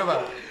don't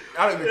matter.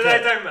 I don't even They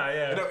care. don't matter.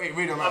 Yeah. It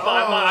really don't matter.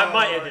 I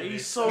might edit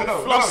this. So No,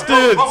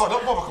 flustered.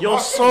 don't bother. You're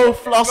so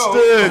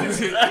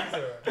flustered.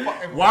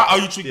 Why are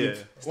you triggered?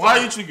 Yeah. Why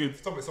are you triggered?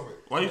 Stop it.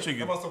 Why are you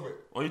triggered? Come on, stop it.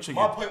 Why are you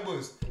triggered? My point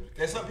was,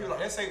 there's some people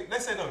like, let's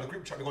say no, the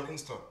group chat, they go on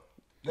Insta.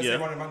 Let's Yeah.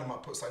 say one of them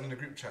might put something in the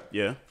group chat.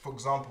 Yeah. For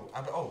example,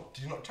 I'd be, oh,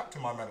 did you not chat to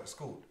my man at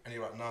school? And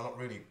you're like, no, not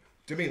really.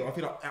 Do you mean? I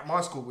feel like at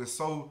my school we're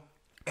so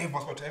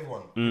everyone spoke to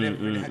everyone.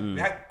 We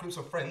had groups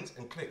of friends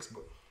and cliques,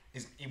 but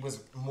it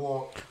was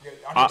more.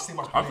 I didn't see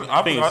much. I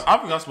think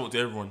I spoke to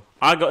everyone.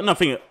 I got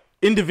nothing.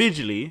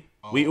 Individually,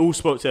 we all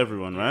spoke to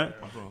everyone, right?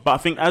 But I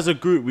think as a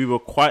group, we were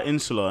quite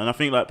insular, and I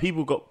think like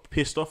people got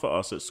pissed off at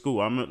us at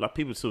school. Like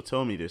people still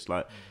tell me this,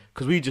 like,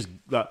 because we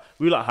were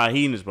like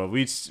hyenas, bro.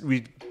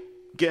 We'd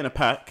get in a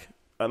pack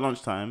at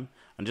lunchtime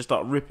and just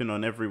start ripping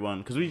on everyone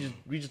because we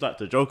just like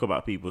to joke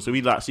about people. So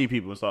we'd like see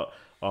people and start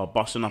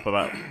busting up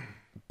about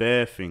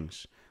bare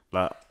things.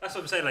 Like, that's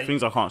what I'm saying. Like,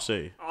 things I can't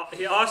say.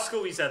 Our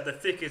school used to have the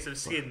thickest of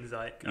skins.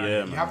 Like,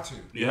 Yeah, You have to.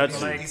 You had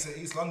to. It's an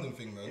East London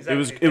thing, man.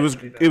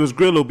 Exactly. It was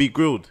grill or be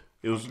grilled.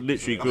 It was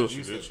literally grilled.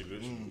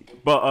 Literally.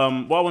 But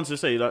what I wanted to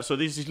say, like, so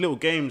these little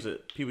games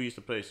that people used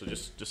to play. So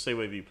just say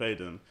whether you played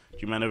them. Do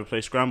you man ever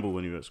play Scramble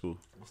when you were at school?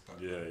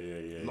 Yeah.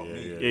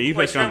 Yeah, you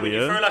play Scramble,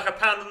 You throw yeah. like a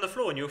pound on the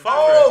floor and you'll fight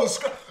Oh,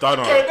 for it. Don't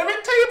know. okay, let me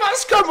tell you about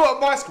Scramble at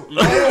my school.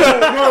 No,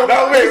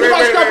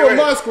 wait, Scramble at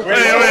my school.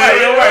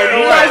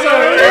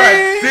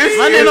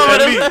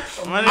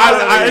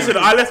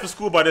 I left the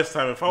school by this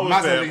time. If I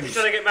was there, You're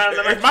trying to get man of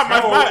the match.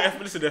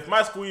 if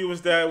my school you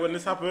was there when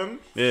this happened,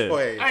 Yeah.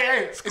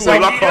 Hey, school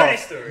lock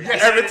off.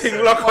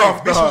 Everything lock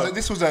off.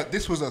 This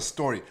was a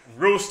story.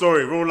 Real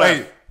story, real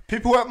life. Hey,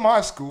 people at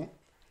my school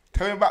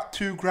tell me about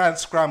 2 grand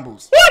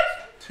scrambles. What?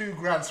 2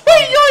 grand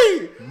scrambles.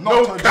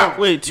 No Not a cap. joke.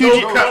 Wait,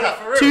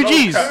 No 2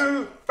 G's.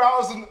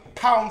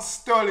 £2,000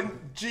 sterling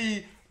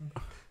GBP.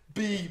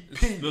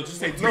 No, just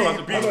say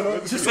No.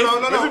 Just say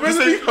Man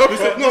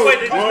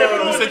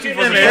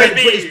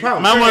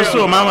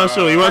was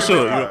sure. You weren't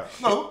sure.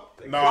 No.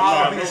 No,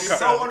 I'll no be cap.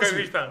 so honest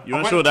with you. pound. You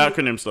weren't I sure went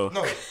the to- acronyms though.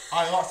 No,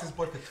 I asked this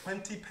boy for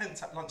 20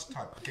 pence at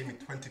lunchtime. He gave me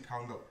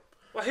 £20 up.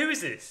 Well, who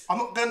is this? I'm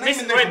not gonna name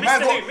his Mr. name. Wait,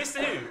 Man Mr. got- Who?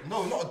 Mr. Who?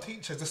 No, not a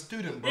teacher, it's a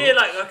student, bro. Yeah,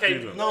 like, okay.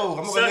 No, I'm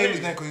not So gonna name who-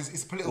 his name because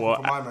it's political What?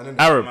 for my man, isn't it?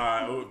 Arab.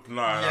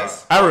 Nah.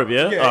 Yes. Arab,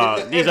 yeah. These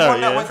are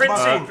everyone that yeah. went to Prince my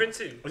who? school. Prince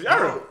who? Was it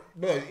Arab?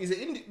 No, he's an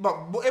Indian,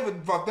 but whatever,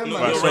 but them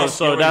man. Right,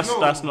 so that's No.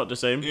 not the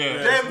same. Yeah.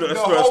 Them, the It's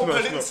whole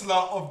not.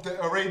 peninsula of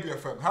the Arabia,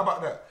 fam. How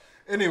about that?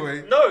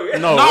 Anyway. No. Okay,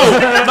 it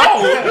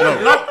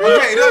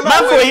don't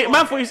matter.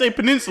 Man thought you say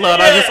peninsula.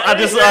 And I just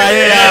peninsula. No,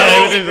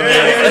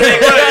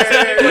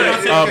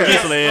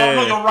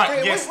 Yeah. you're right.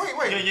 Wait, Yes. wait.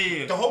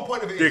 Yeah. The whole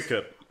point of it is,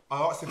 Dickhead. I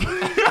asked him. It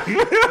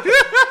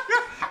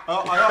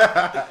don't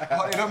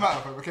matter,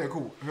 fam. Okay,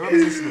 cool.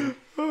 Whoever's listening,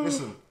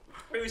 listen.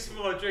 Maybe some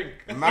more drink.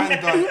 Man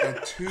done a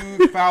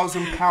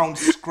 £2,000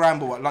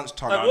 scramble at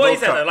lunchtime. Like, what is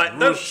cap. that? Like, Real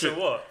notes shit.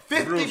 or what?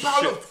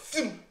 £50 of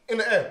thim in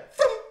the air.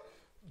 Thim.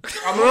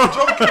 I'm not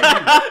joking with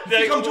you.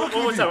 Yeah, I'm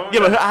joking with you.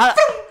 Yeah, but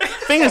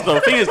thing is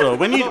though,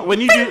 when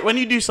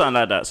you do something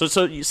like that,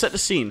 so you set the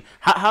scene.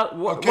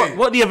 What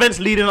are the events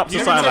leading up to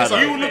something like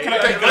that? You looking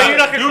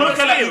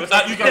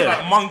at you guys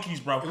like monkeys,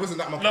 bro. It wasn't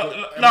that much.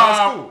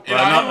 No,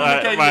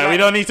 Right, we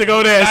don't need to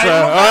go there, sir.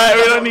 All right,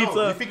 we don't need You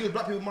to. think it was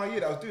black people in my year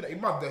that was doing that?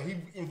 He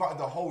invited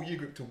the whole year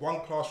group to one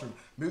classroom,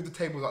 moved the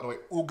tables out of the way,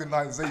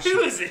 organisation.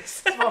 Who is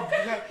this?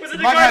 Was it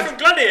the Man guy had- from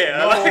Gladiator?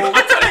 No. Like,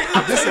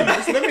 Listen,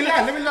 let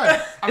me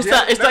land.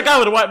 It's that guy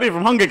with the white beard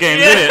from Hunger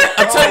Games, isn't it?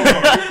 I'm telling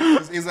you.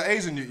 He's an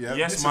Asian dude, yeah?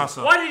 Yes, Listen,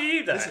 massa. why did you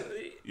do that?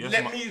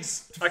 Let me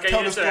Okay, tell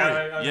you the say,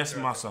 story. Yes,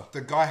 massa.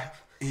 The guy,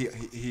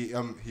 he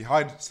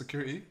hired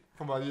security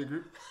from our year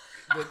group.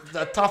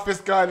 The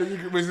toughest guy in the year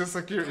group was in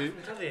security.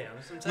 Gladiator,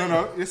 that's what I'm saying.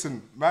 No,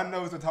 listen, man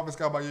knows the toughest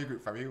guy in my year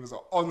group, fam. He was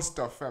on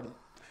stuff, fam.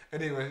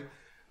 Anyway,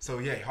 so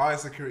yeah, he hired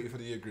security for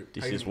the year group.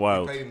 This Paid is him-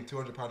 wild. Paid him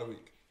 £200 a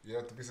week,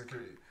 yeah, to be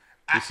security.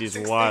 This At is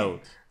 16. wild.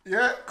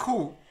 Yeah,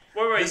 cool.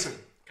 Wait. Listen.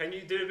 Can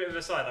you do a bit of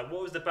a side? Like,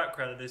 what was the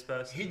background of this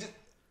person? He did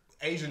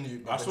Asian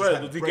youth. I swear,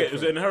 did he get? It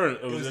was inherent.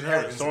 It was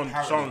inherent.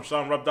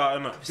 Someone rubbed out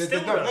in it. There's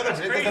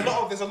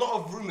a lot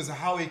of rumors of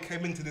how he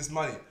came into this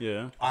money.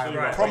 Yeah. I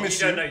Right, promise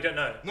you you. don't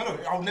know. No,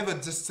 I'll never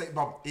just say.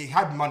 But he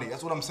had money.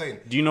 That's what I'm saying.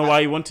 Do you know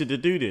why he wanted to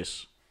do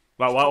this?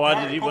 Like, why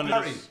did he want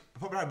to?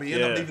 Popularity, but he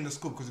ended up Yeah. leaving the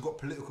school because he got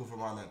political for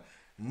my man.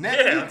 Yeah, I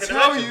Let me can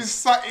tell imagine. you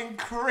something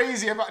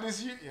crazy about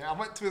this youth. Yeah, I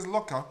went to his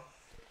locker.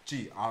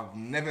 Gee, I've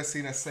never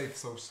seen a safe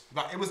so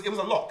like it was a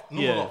lock,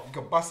 normal Yeah. lock. You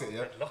could bust it,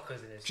 yeah.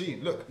 Lockers in this. Gee,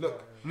 look.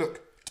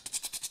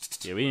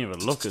 Yeah, we ain't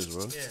even lookers,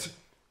 bro. Yeah.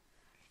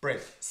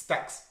 Bread,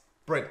 stacks,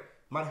 bread.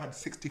 Man had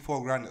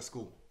 64 grand at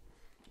school.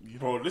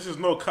 Bro, this is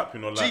no cap,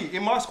 you know. Like, Gee,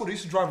 in my school, they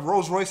used to drive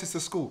Rolls Royces to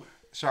school.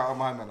 Shout out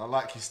my man, I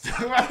like you still.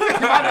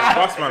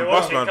 bus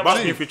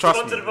me if you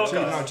trust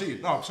me.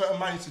 No, certain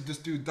man used to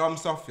just do dumb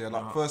stuff here,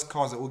 like first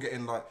cars that all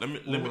getting like. Let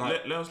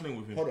us link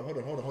with him. Hold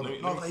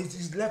on. No,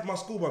 he's left my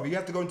school, brother. He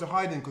had to go into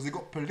hiding because he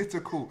got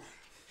political.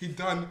 He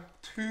done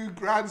 2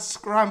 grand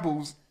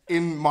scrambles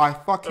in my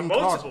fucking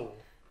class. Multiple.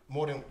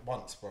 More than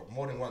once, bro.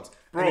 More than once.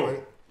 Bro,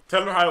 Anyway,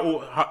 tell them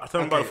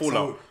tell them about the okay,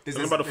 fallout. there's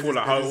Tell them about the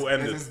fallout, how it all There's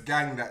ended. this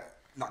gang that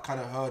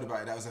kind of heard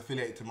about it that was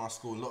affiliated to my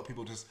school. A lot of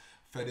people just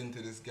fed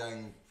into this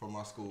gang from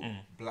my school,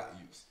 black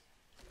youths.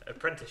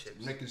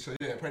 Apprenticeships. Making sure,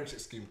 apprenticeship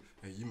scheme.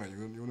 Hey, you man, you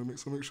want to make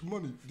some extra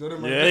money? Do you know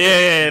what I mean?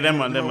 Yeah, them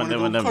man.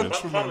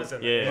 Plumbers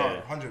in it. Yeah,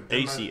 100.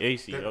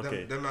 AC,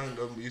 okay. Them man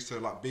used to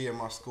like be in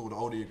my school, the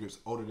older year groups,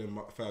 older than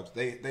my fabs.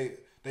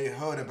 They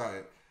heard about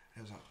it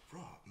He was like,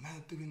 bro,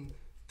 man doing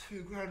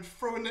 $2,000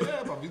 throwing the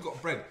air, bruv. You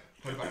got bread.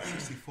 Heard about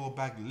 64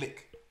 bag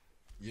lick.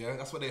 Yeah,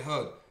 that's what they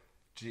heard.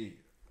 Gee,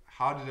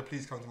 how did the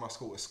police come to my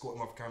school, escort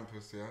him off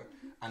campus, yeah?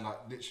 And like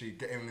literally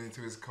get him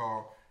into his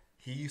car.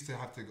 He used to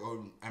have to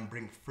go and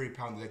bring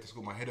 £3 a day to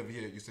school. My head of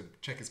year used to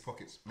check his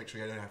pockets, make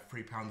sure he had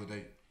 £3 a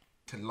day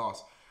to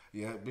last.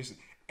 Yeah,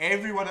 basically.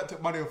 Everyone that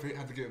took money off it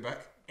had to give it back.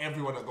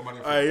 Everyone that got money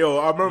off it. Yo,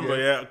 I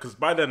remember, because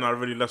by then I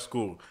already left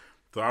school.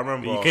 So I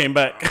remember. You came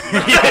back.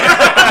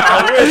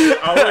 I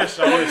wish.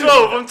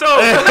 I'm told.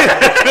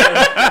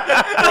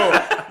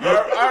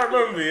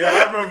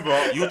 I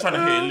remember. You were trying to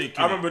hit a lick.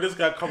 I remember this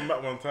guy coming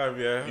back one time,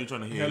 yeah. You were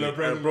trying to hit a Hello, lick.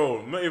 Brandon.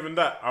 Bro, not even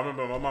that. I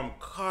remember my mum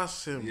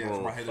cussing, Yeah, bro.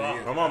 for my head of the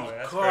year. My mum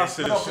that's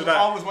cussing No, and shit. 'cause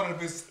I was one of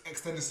his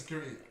extended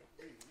security.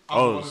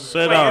 Oh,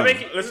 sit down.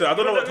 Listen, I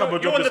don't know what type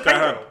of job this guy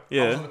had. I was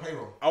Yeah. on the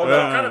payroll. I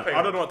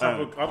don't know what type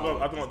of I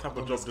don't know what type of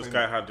job Goodness this me.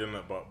 guy had in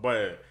it, but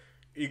yeah,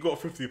 he got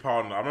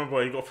 £50. I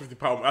remember he got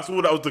 £50. That's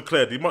all that was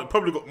declared. He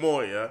probably got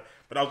more, yeah,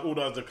 but that was all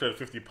that was declared.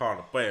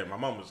 £50. But yeah, my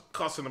mum was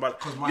cussing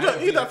about. my You don't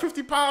head need of that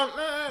 £50.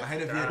 My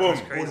head of year, Boom.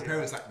 all the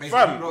parents like basically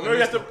Fam, wrote no, a you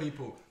list have of to-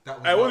 people that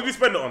was Hey, what like- did you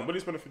spend it on? What did you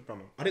spend the £50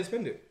 on? I didn't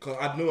spend it because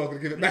I knew I was gonna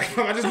give it back.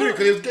 I just knew it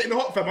because it was getting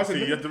hot, fam. I said,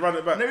 You had to run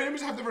it back. Let me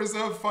just have the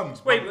reserve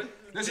funds. Wait, bruv.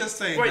 let's just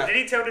say Wait, that. did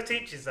he tell the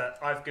teachers that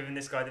I've given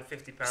this guy the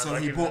 £50? So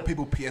I've he given bought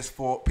people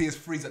PS4,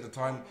 PS3s at the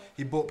time.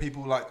 He bought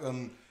people like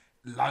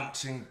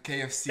lunch and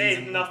KFCs. They did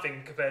and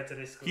nothing compared to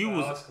this school. He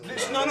was- our school.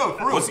 No,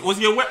 for real. Was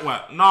he a wet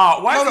wet?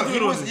 Nah, why No, did he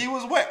you was. do He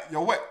was wet.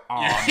 You're wet.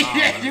 Oh, yeah, nah,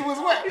 he was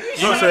wet.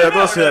 Don't say that.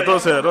 Don't say that. Don't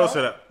say that. Don't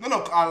say that.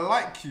 No, I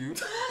like you.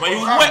 But he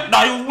was wet.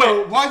 Nah, he was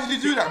wet. Why did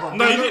you do that, bro?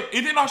 No, he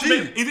didn't know how to Gee.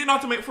 make. He didn't know how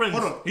to make friends.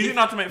 Hold on. He didn't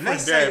know how to make friends.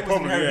 Let's say it was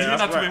probably, He yeah. didn't know how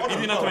to That's make. right. He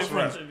didn't know how to make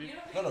That's friends.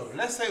 No.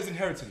 Let's say it was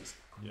inheritance.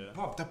 Yeah.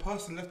 Bro, the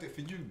person left it for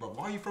you, bro.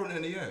 Why are you throwing it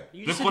in the air?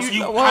 Because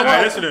you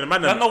Hey, listen,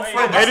 man. had no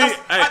friends.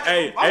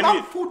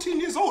 I'm 14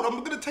 years old.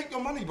 I'm gonna take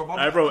your money, bro.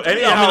 Hey, bro.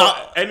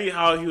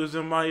 Anyhow, he was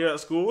in my year at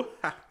school.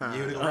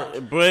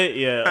 But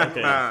yeah,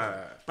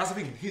 okay. That's the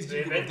thing. His The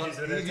youth group Avengers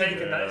have would have done.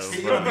 taken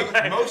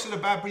that. Most of the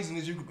bad breeds in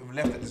his youth group have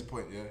left at this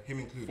point. Yeah, him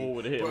included.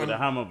 Forward hit But, with a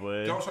hammer,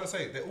 boy. You know what I'm trying to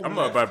say? They all I'm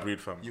not a left. bad breed,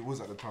 fam. You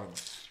was at the time,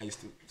 and you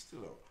still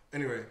are.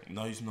 Anyway,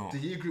 No, he's not. the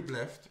year group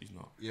left. He's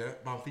not. Yeah,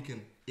 but I'm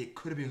thinking it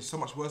could have been so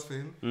much worse for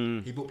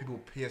him. He bought people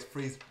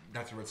PS3s, they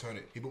had to return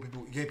it. He bought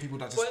people, people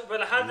that just.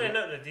 But how did they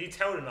know that? Did you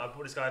tell them that I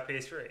bought this guy a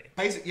PS3?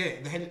 Basically,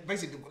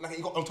 like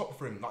he got on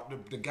top of him.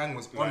 Like the gang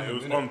was on Like, him. it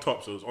was innit? on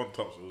top, so it was on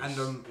top, so it was,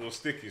 And, it was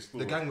sticky still.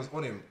 The gang was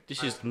on him.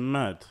 This is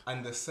mad.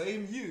 And the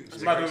same youth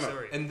It's a mad, great isn't it?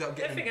 story. ended up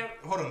getting. Yeah,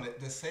 Hold on,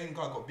 the same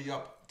guy got beat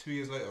up 2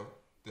 years later.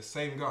 The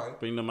same guy.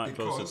 Bring the mic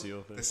closer because to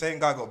your face. The same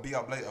guy got beat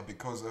up later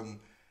because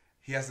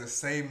he has the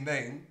same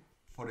name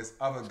for this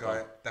other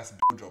guy that's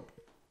Bill Job.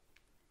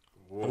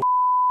 Whoa.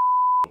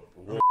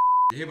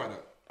 You hear about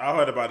that? I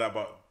heard about that,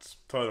 but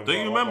tell them. Do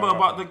you remember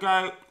about the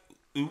guy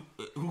who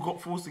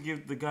got forced to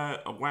give the guy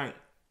a wank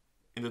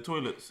in the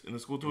toilets, in the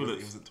school It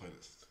toilets? was the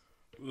toilets.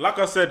 Like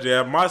I said,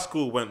 yeah, my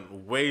school went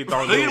way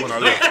downhill when I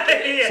left.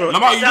 Yeah, So- No,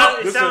 but you don't-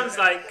 it listen, sounds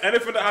like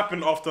Anything that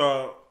happened after,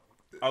 I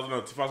don't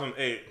know,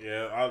 2008,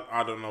 yeah,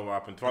 I don't know what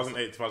happened.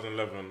 2008,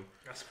 2011,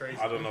 that's crazy.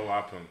 I don't know what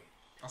happened.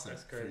 That's like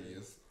That's 3 crazy.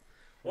 years.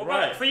 What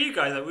Right. about for you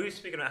guys? Like we were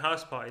speaking at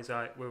house parties,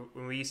 like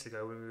when we used to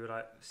go when we were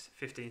like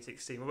 15,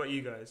 16. What about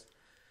you guys?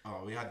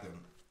 Oh, we had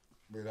them.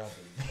 We had them.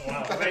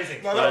 Wow,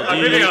 amazing. No, Like,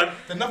 moving on.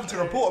 There's nothing to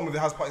report on with the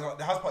house parties. Like,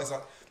 the house parties,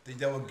 like,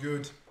 they were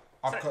good.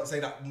 I can't say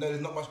that. No, there's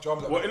not much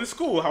drama. What, in the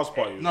school house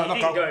party? No, You no,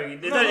 didn't no, go. no,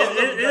 There's no, I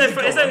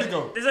did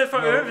go. no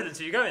photo No. evidence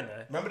of you going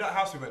there. Remember that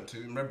house we went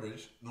to in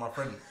Redbridge? My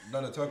friend,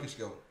 the Turkish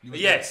girl. You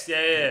was Yes,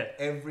 there.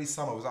 yeah. Every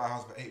summer, I was at her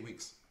house for 8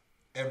 weeks.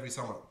 Every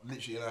summer,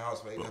 literally in her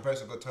house for 8 weeks. Her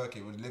parents would go to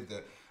Turkey, would live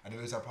there, and they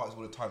always have parties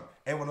all the time.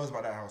 Everyone knows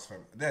about that house,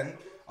 fam. Then,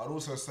 I'd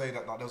also say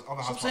that like, there was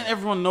other house I'm saying parties.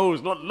 everyone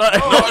knows, not like.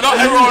 Not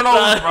everyone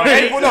knows, bro.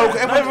 Everyone, no,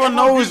 Everyone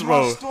knows, gives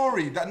bro. my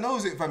story that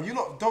knows it, fam. You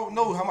lot don't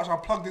know how much I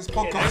plug this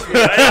podcast.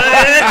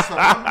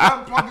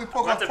 I'm plug this have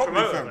podcast to properly,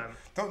 promote it, fam. man.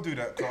 Don't do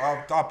that. 'Cause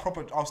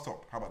I'll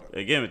stop. How about that?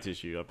 Hey, give me a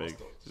tissue, I beg.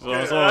 So,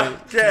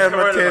 Get him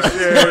a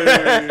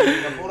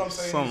tissue. All I'm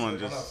saying Someone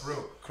is, just for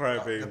real. cry,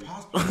 Like, baby. The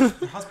house parties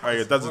Hey,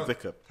 your dad's a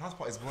dickhead. The house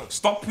parties work.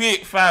 Stop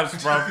it, Fabs,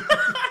 bro.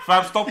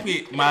 Fabs, stop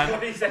it, man.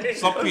 What are you saying?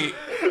 Stop it.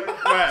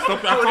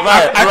 Stop it.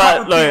 right, I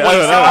can't repeat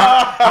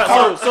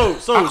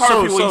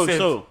what he said.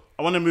 so.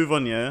 I want to move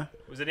on, yeah?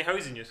 Was there any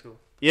hoes in your school?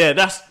 Yeah,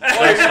 that's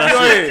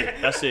it.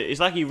 That's it. It's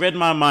like he read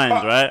my mind,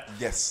 right?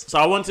 Yes. So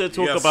I wanted to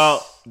talk Yes.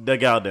 about the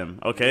gal them,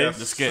 okay? Yes.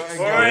 The skit.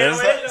 Certain Alright, girls-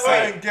 wait.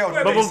 certain girls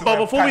But- that used to but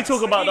wear before we pants.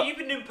 talk about You've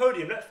been doing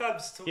podium. Let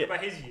Fabs talk Yeah.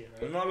 about his year.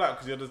 Man. Not like,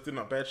 because you're just doing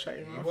that bad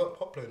chatting, You man. weren't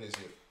popular in this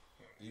year.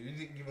 You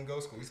didn't even go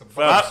to school. You used to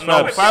Fabs was the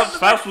guy. Wait. Fabs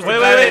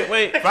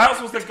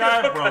was the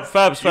guy, bro.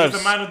 Fabs, He was the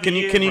man of the Can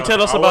you year, bro.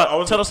 tell us I about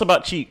was- tell us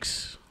about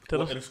Cheeks? Tell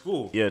What, us. in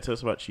school? Yeah, tell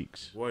us about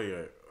Cheeks. Boy,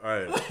 yeah.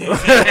 Alright.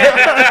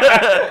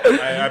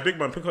 Big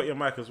man, pick up your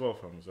mic as well,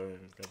 fam. So,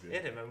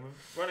 Yeah, man.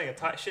 We're running a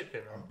tight ship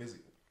here, I'm man. busy.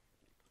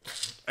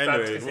 anyway,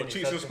 continue, what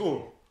cheats in Fabs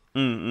school?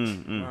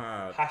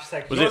 Mad.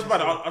 Hashtag. You know what's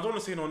mad? I don't want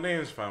to say no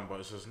names, fam, but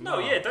it's just No,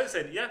 yeah, don't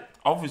say it. Yeah.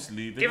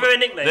 Obviously, Give her a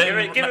nickname. Give her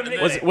a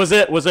nickname. Was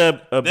there They're good Was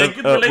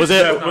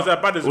there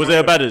badders? was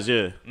there badders?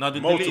 Yeah, No, they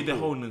Multiple. deleted the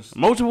wholeness.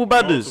 multiple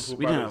badders. Multiple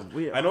We badders.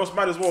 didn't have- I know what's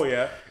mad as well,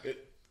 yeah?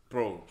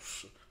 Bro,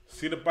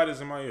 see the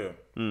badders in my ear?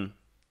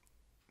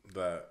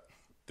 That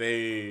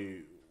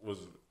they was...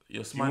 You're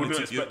wouldn't smiling too.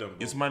 expect them, bro.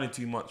 You're smiling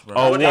too much, bro.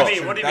 Oh, What do you what?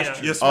 mean? What do you mean?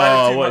 That's You're smiling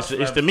Oh, too what? much.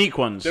 It's the meek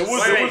ones. There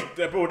was, Wait.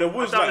 there was I don't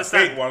like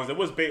understand. bait ones. There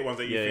was bait ones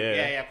that you Yeah, think,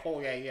 yeah. yeah,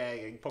 cool, yeah.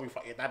 You probably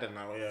fuck your dad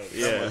now, yeah.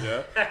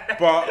 Yeah. yeah.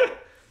 But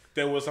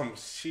there was some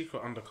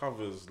secret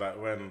undercovers, like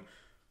when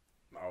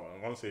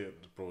I want to say,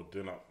 bro,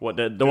 do not. What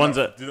the ones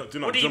that? Do not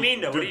What do you drum- mean,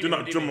 though? What do you Do mean? not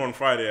What do you drum mean? on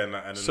Friday and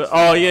that. And So, then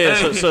oh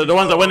yeah, so the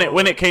ones that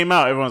when it came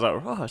out, everyone's like,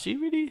 oh, she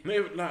really?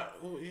 no, like,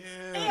 oh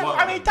yeah.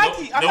 I mean,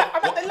 Daddy, I'm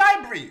at the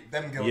library.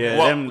 Them girls. Yeah,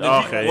 What? them. The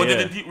deep- Okay, What yeah.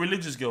 are the deep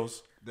religious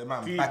girls? The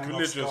man Deep backing off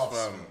religious, scarves,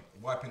 fam. fam.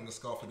 Wiping the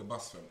scarf with the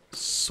bus, fam. I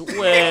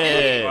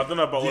Swear. don't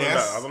know about all of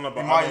Yes, that. I don't know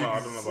about. it I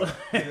might don't know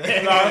be.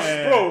 about.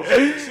 Nah,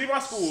 bro. See, my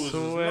school was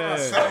Swear.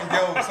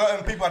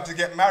 Certain people had to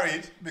get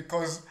married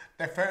because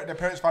their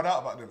parents found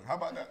out about them. How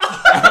about that?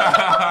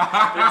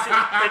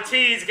 The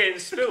tea is getting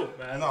spilled,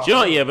 man. No. Do you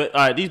know what? Yeah, but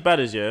alright, these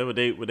badders, yeah,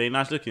 were they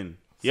nice looking?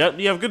 Yeah,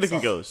 you have good looking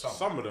girls.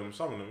 Some of them,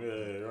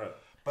 yeah, right.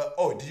 But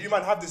did you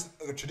man have this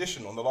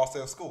tradition on the last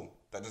day of school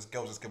that just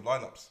girls just give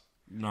lineups?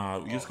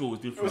 Nah, your school was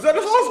different. Was that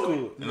the our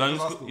school?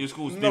 No, your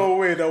school was No different.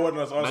 way, that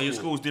wasn't us. No, your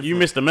school was different. You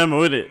missed the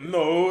memo, innit?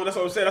 No, that's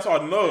what I'm saying. That's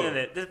what I know. Isn't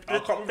it? I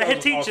can't remember The if head it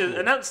was our teacher school.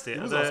 announced it It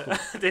at was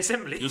our the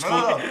assembly. Your No, school,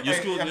 no, your hey,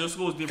 school, yeah. your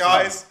school's different.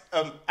 Guys,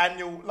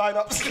 annual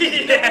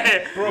lineups.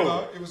 Yeah. Bro,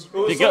 No, it was.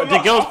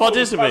 Did girls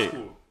participate?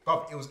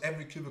 Bruv, it was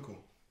every cubicle.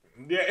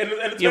 Yeah, in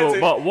the Yeah,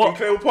 tent but what- in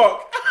Clay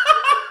Park.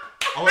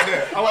 I went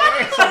there.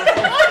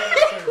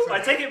 I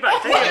take it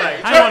back. Take it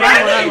back.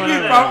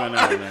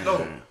 Hang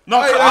on. No,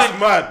 That's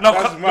mad. No,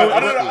 That's no, mad. no, I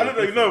don't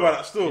know you know about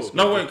that still.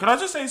 no, wait. Can I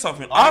just say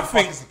something? I I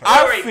think. participate.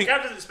 I Wait, think.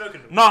 Gav hasn't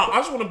spoken. No, I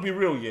just want to be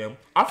real, yeah.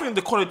 I think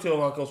the quality of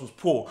our girls was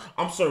poor.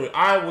 I'm sorry,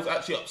 I was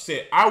actually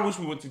upset. I wish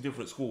we went to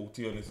different school,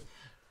 to be honest.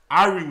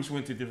 I really wish we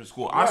went to different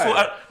school. I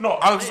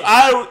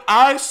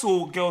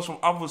saw girls from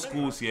other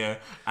schools, yeah,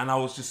 and I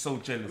was just so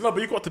jealous. No, but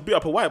you got to beat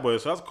up a white boy,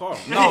 so that's calm.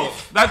 No,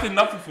 that did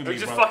nothing for me,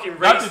 just bro. fucking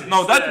That racist, did,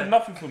 no, that yeah. did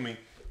nothing for me.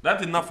 That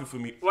did nothing for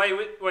me.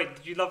 Wait.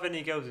 Did you love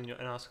any girls in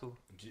our school?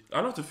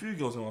 I loved a few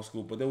girls in our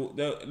school, but they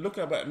look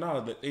at it now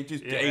that they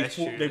just Yeah, they that's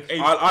true. they've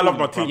aged. I love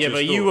my poorly, teacher. Yeah,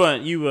 but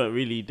you weren't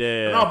really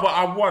there. bro. No, but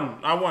I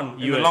won in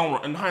You the were- long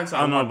run. In hindsight,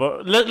 I I know,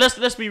 won. but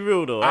let's be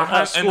real though. I At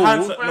had- school, in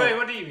hindsight- Wait.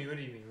 What do you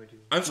mean?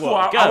 In school,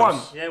 What, I won.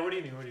 girls? Yeah. What do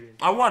you mean?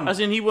 I won. as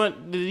in he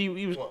weren't. He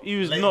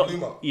was Late not.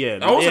 bloomer? Yeah,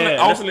 I was a yeah. late,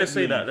 I was a let's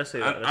late say bloomer. that. Let's say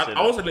that.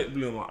 I was a late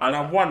bloomer, and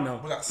I won now.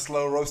 All that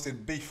slow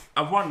roasted beef.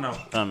 I won now.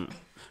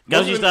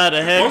 Girls used to have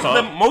a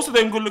haircut. Most of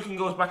them good-looking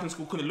girls back in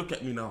school couldn't look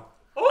at me now.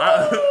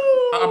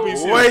 I've been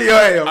serious. Wait,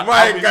 yo, I've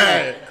my been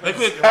guy. serious. They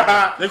couldn't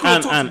talk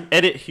to me. And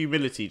edit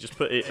humility. Just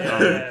put it. Put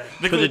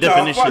the couldn't-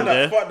 definition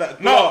there. Fuck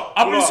that. No,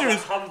 I've been Glow.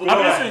 serious. Humble I've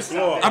been guy. serious.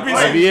 Glow. I've been Have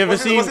serious. you ever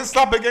seen? What's his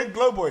slap again?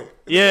 Glow boy.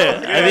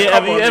 Yeah.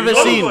 Have you ever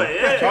Oh, seen? boy,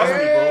 yeah. Trust me,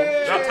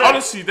 bro.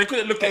 Honestly, they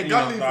couldn't look at me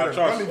Gun now. leave Nah, for them.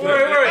 trust Gun leave me. for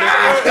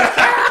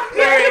them.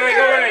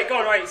 Wait, go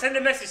on, right. Send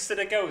a message to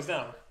the girls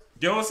now.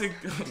 Girls,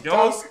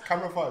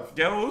 Camera 5.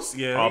 girls,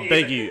 yeah. I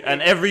beg you.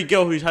 And every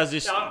girl who has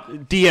this,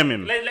 DM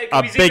him. Can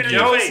I we zoom beg in on you.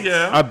 your Girls, face?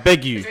 yeah. I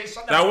beg you.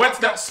 That went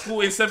to that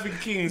school in Seven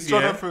Kings, yeah.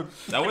 Jonathan.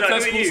 That went to that No,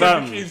 school in you.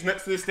 Seven Sam. Kings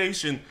next to the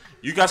station.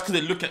 You guys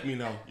couldn't look at me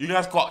now. You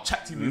guys got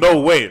chat to me.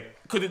 No way.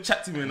 Couldn't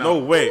chat to me now. No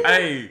way.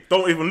 Hey.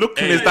 Don't even look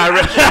in Hey. his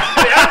direction.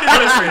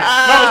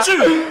 No, it's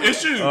true.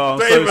 It's true. Oh, I'm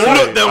Don't so even sorry.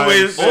 look them I'm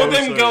ways. so All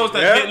them sorry. girls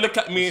that Yeah? didn't look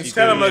at me in Tell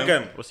school. them yeah.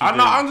 again. What's he I know.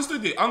 doing? I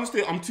understood it. I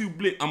understood. I'm too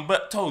blick. I'm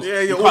burnt toast. Yeah,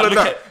 You all can't of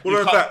look that. at- All you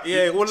of can't- that.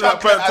 Yeah, all of that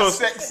Chocolate burnt and toast.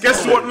 sex.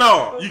 Guess what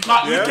now? You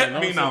can't look Yeah?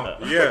 at me now.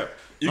 Yeah.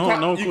 You No,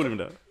 can't. no one you called can't-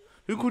 him that.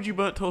 Who called you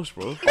burnt toast,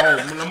 bro?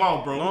 Oh,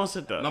 Lamar, bro. No one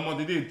said that. Lamar,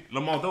 they did.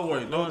 Lamar, don't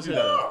worry. Don't do said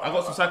that. that. I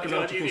got some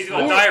psychological He's stuff.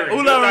 got a diary. all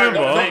He's got a I diary.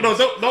 remember-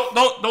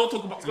 No, don't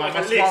talk about my got a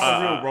scars list.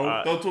 are real,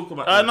 bro. Don't talk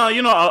about that. No,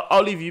 you know,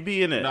 I'll leave you be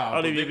innit. Nah, I'll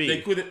but leave you they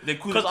be. couldn't.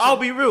 Because I'll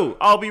be real.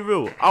 I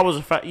was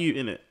a fat you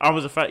innit. I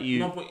was a fat you.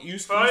 No, but you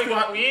For only still a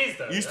couple had. years,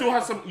 though. You still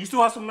had some. You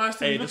still had some nice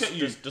Hey, things. Look at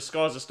you. the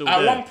scars are still At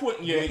there. one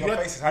point, yeah, you Your had.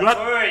 face is You had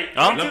Wait.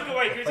 Huh? Can we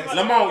talk about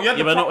Lamar, you had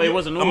Yeah, the but no, prom- it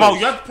wasn't Lamar,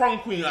 always. you had prom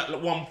queen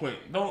at one point.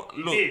 Don't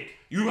look. did.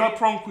 You had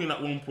prom queen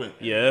at one point.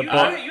 Yeah, You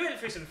but went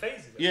through some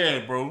phases. though.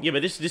 Yeah, bro. yeah,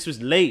 but this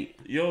was late.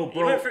 Yo, You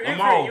bro. went through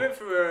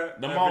a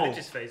Lamar.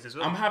 religious phase as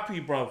well. I'm happy,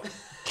 bro.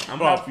 I'm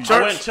Bro, happy.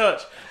 I went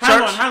church.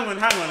 Hang on.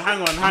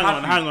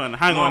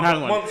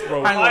 Months,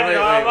 bro. Hang on,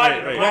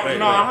 wait.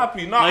 No, I'm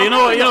happy. No, you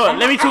know what?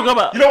 Let me talk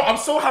about. You know, I'm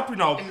so happy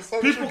now. so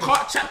People triggered.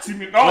 can't chat to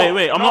me. No,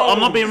 Wait. I'm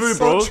not being rude,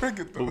 So bro.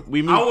 triggered, though.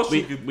 We I was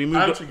moved. triggered. We I'm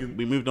moved. triggered.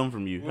 We moved on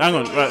from you. Hang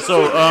on. Right.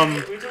 So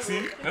See,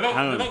 they Hang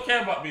on. don't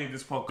care about me in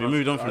this podcast. we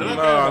moved on from They you.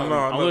 don't care about me.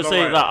 I'm gonna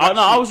say that.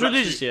 I was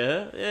religious,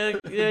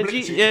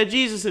 yeah,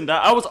 Jesus and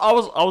that. I was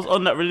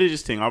on that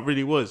religious thing. I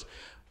really was,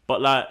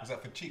 but like, Is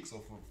that for cheeks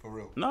or for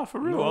real? nah, for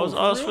real. I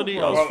was fully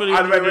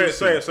Wait, religious.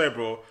 sorry,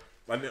 bro.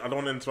 I don't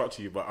want to interrupt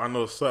you, but I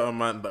know a certain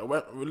man that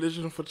went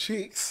religion for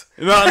cheeks.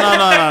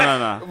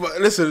 No. But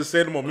listen,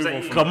 say no more. Move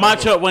on. Cause my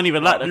church weren't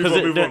even like that. Move Because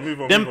on,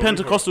 move on, them move on.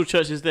 Pentecostal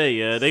churches there,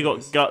 yeah, they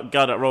got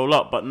guy that roll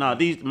up. But nah,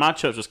 my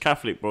church was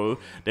Catholic, bro.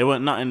 There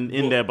weren't nothing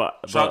in there, but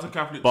Shout out to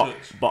Catholic but,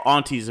 church. but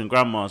aunties and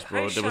grandmas, How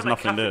bro. you There was shout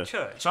nothing at there.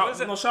 Catholic Church? Shout, What is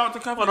it? no, shout out to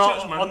Catholic on,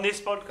 Church, man. on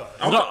this podcast.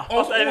 I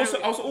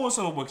was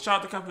also a book. Shout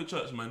out to Catholic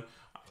Church, man.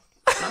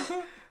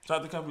 Shout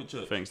out to Catholic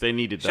Church. Thanks, they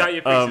needed Shout that.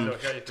 your pieces,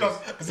 look, shout your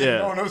pieces. Yeah,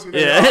 No one knows who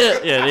they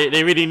are. yeah,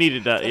 they really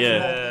needed that.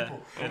 Yeah,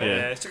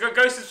 Yeah. So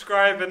go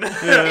subscribe and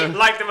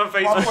like them on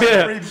Facebook. 1.3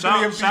 billion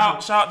people.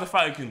 Shout out to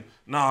Vatican.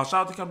 Nah,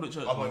 shout out to Catholic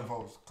Church. I'm not Man.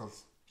 involved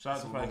because Shout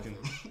out to Vatican.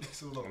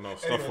 it's all long. No,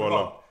 stuff for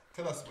long.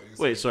 Tell us what you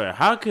Wait, sorry.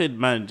 How could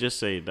man just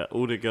say that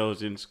all the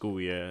girls in school,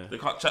 yeah, They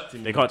can't chat to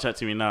me. they can't chat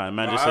to me now? And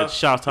man just said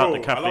shout out the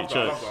Catholic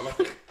Church. I love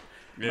that.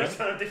 He's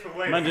on a different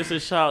wave. Man just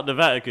said shout out the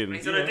Vatican.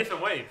 He's on a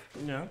different wave.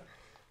 Yeah.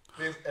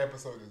 This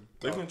episode is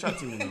They can chat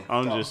to me now.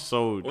 I'm just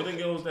sold. All the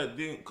girls that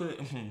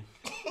couldn't.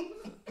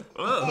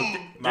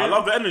 Nah, I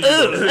love the energy.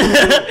 though.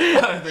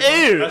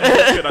 Ew. That's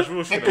real shit. That's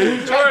real shit.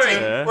 chat to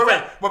him. Yeah.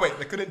 Wait.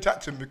 They couldn't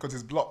chat to him because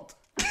he's blocked.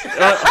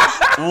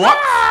 What?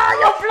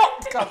 You're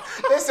blocked.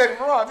 They said,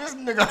 "Bro, this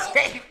nigga."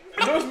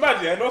 You know what's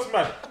mad, yeah? You know what's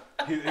mad?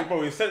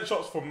 He sent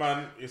shots from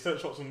man. He sent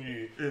shots on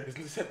you.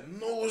 He said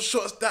no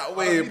shots that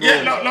way, bro.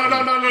 Yeah,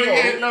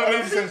 no.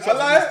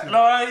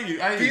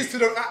 These two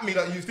don't at me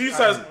like you. These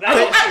guys, Hey,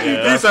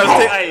 these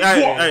guys, hey.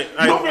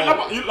 Let's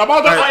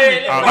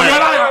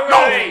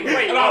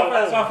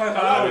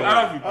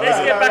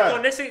get back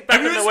on. Let's get back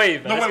on the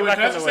wave. No, Let's wait, get can I back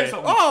on just the say wave.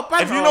 something? Oh,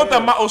 If you know the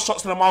amount of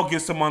shots that Lamar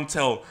gives to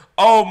Montel,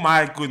 oh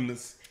my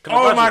goodness.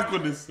 Oh my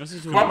goodness. What's he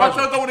talking But about?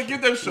 Montel don't want to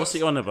give them shots. What's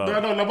he on about?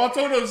 No,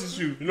 Montel knows his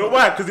shoe. You know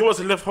why? Because he wants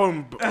to live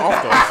home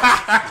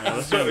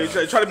after. So he's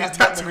trying to be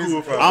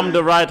tactical, fam. I'm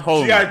the ride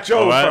home. G.I.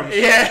 Joe, alright?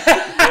 fam.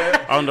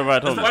 Yeah. I'm the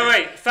ride home.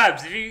 Wait,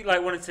 Fabs. If you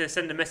wanted to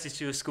send a message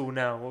to your school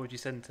now, what would you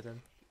send to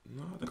them?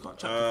 No, they can't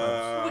chat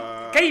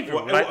to Gabriel.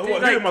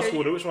 Who in my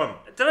school? Which one?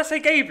 Did I say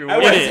Gabriel?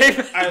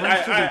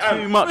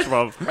 Too much,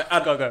 bruv. Go.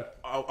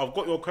 I've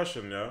got your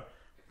question, yeah?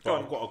 Go But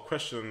on. I've got a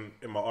question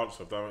in my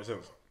answer, if that makes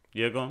sense.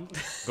 Yeah, go on. Go for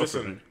it.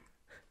 Listen,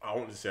 I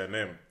want to say a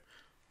name.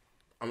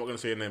 I'm not going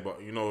to say a name, but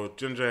you know,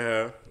 ginger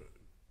hair,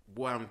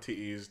 wham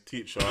titties,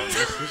 teacher,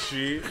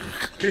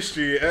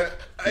 history. Hey,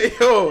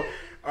 yo,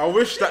 I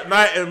wish that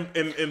night in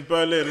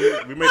Berlin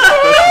we made it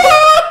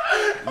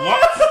special.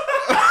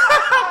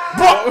 What?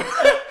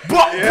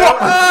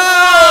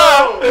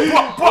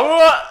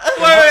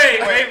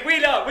 Wait,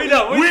 wheel up.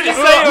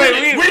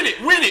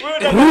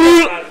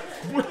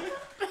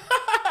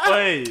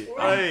 Hey.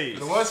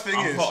 The worst thing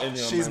hot in is,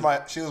 here,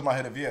 she was my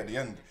head of year at the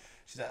end.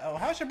 She's like, "Oh,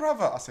 how's your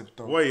brother?" I said,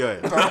 "Don't." Wait,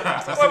 Wait, wheel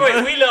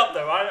up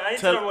though. I need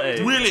to know what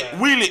Hey. you're talking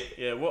about. Wheel it.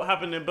 Yeah, what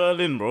happened in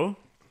Berlin, bro?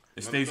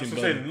 It stays That's in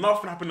what I'm saying. Berlin.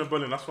 Nothing happened in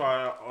Berlin. That's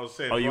why I was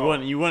saying. Oh, you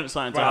weren't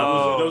something to Right,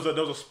 happen.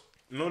 there was a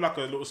you know, like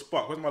a little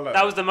spark. Where's my lighter?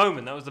 That was the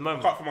moment.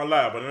 Cut for my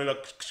lighter, but then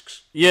like.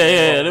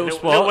 Yeah, little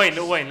spot.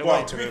 Lil Wayne.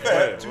 Well, to be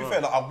fair,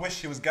 like I wish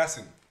she was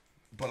gassing,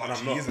 but like And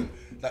I'm she not. isn't.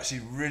 Like she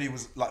really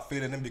was like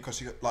feeling him because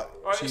she like.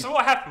 Right, she, so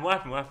what happened? What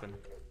happened?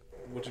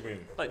 What do you mean?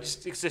 Like,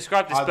 just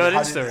describe this How did- Berlin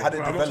how did- story. how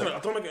did- I don't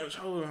develop. want to get in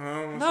trouble.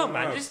 No,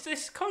 man,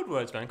 just code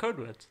words, man. Code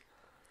words.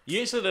 You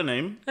ain't said the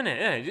name. Isn't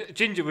it? Yeah,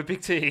 ginger with big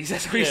titties.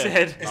 That's what he Yeah.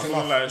 said. it's I'm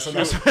enough. like, It's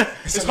enough.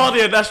 It's enough.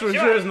 hardly a national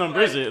insurance number,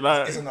 is it?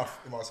 Like, It's enough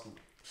in my school.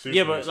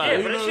 yeah, but like,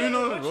 Yeah, but who it's knows, your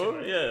bro?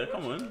 question, Yeah,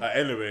 come on.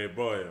 Anyway,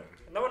 boy.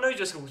 No one knows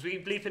your schools. We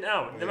bleep it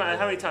out. No matter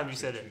how many times you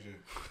said it.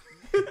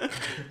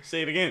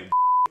 Say it again.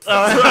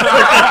 You're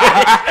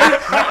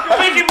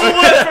making more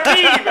work for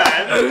me,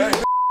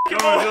 man.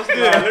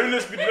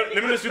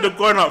 Let me just do the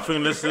going up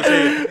thing. Let's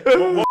say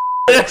what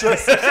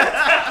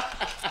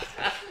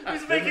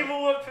Who's making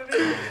more work for me?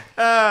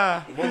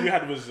 we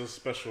had was just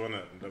special,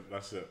 innit?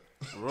 That's it.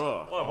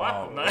 Raw. Oh, what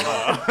happened, man?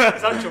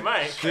 It's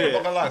untraumatic. I'm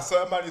not gonna lie,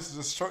 certain man used to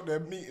just stroke their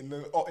meat in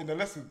the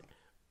lesson.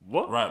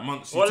 What? Right,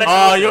 months. What Oh,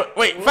 lesson was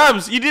wait,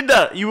 Fabs, you did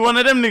that. You were one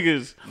of them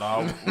niggas.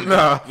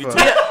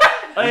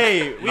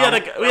 Hey, we had a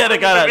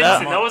guy like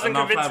that. That wasn't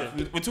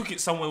convincing. We took it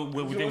somewhere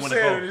where we didn't want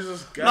to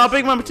go. No,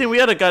 big man team. We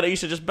had a guy that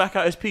used to just back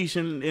out his piece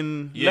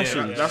in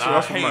lessons. That's I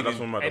what hated mad. That's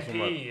it. what mad. That's what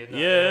mad. AP and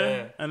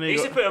Yeah, and They they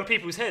used to got, put it on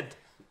people's head.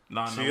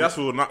 Nah, See, that's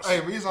all nuts.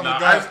 Hey, we used to Nah,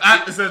 have a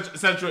guy.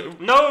 essentially.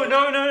 No.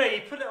 He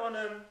put it on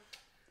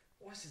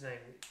what's his name?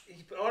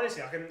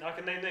 Honestly, I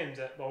can name names.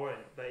 I won't.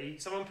 But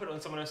someone put it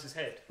on someone else's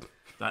head.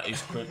 That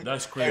is crazy.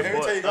 That's Hey, crazy. let me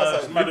tell you guys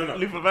something. Mad, innit?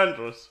 Luther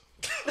Vandross.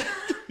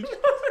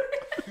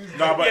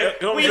 Nah, but you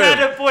know what We I'm had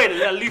saying? a boy,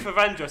 Luther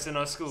Vandross, in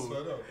our school.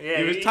 So I know. Yeah,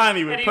 He was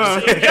tiny with and he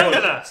was perm.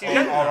 younger than us. He was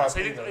younger than alright, us.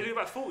 He man. looked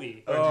about 40.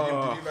 Did you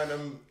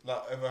man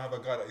like ever have a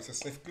guy that used to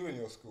sniff glue in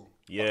your school?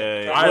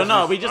 Yeah. I Well, no,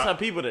 just- we just had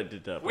people that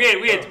did that. We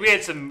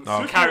had some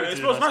characters. It in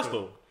smells our nice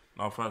school.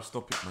 though. No, fam,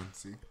 stop it, man.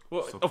 See.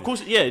 Well, Stop of it.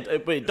 course, yeah,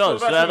 but it does.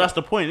 smells nice, That's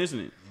the point, isn't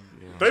it?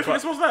 Don't you think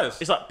it smells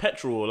nice? It's like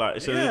petrol, like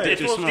it's Yeah, a Did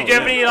addictive smell. you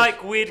have yeah. any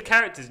like weird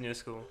characters in your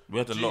school? We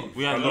had a lot.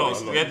 We A had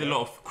a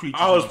lot of creatures.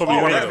 I was probably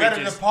Oh, one we of had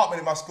them. an department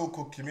in my school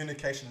called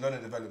Communication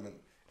Learning Development.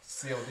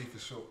 CLD for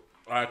short.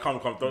 Alright, come.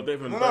 Don't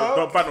even No.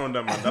 don't banter on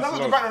them, man. That's That's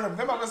not long. the background of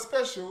them. Are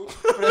special.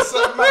 But there's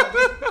certain man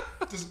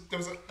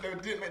they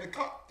didn't make the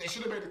cut. They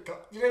should have made the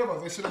cut. You know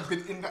what? They should have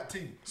been in that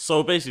team.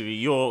 So basically,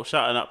 you're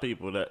shouting at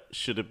people that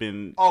should have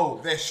been Oh,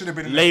 they should have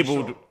been in there for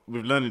labelled sure.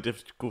 with learning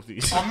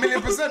difficulties.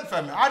 1,000,000%,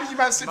 fam. How did you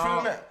man sit through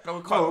the net? Can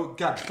we cut? No,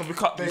 Gab. Can we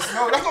cut this?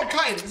 No, that's not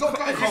cutting. It's not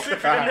cutting.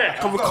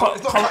 Can we No, cut?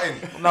 it's not cutting.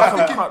 No, I'm can we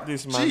thinking, cut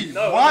this, man? Gee,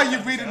 why are you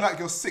reading like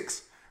you're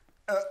 6?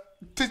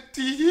 Come.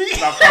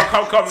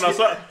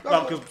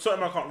 No, because certain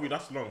man can't read.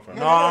 That's long, fam.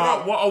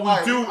 Nah, what are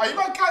we doing? Are you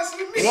man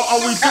cancelling me?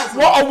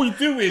 What are we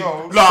doing?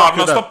 No,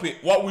 Nah, stop it.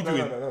 What are we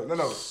doing?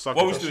 No. Suck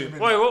What it we up. doing?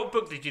 Wait, what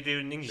book did you do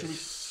in English?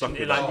 Suck In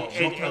it like up.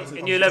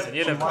 in year 11.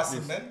 Year 11. Mice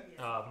and Men?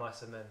 Ah,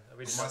 Mice and Men. I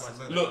really like Mice Mice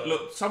and and Men. Men.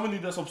 Look, somebody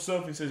that's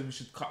observing says we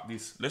should cut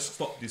this. Let's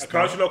stop this. Can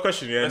I ask you a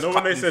question? Yeah, Let's no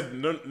cut when they this. said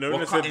no when We're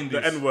they said cutting the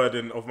this. N word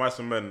of Mice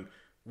and Men.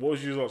 What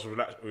was your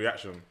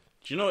reaction?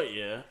 Do you know what?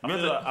 Yeah,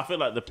 I feel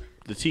like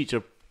the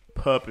teacher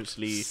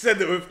purposely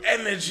Said it with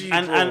energy,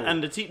 and bro.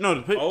 and the teacher Oh,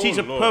 Lord.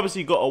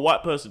 purposely got a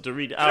white person to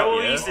read it You know out. what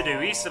we Yeah? used to do?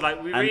 We used to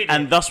like we read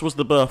And it. thus was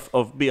the birth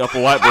of Beat Up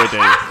a White Boy Day.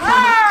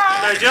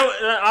 No, do you know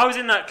what, I was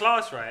in that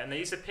class, right, and they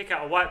used to pick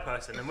out a white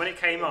person, and when it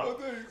came up,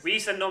 we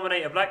used to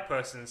nominate a black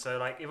person. So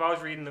like, if I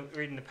was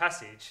reading the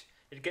passage,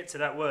 it'd get to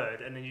that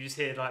word, and then you just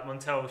hear like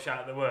Montel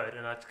shout the word,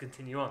 and I'd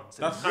continue on.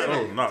 So That's it's kind of-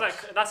 so it's nuts.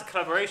 like, that's a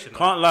collaboration.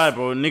 Can't lie,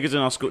 bro. Niggas in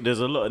our school, there's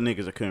a lot of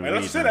niggas that couldn't Hey,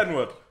 read. let's say man. that N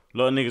word. A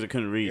lot of niggas that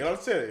couldn't read. Yeah,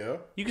 let's say it, yeah.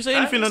 You can say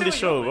anything on this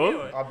show,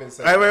 bro. I've been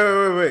saying. Hey,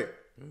 wait.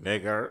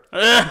 Nigger.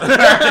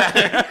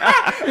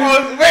 I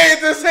was waiting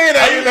to say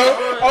that, you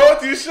know. I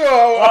wasn't too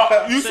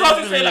sure. You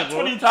started to say that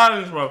 20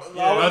 times, bro.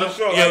 I wasn't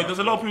sure. Yeah, there's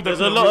a lot of people that There's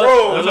a couldn't lot read. of-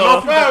 Bro, there's a lot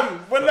of fam,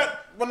 when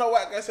that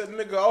white guy said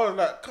nigga, I was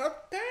like, God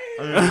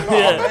damn.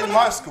 No, in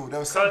my school, there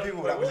were some What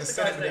people that was was just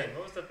the guy's saying name?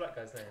 What was the black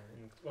guy's name?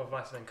 What was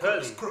Mice and Men?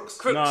 Curly. Crooks.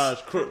 Nah,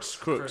 it's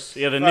Crooks.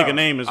 He had a nigga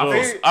name as well.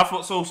 I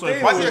thought so.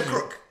 Why is he a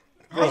crook?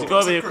 He's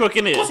got to be a crook,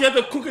 innit? Because he had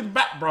the crooked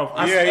back, bro.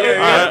 Yeah. He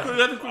had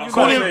the crooked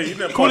Call back.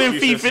 him, call him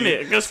Thief,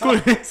 innit? Just call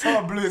him.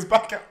 Someone blew his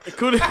back out.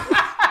 Call him.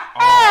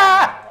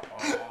 Why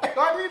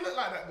do you look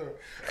like that though?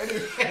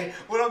 Anyway,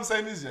 what I'm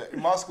saying is, yeah, in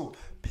my school,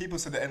 people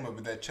said the N-word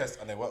with their chest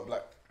and they weren't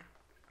black.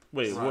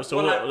 Wait, what? So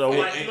Well, what? like, what-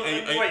 wait,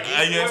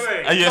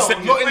 Yes.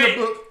 wait. Not in the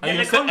book. In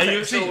the you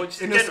context, see, or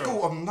just In in a general?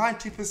 school of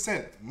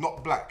 90%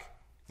 not black,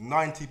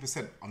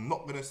 90%, I'm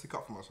not gonna stick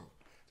up for myself.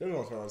 Do you know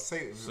what I'm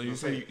saying? So you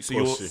say, Of so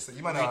you're, course, So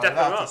you might You not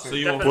definitely allowed not. to say. so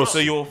you're, Definitely so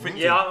you're victim.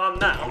 Yeah, I'm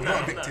that. I'm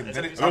not a victim. that.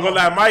 Then It's it's I'm not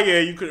gonna lie, my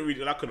year you couldn't read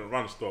it. I couldn't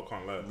run still. I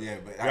can't lie. Yeah,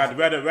 but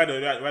We had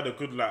a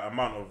good like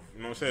amount of,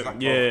 you know what I'm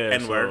saying? Yeah.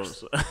 N words.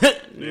 so-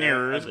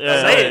 Nerds.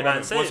 Say it,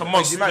 man. Say Once a it.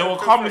 month, You they might will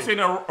feel calmly free. say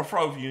that in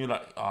front of you, you're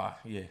like,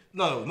 yeah.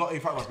 no, not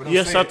in fact, but they'll You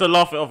just say have it. to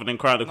laugh it off and then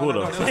cry in the No,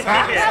 corner. they'll say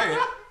it.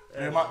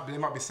 They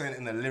might be saying it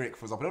in the lyric,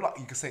 for example. They're like,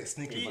 you can say it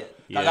sneakily, but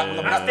Yeah.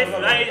 That's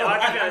different. I think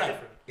that's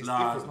different. it's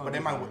different. But they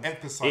might will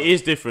emphasize. It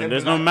is different.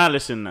 There's no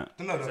malice in that.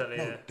 No, Exactly,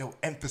 yeah. they'll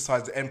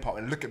emphasize the end part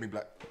and look at me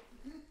black.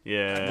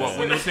 Yeah. What,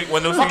 when they were singing,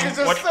 when they were Fucking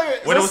singing, just say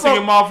it. when they were It's a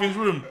singing Marvin's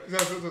Room.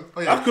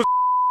 Oh, yeah.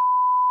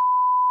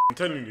 I'm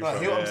telling you, No,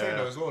 fam. hear what I'm saying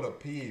though as well. The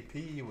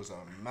PE was a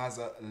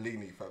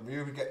Mazzolini, fam. We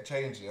would get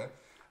changed, yeah,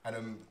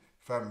 and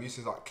fam, we used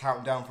to like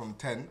count down from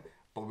 10,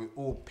 but we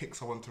all pick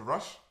someone to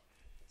rush.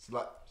 So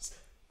like,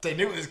 they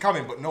knew it was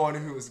coming, but no one knew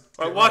who it was.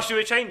 Like, whilst you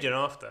were changing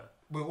after.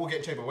 We all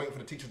get changed, but waiting for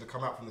the teacher to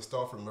come out from the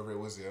staff room, wherever it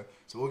was, yeah.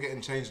 So we're all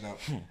getting changed now,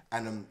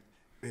 and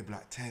we'd be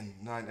like 10,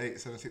 9, 8,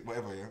 7, 6,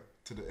 whatever, yeah,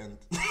 to the end.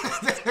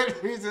 Then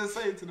we used to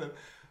say to them,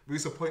 we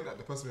used to point at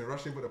the person we were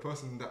rushing, but the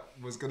person that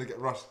was gonna get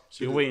rushed.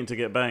 So you're waiting to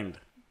get banged.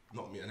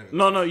 Not me, I never.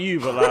 No, not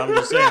you, but like I'm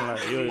just saying,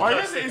 like you're. Why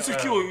is it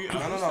insecure?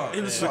 No.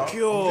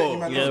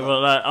 Insecure. Yeah, but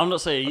like I'm not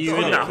saying you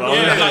in it. Yeah, But I'm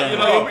Yeah, just like, saying, you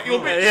like, know, you're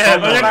a bit. Yeah, you're a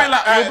bit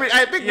like, you're a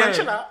bit. big man,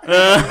 chill out.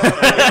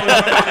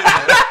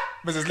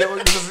 There's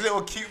this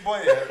little cute boy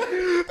here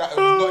that was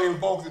not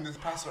involved in this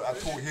password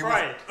at all.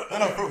 Right.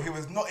 Bro, he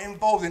was not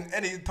involved in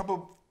any type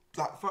of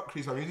like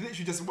fuckery, fam. He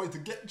literally just wanted to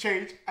get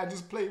changed and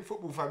just play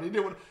football, fam. He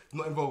didn't want,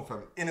 not involved,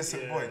 fam.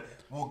 Innocent boy,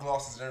 wore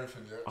glasses and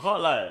everything. Yeah. I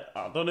can't lie.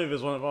 I don't know if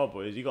it's one of our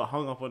boys. You got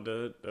hung up on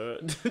the.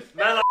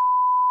 Man, like,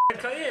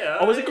 yeah.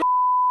 Oh, was it?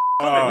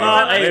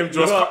 Nah, hey, name you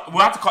drop. got- We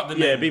have to cut the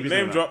Yeah, name. BB's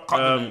Name name drop. Cut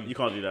the name. You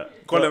can't do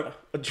that. Call him.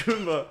 Do you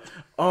remember?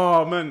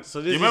 Oh man,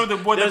 so this. You remember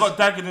the boy that there's-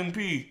 got daggered in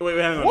P? Wait,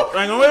 hang on.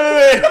 Hang on,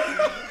 wait.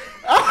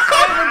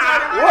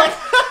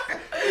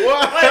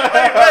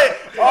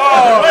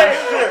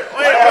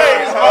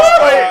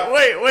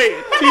 Wait.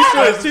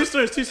 Two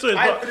stories.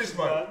 I But finished,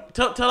 man.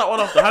 tell that one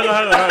after. Hang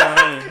on.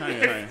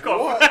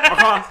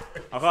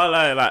 I can't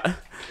lie. Like,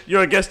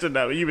 you're a guest in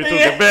that, but you've been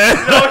talking bare.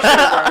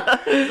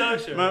 No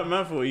shit.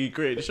 Man thought you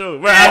created the show.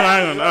 Wait,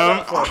 hang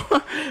on.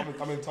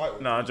 I'm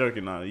entitled. No, I'm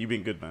joking. No, you've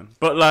been good, man.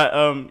 But like,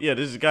 yeah,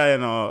 there's a guy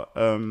in our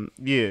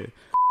yeah.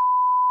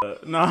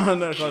 No, I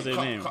can't say his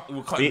name.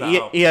 We'll cut He, that he,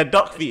 out. he had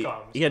duck feet.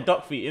 calm, He had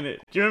duck feet in it.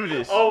 Do you remember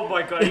this? Oh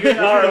my god. Was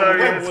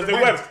it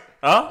Webb?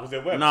 Huh? Was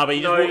there web? Nah, but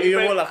he No, just he-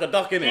 walked like a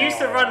duck, innit? He used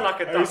to run like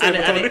a duck.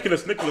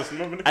 Nicholas,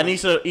 remember Nicholas?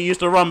 And he used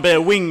to run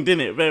bare winged,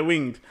 innit? Bare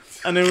winged.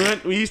 And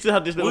then we used to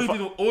have this All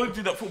little. you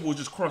did at football was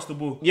just cross the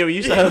ball. Yeah, we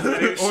used to have.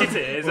 Shit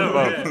it as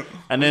well. Yeah.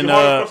 And then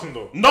Crossing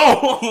though.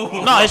 No,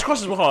 no, his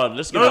crosses were hard.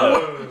 Let's give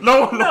it that.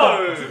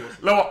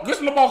 no.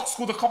 Guess Lamar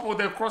scored a couple of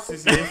their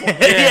crosses. Yeah,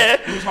 Yeah.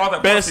 he was hard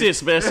at Bare passing.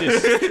 assists, bare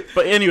assists.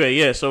 But anyway,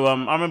 yeah. So I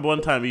remember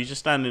one time he was just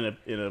standing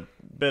in a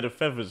bed of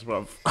feathers,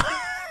 bruv.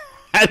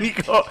 And he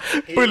got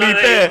fully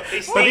bare.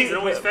 He sneezed and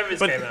all his feathers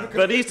came out.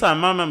 But this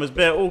time my man was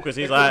bare awkward.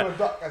 He's like,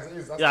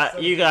 yeah,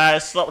 you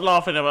guys stop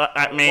laughing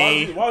at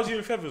me Why was he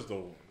in feathers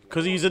though?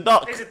 because he's a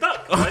duck. He's a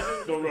duck.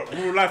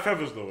 Real life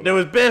feathers though. There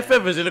was bare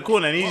feathers in the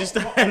corner and he's just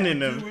standing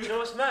them. You know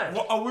what's mad?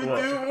 What are we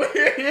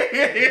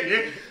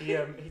doing?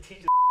 He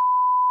teaches.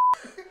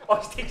 Oh,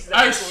 he teaches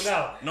that school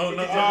now. No, He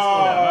no, teaches at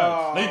school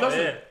now. no, he doesn't.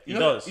 Yeah. He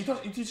does.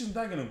 He teaches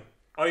Dagenham.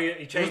 Oh,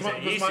 he changed it.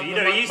 He used to. You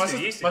know, he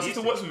used to. My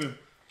sister works with him.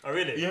 Oh,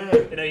 really? Yeah.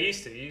 You know, he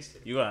used to.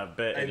 You gotta have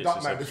bare Hey, edits duck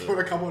this man, if you wanna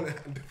episode. come on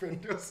and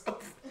defend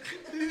yourself.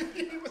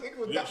 Literally,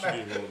 bro.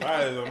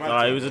 That is a mad Nah,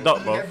 he thing. was a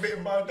duck, bro. Get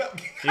bitten by a duck.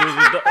 He was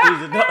a duck. He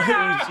was a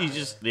duck. He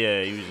just,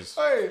 yeah, he was just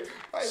Hey,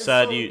 that is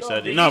sad so you, dumb.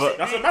 sad you. No, but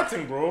That's a mad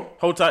thing, bro.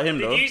 hold tight him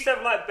Did though. you used to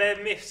have like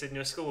bare myths in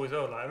your school as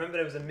well? Like, I remember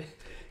there was a myth.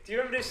 Do you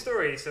remember this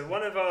story? So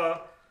one of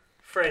our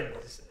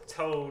friends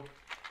told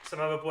some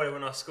other boy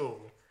in our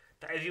school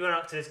that if he went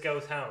up to this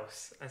girl's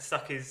house and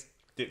stuck his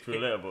Dick through a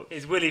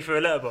letterbox. willy through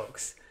a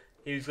letterbox,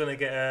 he was gonna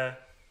get a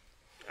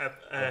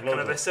kind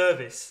of a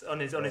service on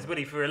his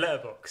willy through a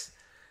letterbox.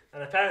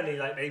 And apparently,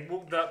 like, they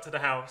walked up to the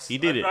house. He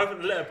did it.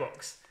 Opened the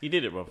letterbox. He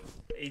did it, bro.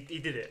 He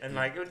did it, and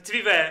like to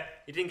be fair,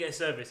 he didn't get a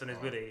service on his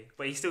willy,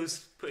 but he still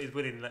put his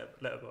willy in the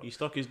letterbox. He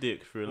stuck his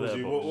dick through a Was he,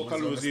 letterbox. what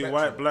colour was he? on the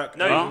White, spectrum. black?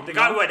 No, Huh? the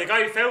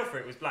guy who fell for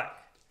it was black.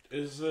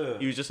 Is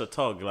He was just a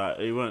tug, like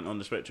he weren't on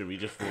the spectrum. He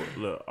just thought,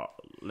 look,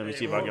 let me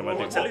see if I can get my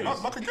dick. What to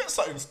lose? I could get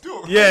something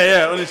still.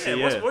 Yeah, honestly,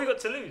 Yeah, yeah. what you got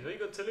to lose? What you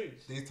got to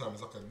lose? These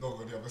times like a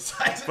dog on the other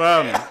side.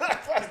 Fam,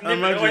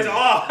 Nipping always imagine.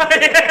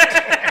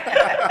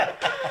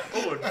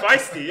 Oh,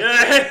 feisty,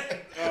 yeah.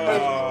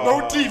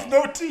 No teeth,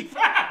 no teeth.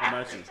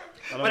 Imagine.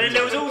 But then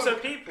there was also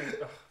people.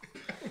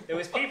 There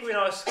was people in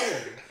our school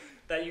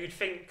that you'd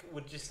think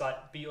would just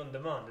like be on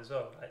demand as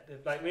well.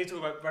 Like when you talk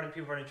about running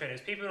train,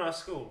 there's people in our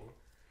school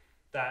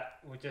that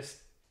would just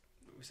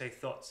say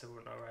thoughts and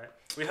whatnot, right?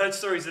 We heard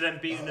stories of them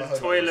beating in the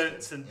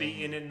toilets and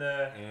beating in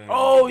the.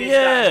 Oh this,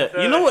 that, yeah,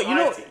 and you know what?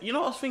 third. You know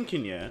what I was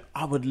thinking. Yeah,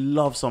 I would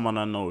love someone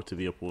I know to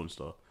be a porn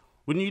star.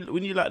 Wouldn't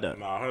you like that?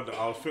 Nah, I heard that.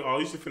 I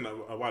used to think that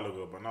a while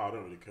ago, but now I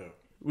don't really care.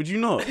 Would you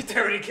not? I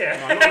don't really care.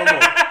 Nah,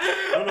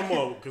 not no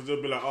more. Because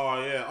they'll be like,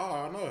 oh yeah,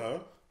 I know her.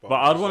 But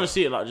I'd want to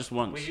see it like just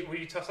once. Will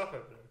you toss up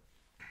over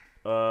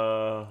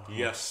them?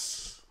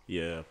 Yes.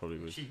 Yeah, I probably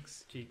would.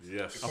 Cheeks.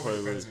 Yes. I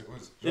probably would. Depends who it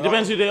was. It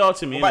depends who they are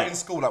to me. What about innit? in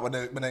school,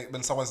 like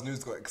when someone's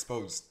news got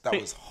exposed, that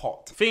was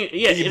hot. Yeah,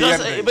 You it does,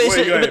 DM but it's,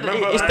 Wait, but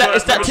remember- it's remember-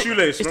 that remember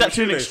Shoelace? it's Remember that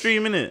to an Shoelace?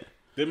 extreme, innit?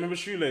 They remember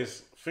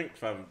Shoelace? Think,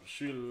 fam.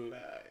 Shoelace.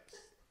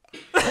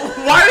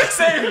 Why are you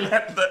saying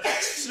like that?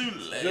 Do you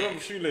remember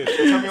Shoelace?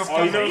 me off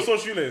Oh, you camera. never saw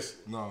Shoelace?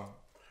 No.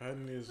 Her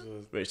news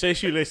was... Wait, say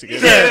shoelace again.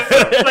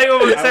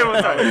 Say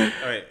one time.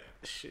 Alright.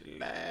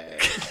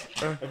 Shoelace.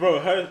 Bro,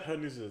 her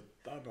news is...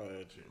 I know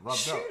her, G. Rubbed up.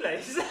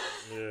 Shoelace.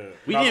 Yeah.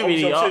 We Nah, didn't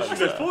really obviously, I'm ask saying that.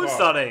 Shoelace Porn before.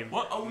 star name.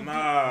 What are we No,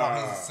 Nah.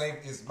 he's the same.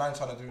 His man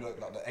trying to do like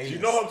the Do aliens. you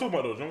know what I'm talking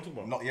about, though? Do you know what I'm talking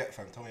about? Not yet,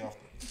 fam. Tell me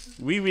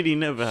after. We really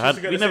never Used had.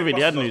 to get We the never same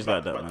really had bus news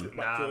like stops that, man.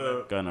 back to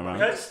the- Going I around.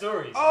 heard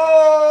stories.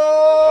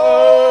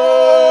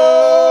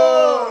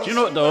 Oh! Do you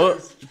know what though?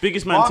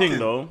 Biggest man thing Martin.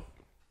 though.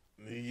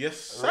 Yes,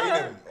 sir.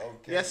 Raiden.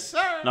 Okay. Yes,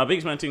 sir. Now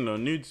biggest man thing though.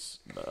 Nudes.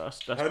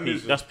 That's Her peak.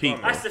 nudes That's is peak.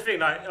 done, That's the thing.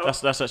 Like,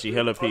 That's actually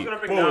hella I was peak. gonna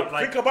bring that Bro, up.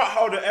 Like, think about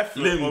how the effort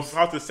Limbs. of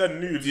how to send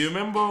nudes. Do you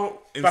remember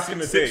Back in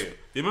the day. Do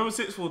you remember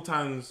 6-4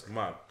 times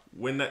Man.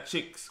 when that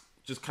chick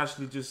just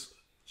casually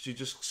she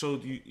just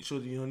showed you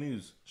her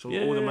news, showed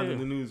Yeah, all the man in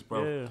the news,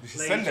 bro. Yeah. You should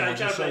like, send them you and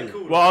try just to show play you.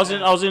 cool. Well, I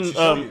was in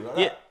show you, like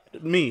yeah,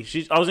 me.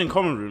 I was in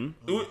common room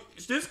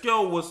This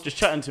girl was just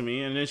chatting to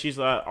me, and then she's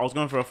like, I was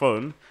going for a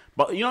phone.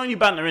 But you know when you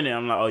banter in it,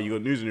 I'm like, oh, you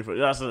got news on your phone.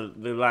 That's the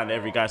line that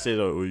every guy says,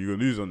 oh, you got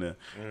news on there.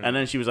 And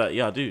then she was like,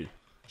 yeah, I do.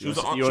 You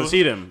want to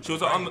see them? She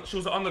was an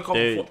undercover.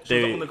 They- She was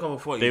they- an undercover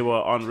for you. They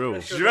were unreal.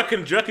 Do you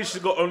reckon she's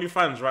got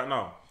OnlyFans right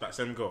now? That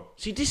same girl.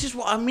 See, this is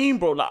what I mean,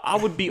 bro. Like, I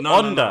would be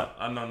on that.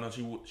 No,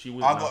 she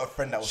would. I got a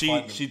friend that was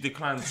finding She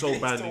declined so It's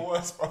the badly.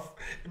 worst, bro.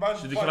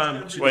 Imagine She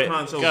declined. She Wait,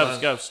 declined so Gabs,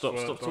 badly. Gabs, stop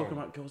talking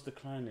about girls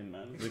declining,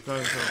 man.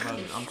 Declined so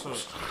badly. I'm sorry.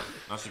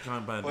 No, she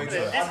declined badly. Wait,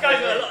 This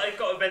guy's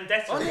got a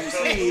vendetta.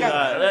 Honestly,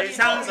 It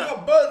sounds You like.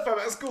 got bird fam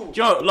at school.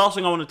 Do you know, last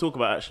thing I want to talk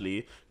about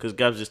actually, because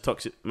Gabs is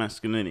toxic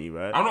masculinity,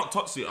 right? I'm not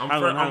toxic. I'm Hang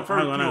very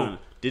on. pure.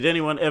 Did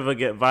anyone ever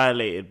get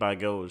violated by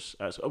girls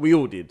at school? We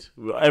all did.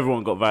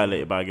 Everyone got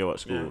violated by a girl at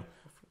school.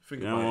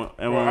 Think You about know, it.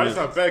 Bro, everyone I was- used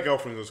to have bare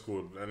girlfriends in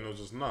school, and it was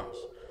just nuts.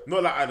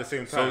 Not like at the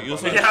same time. you're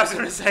but saying- like- Yeah, I was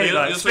gonna say So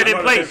like you're spinning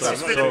saying- plates, not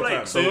spinning the same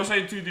plates. So you're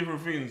saying two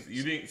different things.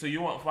 You didn't. So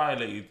you weren't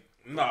violated.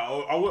 No,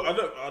 I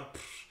don't.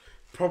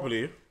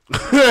 Probably.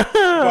 But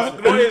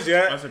what it is,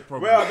 yeah? I said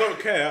probably. Where I don't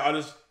care, I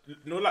just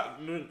like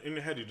in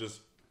your head, you just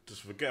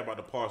just forget about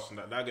the past and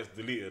that gets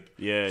deleted.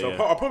 Yeah, So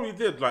yeah. I probably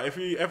did. Like, if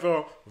you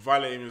ever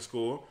violate him in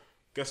school,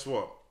 guess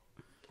what?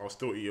 I'll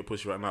still eat your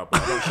pussy right now,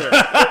 but I don't care.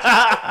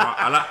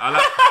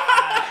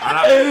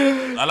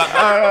 I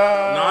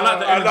like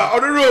the energy.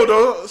 On the road,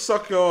 though,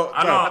 suck your.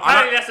 I know.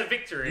 Apparently that's a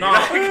victory. No,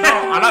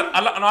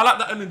 I like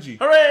the energy.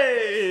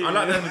 Hooray! I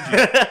like the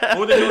energy.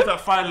 All the girls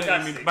that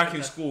violated me back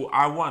in school,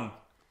 I won.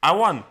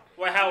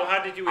 Wait,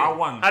 how did you win? I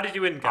won. How did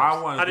you win, Gabs?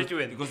 I won. How did you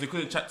win? Because they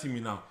couldn't chat to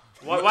me now.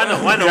 Why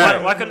not? Why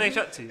not? Why couldn't they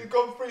chat to you? He's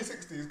gone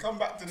 360. He's come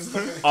back to the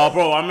topic. Oh,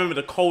 bro, I remember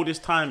the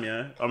coldest time,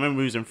 yeah? I remember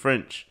we was in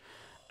French.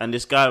 And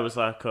this guy was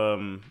like,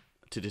 to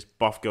this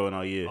buff girl in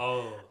our year.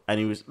 Oh. And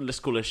he was, let's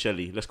call her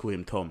Shelly. Let's call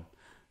him Tom.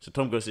 So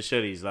Tom goes to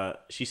Shelly. He's like,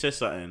 she says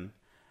something.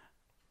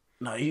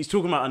 No, he's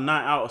talking about a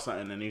night out or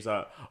something. And he's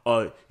like,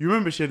 oh, you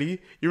remember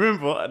Shelly? You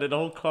remember? And then the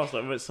whole class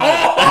like went silent.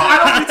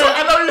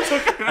 I know you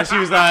talking. And she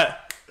was like,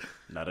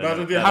 no, That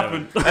didn't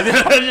happen. And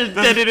then I just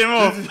deaded him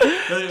off. didn't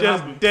happen.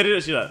 Just deaded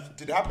it. She's like,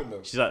 Did it happen though?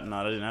 she's like,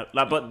 no, that didn't happen.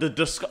 Like, but the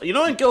disgust, you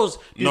know when girls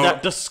do No.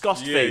 that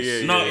disgust Yeah,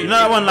 face? yeah, No, You know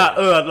that one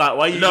like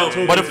why you No,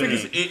 talking but the to thing me?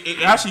 is,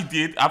 it actually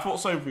did. I thought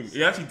so.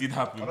 It actually did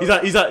happen.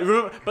 He's like,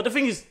 remember, but the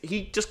thing is,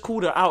 he just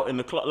called her out in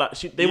the club. Like,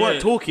 they Yeah.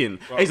 weren't talking.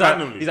 Well, He's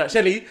randomly. like,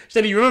 Shelly,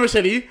 you remember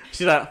Shelly?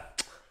 She's like,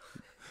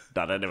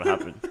 nah, that never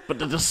happened. But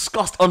the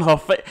disgust on her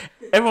face,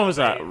 everyone was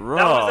like, That was the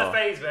raw.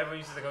 phase where everyone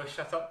used to go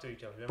shut up to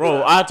each other.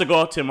 Bro, I had to go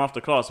up to him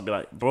after class and be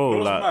like, bro, It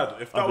was like, mad.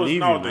 If I that was believe you,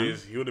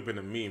 nowadays, man. he would have been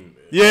a meme.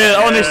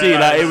 Yeah, honestly,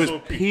 like, it it's was so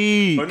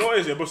peak. But no,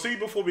 is it? But see,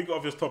 before we got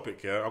off this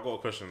topic, yeah, I got a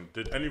question.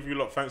 Did any of you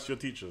lot fancy your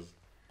teachers?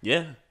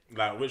 Yeah.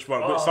 Like, which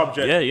one? Which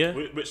subject? Yeah, yeah.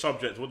 Which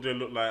subject? What did they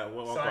look like?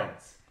 What one?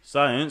 Science.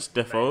 Science,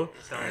 defo.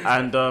 Science.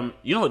 And,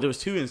 you know what, there was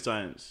two in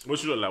science. What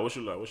she look like? What she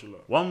look like? What she look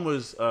like? One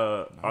was,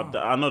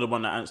 I know the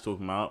one that Ant's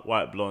talking about,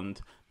 white blonde,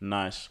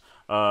 nice.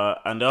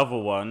 And the other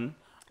one,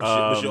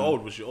 Was she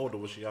old? Was she old or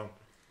was she young?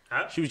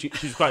 she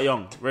was quite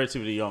young,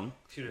 relatively young.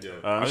 She was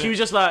She was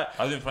just like,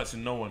 I didn't fancy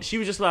no one. she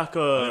was just like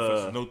I didn't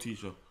fancy a, no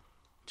teacher.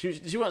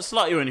 she wasn't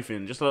slutty or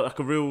anything, just like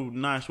a real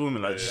nice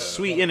woman, like just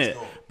sweet in it.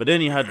 But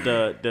then you had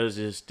there was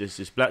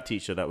this black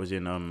teacher that was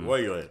in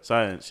Where you at?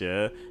 science,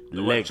 yeah,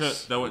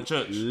 legs, They went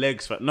church.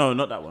 legs, fam. No,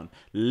 not that one,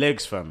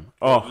 legs, fam.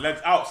 Oh,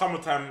 Legs out,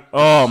 summertime.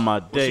 oh my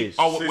days.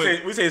 Oh, So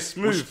wait. we say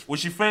smooth.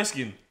 Was she fair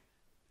skin?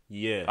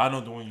 Yeah, I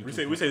know the one you. We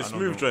talking say about. I don't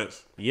smooth know.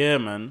 joints. yeah,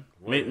 man.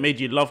 Made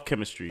you love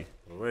chemistry.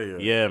 Where you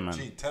at? Yeah, man.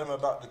 Gee, tell him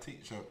about the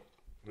teacher.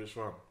 Which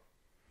one?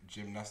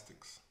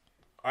 Gymnastics.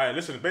 Alright,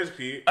 listen.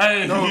 Basically,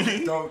 Hey, Don't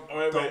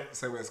wait.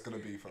 say where it's gonna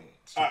be from.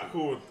 alright,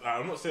 cool.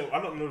 I'm not saying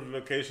I don't know the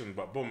location,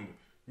 but boom,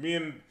 me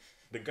and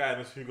the guy in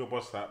this Hugo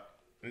Boss hat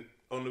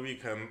on the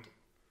weekend,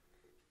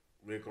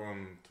 we're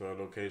going to a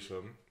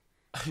location,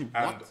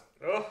 and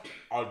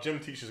our gym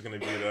teacher's gonna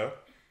be there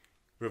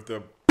with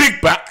the big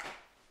back.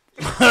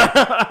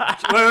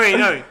 Wait,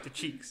 no, the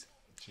cheeks.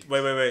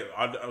 Wait.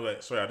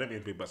 Wait, sorry, I didn't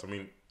mean big backs. I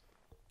mean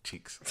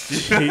cheeks.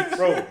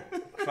 Bro,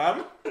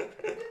 fam,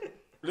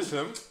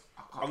 listen.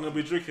 I'm gonna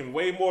be drinking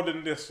way more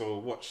than this, so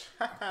watch.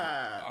 Hey,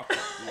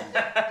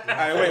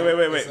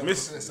 wait.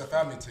 Miss, It's a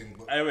family thing.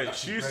 But hey, wait.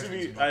 actually She used to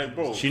be, graduates, hey,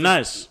 bro. She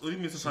nice. What do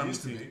you miss a She family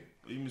used to team? be.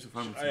 What do you miss a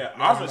family team? Yeah,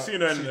 I haven't like,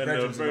 seen her she's in a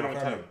graduates very in long my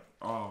time. family.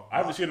 Oh, I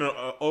haven't seen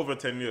her over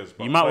 10 years.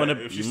 But You might wait, wanna-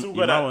 if she's you still might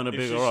got that, wanna if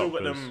big she's her still up,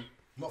 got 'cause- them.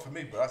 Not for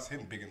me, but that's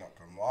him bigging up.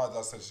 From my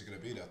dad said she's gonna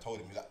be there. I told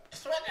him he's like,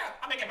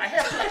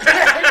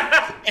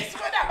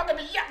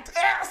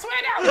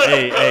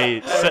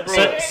 Hey,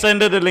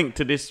 send her the link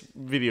to this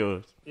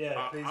video.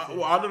 Yeah, please do.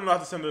 Well, I don't know how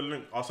to send the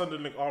link. I'll send the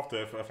link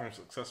after if I'm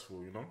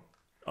successful, you know.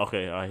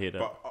 Okay, I hear that.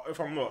 But if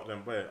I'm not,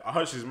 then wait. I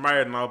heard she's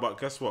married now, but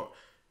guess what?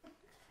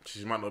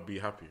 She might not be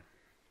happy.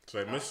 So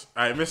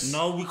I miss.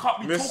 no, we can't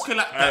be Miss, talking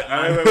like that.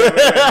 man. wait.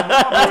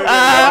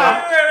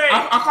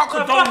 I can't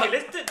condone fuck that.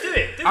 it, let's do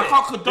it. I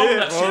can't condone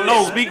that shit.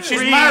 No,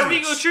 she's married.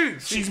 Speak your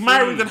truth. She's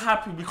married and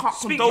happy. We can't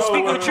Speak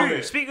condone. your wait.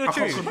 truth. Speak your Is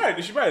she truth. married?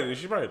 Is she married? Is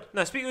she married?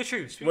 No, speak your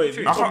truth. Speak Wait, your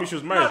you truth. told me she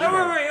was married. No, She's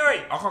married.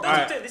 wait. I can't-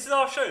 Don't- This is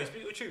our show.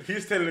 Speak your truth.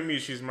 He's telling me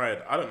she's married.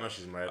 I don't know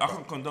she's married. I but-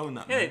 can't condone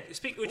that. Yeah, Man.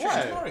 speak your why?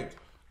 truth. She's married.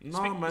 No,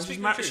 man. speak She's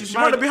the married. truth. She's She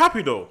might not be married.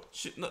 happy though.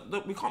 No,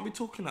 we can't be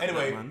talking like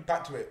Anyway, that, man.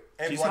 back to it.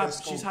 Everyone in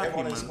school, she's happy,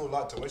 everyone in man. school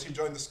liked her. When she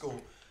joined the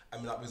school, I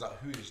mean, like, was like,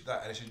 who is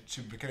that? And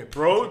she became a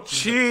Bro,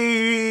 she was a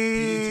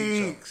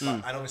PE cheeks. teacher.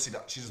 Like, and obviously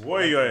that she's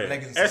What you at?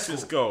 leggings. to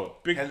Essence school. girl,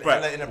 big Hella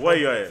back. What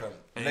you inappropriate, at?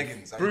 fam.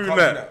 Leggings. Like, you can't do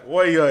Brunette. that.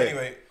 What you at?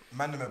 Anyway,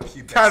 man, them are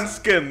pubescent. Tan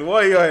skin.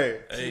 What you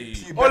at? Hey,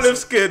 Olive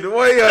skin.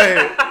 What you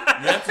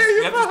at? you have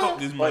to stop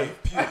this, man.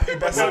 I'm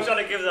Pubescent.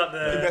 trying to give up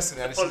Pubescent.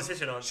 the and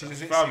politician she answer.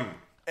 was Fam.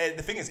 literally.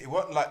 The thing is, it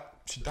wasn't like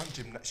she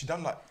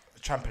done like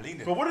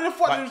trampolining. But what the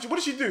fuck? Like, What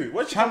did she do?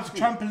 What did she come to school?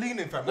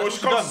 trampolining, fam. Well, That's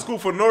she what comes to done. school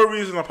for no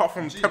reason apart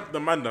from tempt the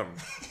man them.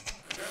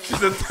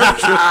 She's a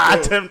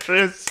temptress.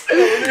 Temptress.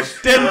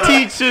 Them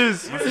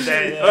teachers.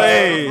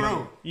 Hey,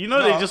 Bro, you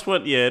know they just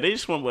want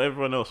what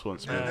everyone else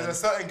wants, man. there's a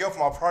certain girl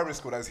from our primary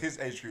school that's his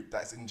age group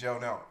that's in jail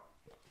now.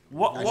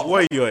 What?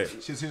 What you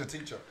at? She's a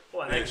teacher.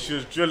 What, She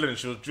was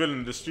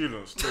drilling the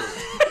students too.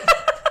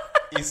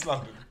 East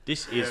London.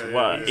 This is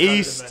what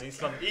East.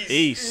 East London.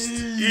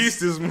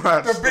 East is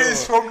mad. The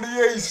beast from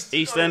the East.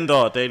 East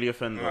Ender, Daily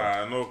Offender.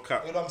 Nah, no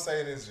cap. What I'm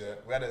saying is, yeah,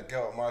 we had a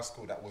girl at my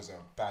school that was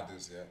a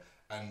badders, yeah,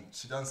 and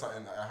she done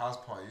something at a house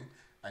party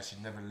and she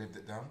never lived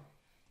it down.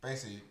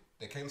 Basically,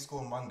 they came to school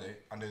on Monday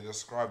and they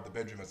described the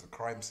bedroom as a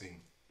crime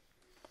scene.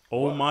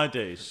 All my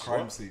days.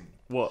 Crime scene.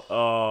 What?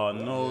 Oh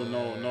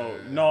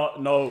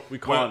no, we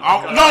can't.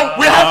 No,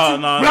 we have to.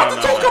 No, we have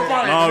to talk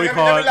about it. No, we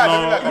can't.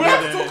 We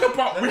have to talk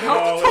about. We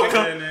have to talk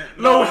about.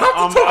 No, we have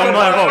to talk I'm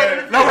not about it.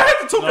 involved. No, we have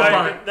to talk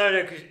about it.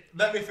 No, because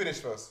Let me finish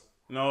first.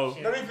 No,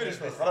 Let me finish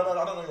first. I don't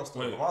know your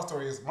story. Wait. My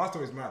story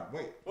is mad.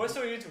 Wait. what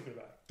story are you talking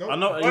about? I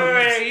know.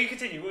 Wait, you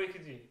continue. What you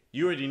continue?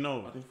 You already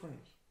know. Are they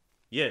friends?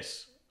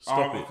 Yes.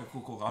 Stop it. Okay,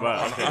 cool.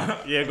 Right.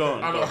 Okay. Yeah, go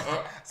on. Go on.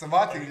 So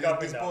my thing is Go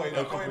this with boy,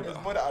 that. this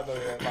boy that I know,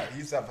 yeah, like he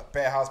used to have a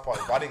bare house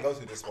parties, but I didn't go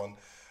to this one.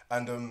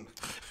 And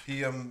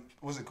he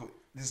what's it called?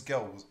 This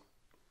girl was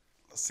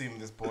seen with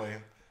this boy,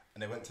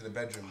 and they went to the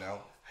bedroom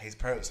now. His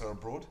parents are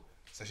abroad,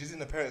 so she's in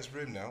the parents'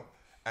 room now,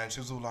 and she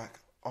was all like,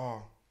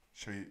 "Oh,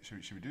 should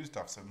we do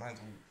stuff?" So man's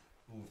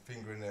all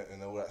fingering it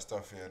and all that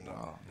stuff here.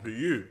 Yeah, Who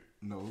you?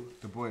 no,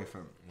 the boy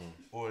fam,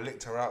 or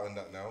licked her out and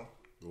that now,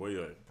 What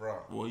you? bruh.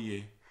 Well,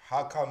 yeah.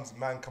 How comes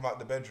man come out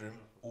the bedroom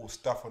all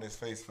stuff on his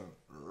face, fam?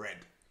 Red.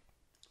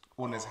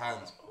 On his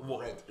hands,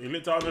 red. You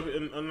licked out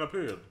in a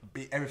period.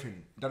 Beat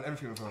everything. Done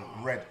everything with him.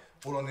 Red.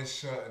 All on his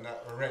shirt and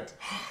that red.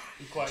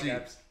 You quite Gee.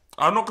 gaps.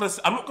 I'm not gonna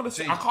say.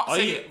 I can't Are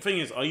say you, it. thing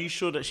is, are you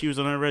sure that she was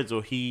on her reds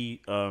or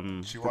he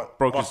She what?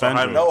 broke his What's the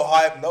banjo? No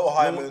hype, no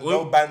hymen,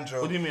 no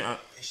banjo. What do you mean?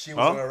 She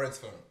was on her reds,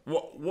 fam.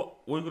 What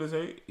are you gonna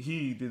say?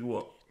 He did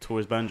what? Tore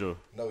his banjo.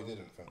 No, he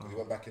didn't, fam. 'Cause he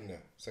went back in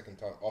there second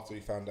time after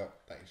he found out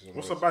that she was on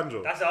What's the a reds.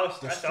 banjo? That's our The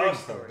that's string, our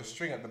fam. story. The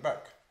string at the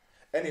back.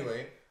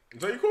 Anyway, Is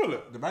that what you call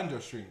it? the banjo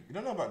string. You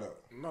don't know about that?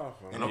 Nah,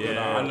 fam. Okay,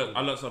 Yeah. nah,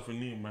 I learned something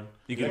new, man.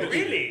 You can.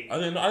 Really? I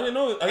didn't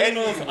know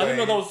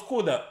that was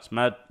called that. It's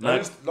mad. Long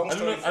I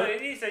story. don't So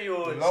you say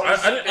you're. long-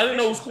 I didn't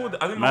know it was called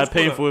that. I didn't know it was Mad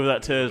called painful with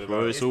that tears,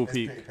 bro. It's all It's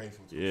peak. pretty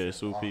painful. to Yeah, be it's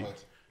fair. all I peak. heard.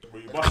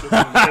 But you busted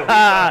on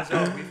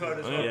the We've heard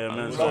as well. Yeah, man.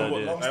 Long- So,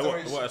 long- yeah. long Hey,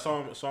 stories.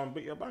 what? Someone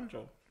beat your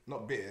banjo?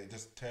 Not bit it,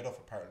 just teared off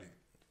apparently.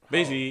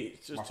 Basically,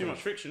 it's just My too friend.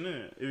 much friction,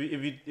 isn't it?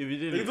 If you You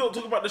didn't. don't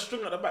talk about the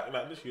string at the back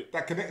like this shit.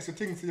 That connects the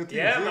thing to your teeth.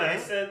 Yeah, man.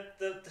 It's the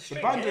The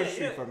string. banjo yeah,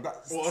 string, yeah. fam.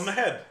 That's What, on the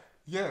head?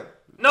 yeah.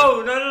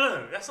 No.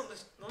 That's not the.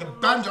 No, The no, no.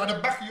 banjo on the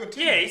back of your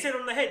teeth. Yeah, he said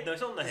on the head. No,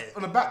 it's on the head.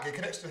 On the back, it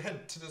connects the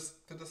head to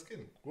the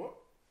skin. What?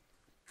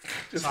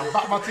 So I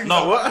back my teeth.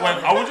 No, what? Wait,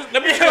 I was just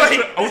let me.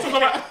 I was talking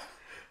about.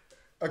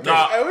 Okay.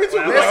 Nah, Hey, what are you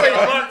talking Well, Let's say-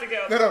 I might have to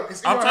get. No,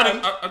 it's in I'm your trying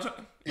hand. to. I'm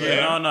trying.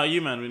 Yeah, no,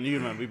 you man.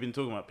 We've been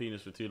talking about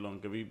penis for too long.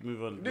 Can we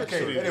move on?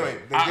 Okay, anyway,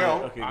 the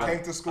girl okay, go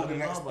came to school the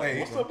next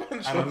day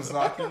and I was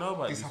like, don't know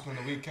about this this. happened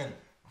on the weekend.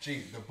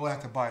 Gee, the boy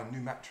had to buy a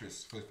new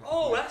mattress. For his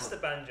Oh, that's the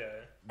banjo.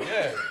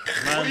 Yeah.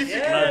 Man's,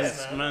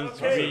 Yeah, man's,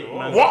 okay.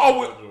 man's, What are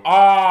we?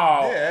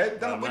 Ah. Yeah, what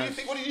do you man's-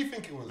 think? What do you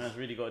think it was? man's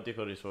really got a dick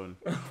on his phone.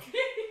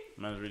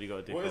 Man's really got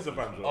a dick. What on is a his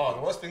phone. banjo? Oh,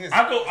 the worst thing is,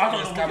 I don't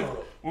it's know. camera.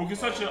 We can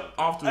search it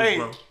afterwards, Hey,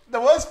 bro. the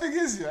worst thing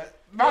is, yeah,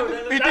 man,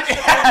 That's he the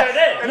did- banjo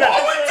there.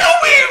 What are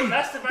we doing?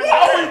 That's the banjo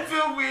What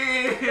there. are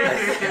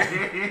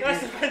we doing?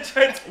 That's the banjo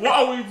there. What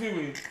are we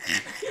doing?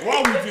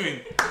 What are we doing?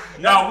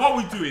 Now, what are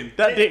we doing?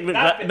 That dick looks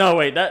That like bit- no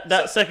wait.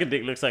 That second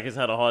dick looks like it's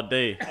had a hard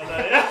day. Oh, no,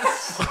 that's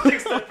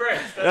sticks to the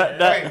breast. doesn't it?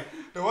 That Hey,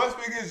 the worst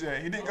thing is, yeah,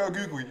 he didn't go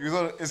Google it. He was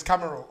on his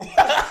camera roll.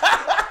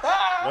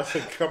 That's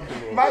a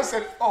company. Man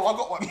said, "Oh, I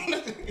got one."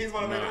 He's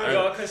one of them. I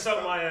gotta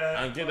consult my.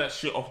 And get that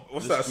shit off.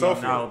 What's the that, screen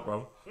selfie? now,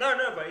 bro? No,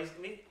 but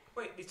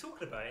he's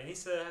talking about it. He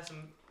needs to have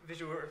some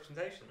visual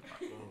representation.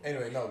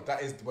 Anyway, no,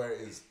 that is where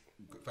it is.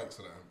 Thanks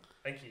for that.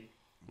 Thank you.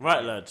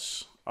 right,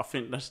 lads. I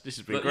think this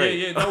has been But great.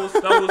 yeah, that was.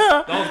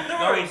 No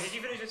worries. was Did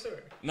you finish your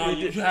story? no,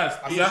 he has.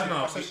 He has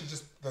now. Especially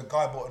just the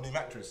guy bought a new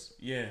mattress.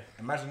 Yeah,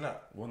 Imagine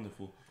that.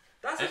 wonderful.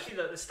 That's actually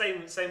like the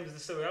same as the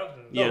story I was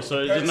doing. Yeah, No, so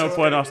the there's no parents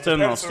point are- us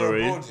telling our parents are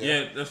story. abroad,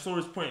 Yeah, the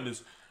story's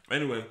pointless.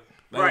 Anyway,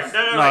 that Right. was-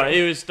 No.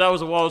 No, that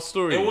was a wild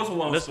story. It was a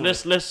wild story.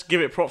 Let's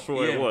give it props for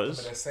what Yeah, it But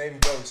was. the same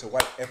goes to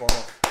wipe everyone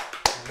off.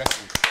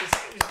 Bless you.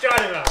 It's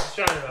China now. It's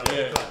China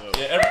now.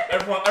 Yeah,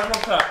 everyone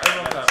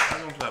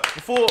clap.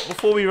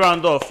 Before we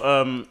round off,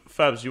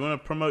 Fabs, you want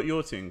to promote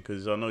your thing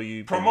because I know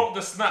you Promote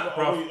the snap,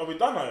 bro. Are we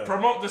done now?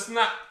 Promote the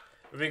snap.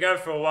 We've been going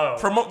for a while.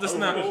 Promote the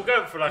snap. We'll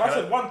go for like I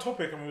said a. one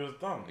topic and we was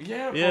done.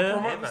 Yeah, bro, Yeah.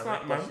 promote Yeah, the man,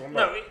 snap, man.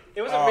 No,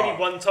 it wasn't really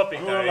one topic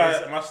You though. know,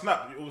 It's- like my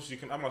snap. Obviously, you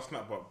can have my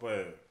snap, but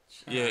boy,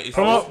 Yeah, it's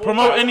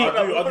promote any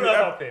I'll do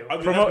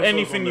episodes promote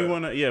anything on you there.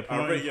 wanna I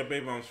promote. rate your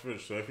baby mom's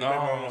fridge. So if your baby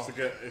mom wants to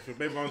get, if your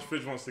baby mom's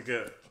fridge wants to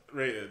get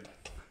rated,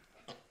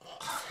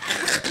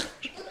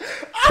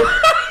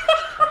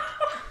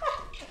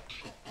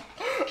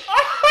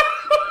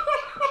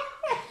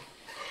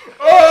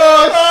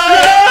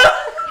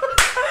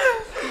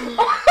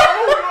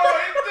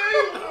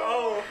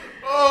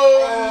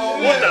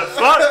 What the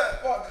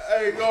fuck?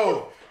 hey,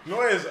 go.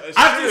 No, it's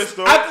Add serious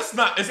though. the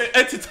snap. It's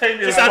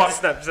entertaining. Just as add fuck. the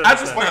snap. Just Add add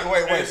the the snap.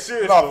 Wait. It's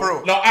serious No, though. for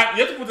real. No, you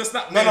have to put the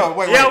snap. No,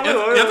 wait. Yeah,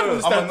 You have to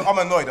put the snap.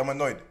 I'm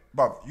annoyed.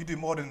 bruv, you do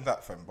more than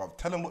that, fam. Bruv,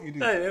 tell them what you do.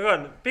 No, go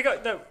on. Big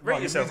up. No, Bruv, rate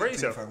your yourself. music Rate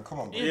team, yourself. fam. Come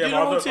on, bro. Yeah, Yeah, do but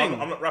the whole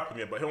thing. I'm not rapping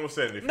yet, but hear what I'm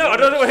saying. If No, you- I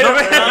don't know what you're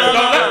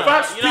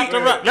You don't have to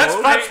rap. Let's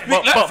bro. fight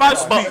speak. Let fight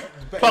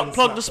speak.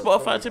 Plug the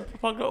Spotify to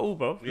plug it all,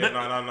 bro. Yeah,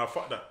 no,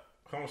 fuck that.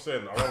 You know what I'm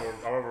saying?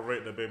 I rather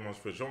rate the Bayman's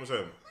fridge. You know what I'm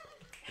saying?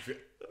 If you,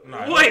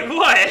 nah, Wait,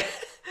 what?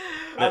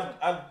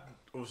 I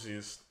obviously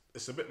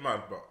it's a bit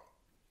mad, but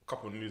a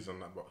couple of news on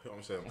that. But you know what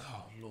I'm saying?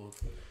 Oh Lord.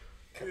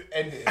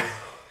 End it.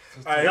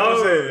 You know what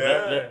I'm saying?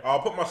 Yeah. I'll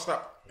put my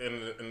snap in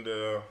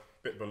the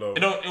bit below.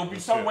 It'll be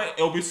somewhere.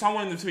 It'll be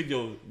somewhere in this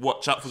video.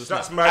 Watch out for the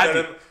That's snap. mad. Add And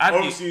it, then add it.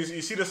 obviously,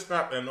 you see the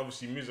snap and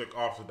obviously music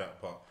after that.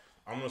 But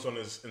I'm just on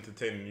this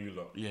entertaining you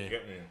lot. Yeah. You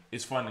get me?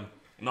 It's funny.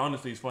 No,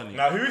 honestly, it's funny.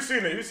 Now, who's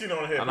seen it? Who's seen it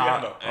on here? And Big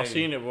hand up. I've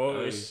seen it, bro.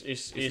 Hey,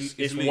 It's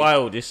lit.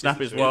 wild. This snap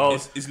is wild.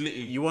 It's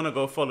litty. You wanna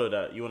go follow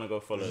that? You wanna go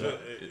follow that?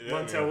 Yeah,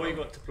 Montel, what you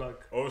got to plug?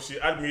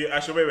 Obviously, add me.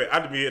 Actually, wait.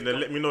 Add me and then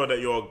let me know that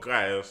you're a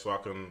guy, so I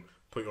can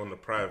put you on the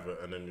private,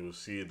 and then you'll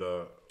see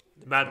the.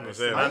 Madness.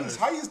 Yeah.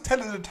 How you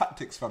telling the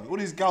tactics, fam? All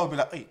these girls be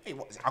like, hey,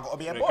 what is it? I gotta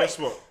be a boy. Guess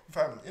what?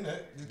 Fam,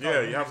 innit?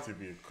 Yeah, you have to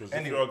be because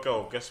Anyway. if you're a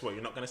girl, guess what?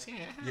 You're not gonna see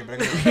it. Yeah,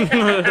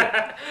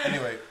 but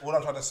anyway, all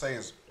I'm trying to say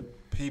is,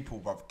 people,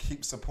 bruv,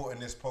 keep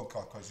supporting this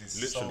podcast because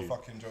it's Literally. so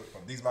fucking joke,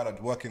 bruv. These men are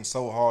working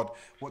so hard.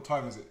 What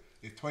time is it?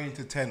 It's 20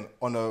 to 10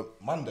 on a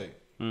Monday.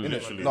 Innit?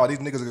 Literally. No, these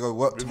niggas are gonna go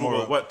work We've tomorrow.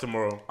 got work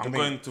tomorrow. I'm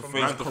going to face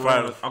 9 to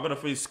Corona. 5. I'm gonna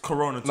face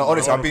Corona. No, tomorrow.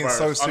 honestly, I'm being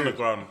so serious.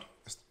 Underground.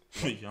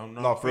 Yeah, I'm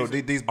No, for real,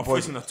 facing- these I'm boys.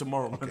 facing that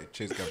tomorrow, man. Okay,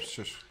 cheers, guys.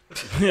 Shush.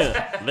 Yeah,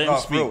 let him No,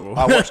 speak, for real.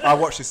 bro. I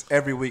watch this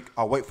every week.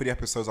 I wait for the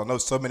episodes. I know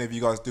so many of you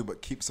guys do,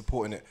 but keep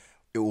supporting it.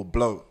 It will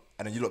blow.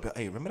 And then you look,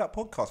 hey, remember that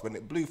podcast when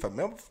it blew, fam?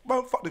 Man,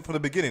 fuck it from the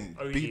beginning.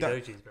 OGs, Be that.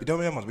 OGs, bro. You don't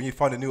remember when you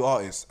find a new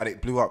artist and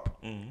it blew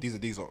up.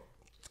 These are.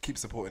 Keep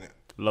supporting it.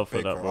 Love for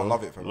Big, that, bro. bro. I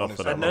love it, fam. Love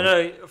for Honestly, that,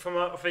 I bro. No, from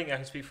I think I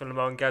can speak for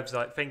Lamar and Gabs.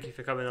 Like, thank you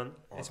for coming on.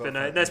 It's been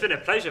thank it's been a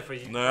pleasure for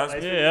you. No, that's-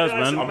 Like, Yeah, it has,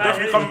 man. it's I'm mad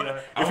Definitely energy, come.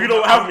 man. If you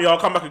don't have me, I'll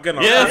come back again.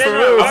 Yeah, Yeah, for no,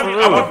 real, I'm- for I'm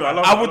real. love it, I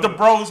love I'm it. with the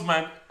bros,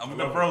 man. I'm with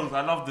the bros.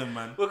 I love them,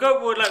 man. We'll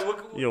go.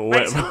 You're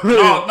wet, basically- bro. No,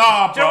 Do you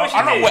know bro. what you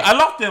I do?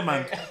 love them,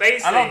 man. I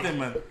Basically, love them,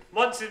 man.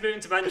 once we're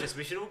moving to Manchester,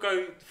 we should all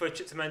go for a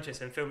trip to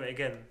Manchester and film it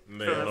again. Yeah,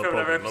 film no another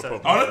problem, no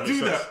episode. problem. Oh, let's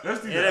do that.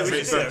 Let's do Yeah, that. we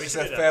should do that. We It's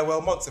should a do that.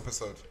 farewell months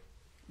episode.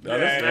 No,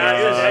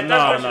 Yeah, no.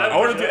 I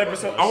want to do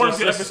episode. I want to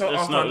do Let's episode.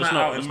 not- after let's a night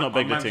not- out let's in not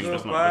beg the Manchester. thing.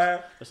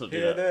 Let's not do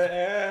Hear that. the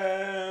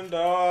end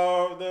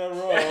of the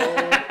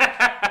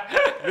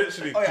road.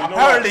 Literally. Oh, yeah, 'cause you know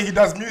apparently he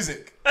does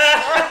music.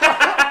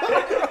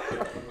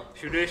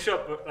 Should we do a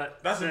shot? But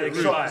like, That's a say bit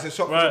rude. goodbye? It's a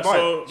shot for Right, Dubai.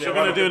 so Yeah, we're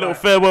gonna right, do a little right.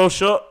 farewell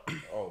shot.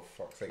 Oh,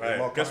 fuck's sake. Hey,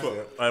 Mark, guess what?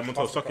 yeah.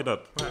 Montel, suck it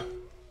up.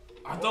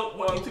 I don't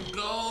want you to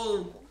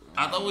go.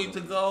 I don't want you to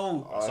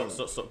go.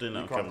 Stop doing that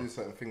You on can't camera. do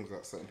certain things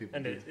that certain people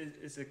And do.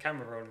 it's a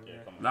camera rolling. Yeah.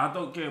 Nah, I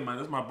don't care, man.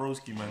 That's my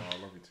broski, man. I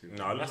love you too.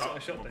 No, That's what I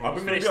shot. Then. I've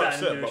been Finish really that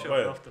and upset, do a but shot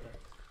boy, after that.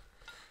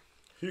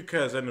 who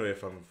cares anyway,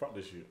 fam? Fuck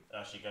this shit.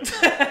 Actually, guys.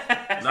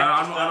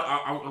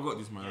 I got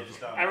this, man.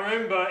 And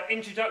remember,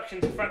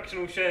 introduction to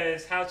fractional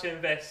shares, how to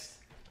invest,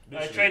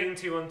 trading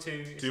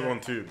 212.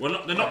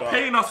 212. They're not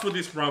paying us for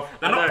this, bro.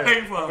 They're I not know.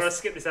 paying for I'm gonna us.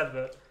 skip this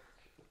advert.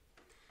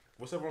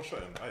 What's everyone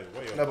shotting? Hey,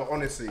 what you No, but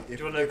honestly, Do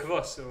you want to know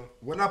Kavos or?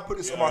 when I put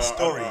this on my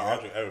story, I'll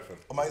yeah, do everything.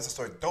 on my Insta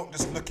story, don't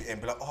just look at it and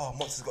be like, oh,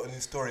 Monster's got a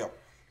new story up.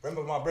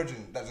 Remember my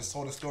brethren that just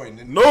saw the story and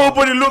didn't...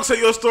 Nobody looks at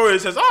your story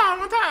and says, "Oh,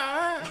 I'm on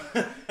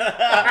time."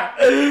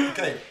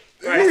 Okay.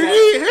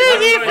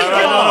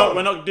 No,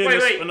 we're not doing Wait,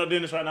 this. wait. We're not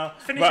doing this right now.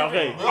 Finish Right,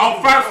 it. okay.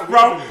 Oh, Fabs,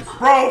 bro,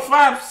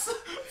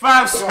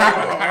 Fabs.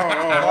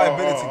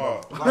 Liability,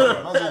 bro. Might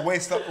as well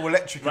waste up all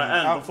electric. Right,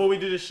 and and before we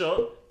do this shot,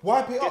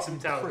 wipe it Get up, some you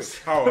towels.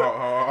 prick.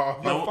 How?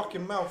 Your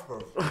fucking mouth, bro.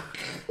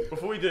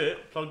 before we do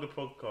it, plug the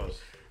podcast.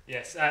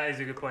 Yes, that is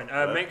a good point.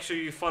 Make sure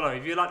you follow.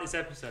 If you like this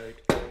episode,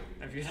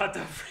 if you like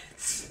our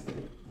friends,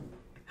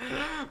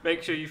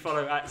 make sure you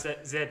follow at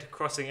Z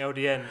Crossing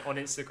LDN on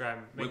Instagram.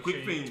 Make Quick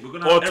sure you- thing. We're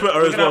gonna Or have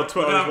Twitter as well,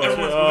 Twitter as well.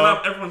 We're gonna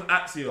have everyone's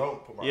acts here.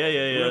 Don't put my... Yeah,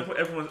 We're yeah. gonna put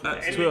everyone's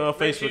acts here. Twitter, Make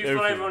sure Facebook, you follow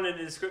everything. everyone in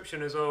the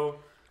description as well.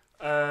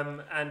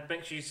 And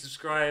make sure you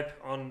subscribe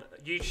on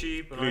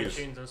YouTube, on Please.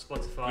 iTunes, on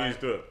Spotify. Please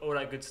do it. All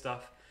that good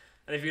stuff.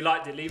 And if you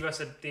liked it, leave us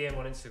a DM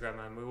on Instagram,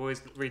 man. We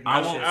always read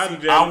I that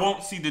won't, shit. I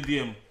won't see the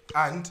DM.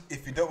 And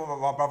if you don't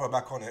want my brother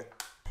back on it,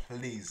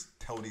 please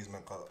tell these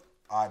men, because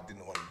I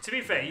didn't want him. To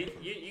be fair, you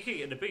can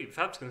get the boot.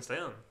 Fab's gonna stay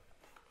on.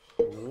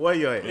 Where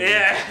you at?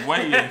 Yeah.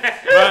 Wait,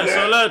 Right,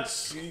 so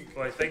lads.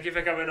 Boys, thank you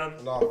for coming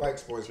on. No,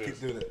 thanks, boys. Keep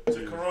doing it. To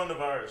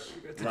coronavirus.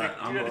 You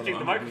got to drink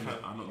the microphone.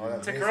 I'm To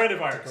not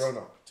coronavirus.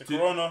 Corona. To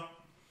corona.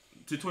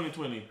 to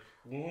 2020.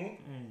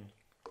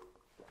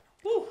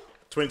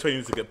 2020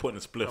 needs to get put in a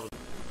spliff.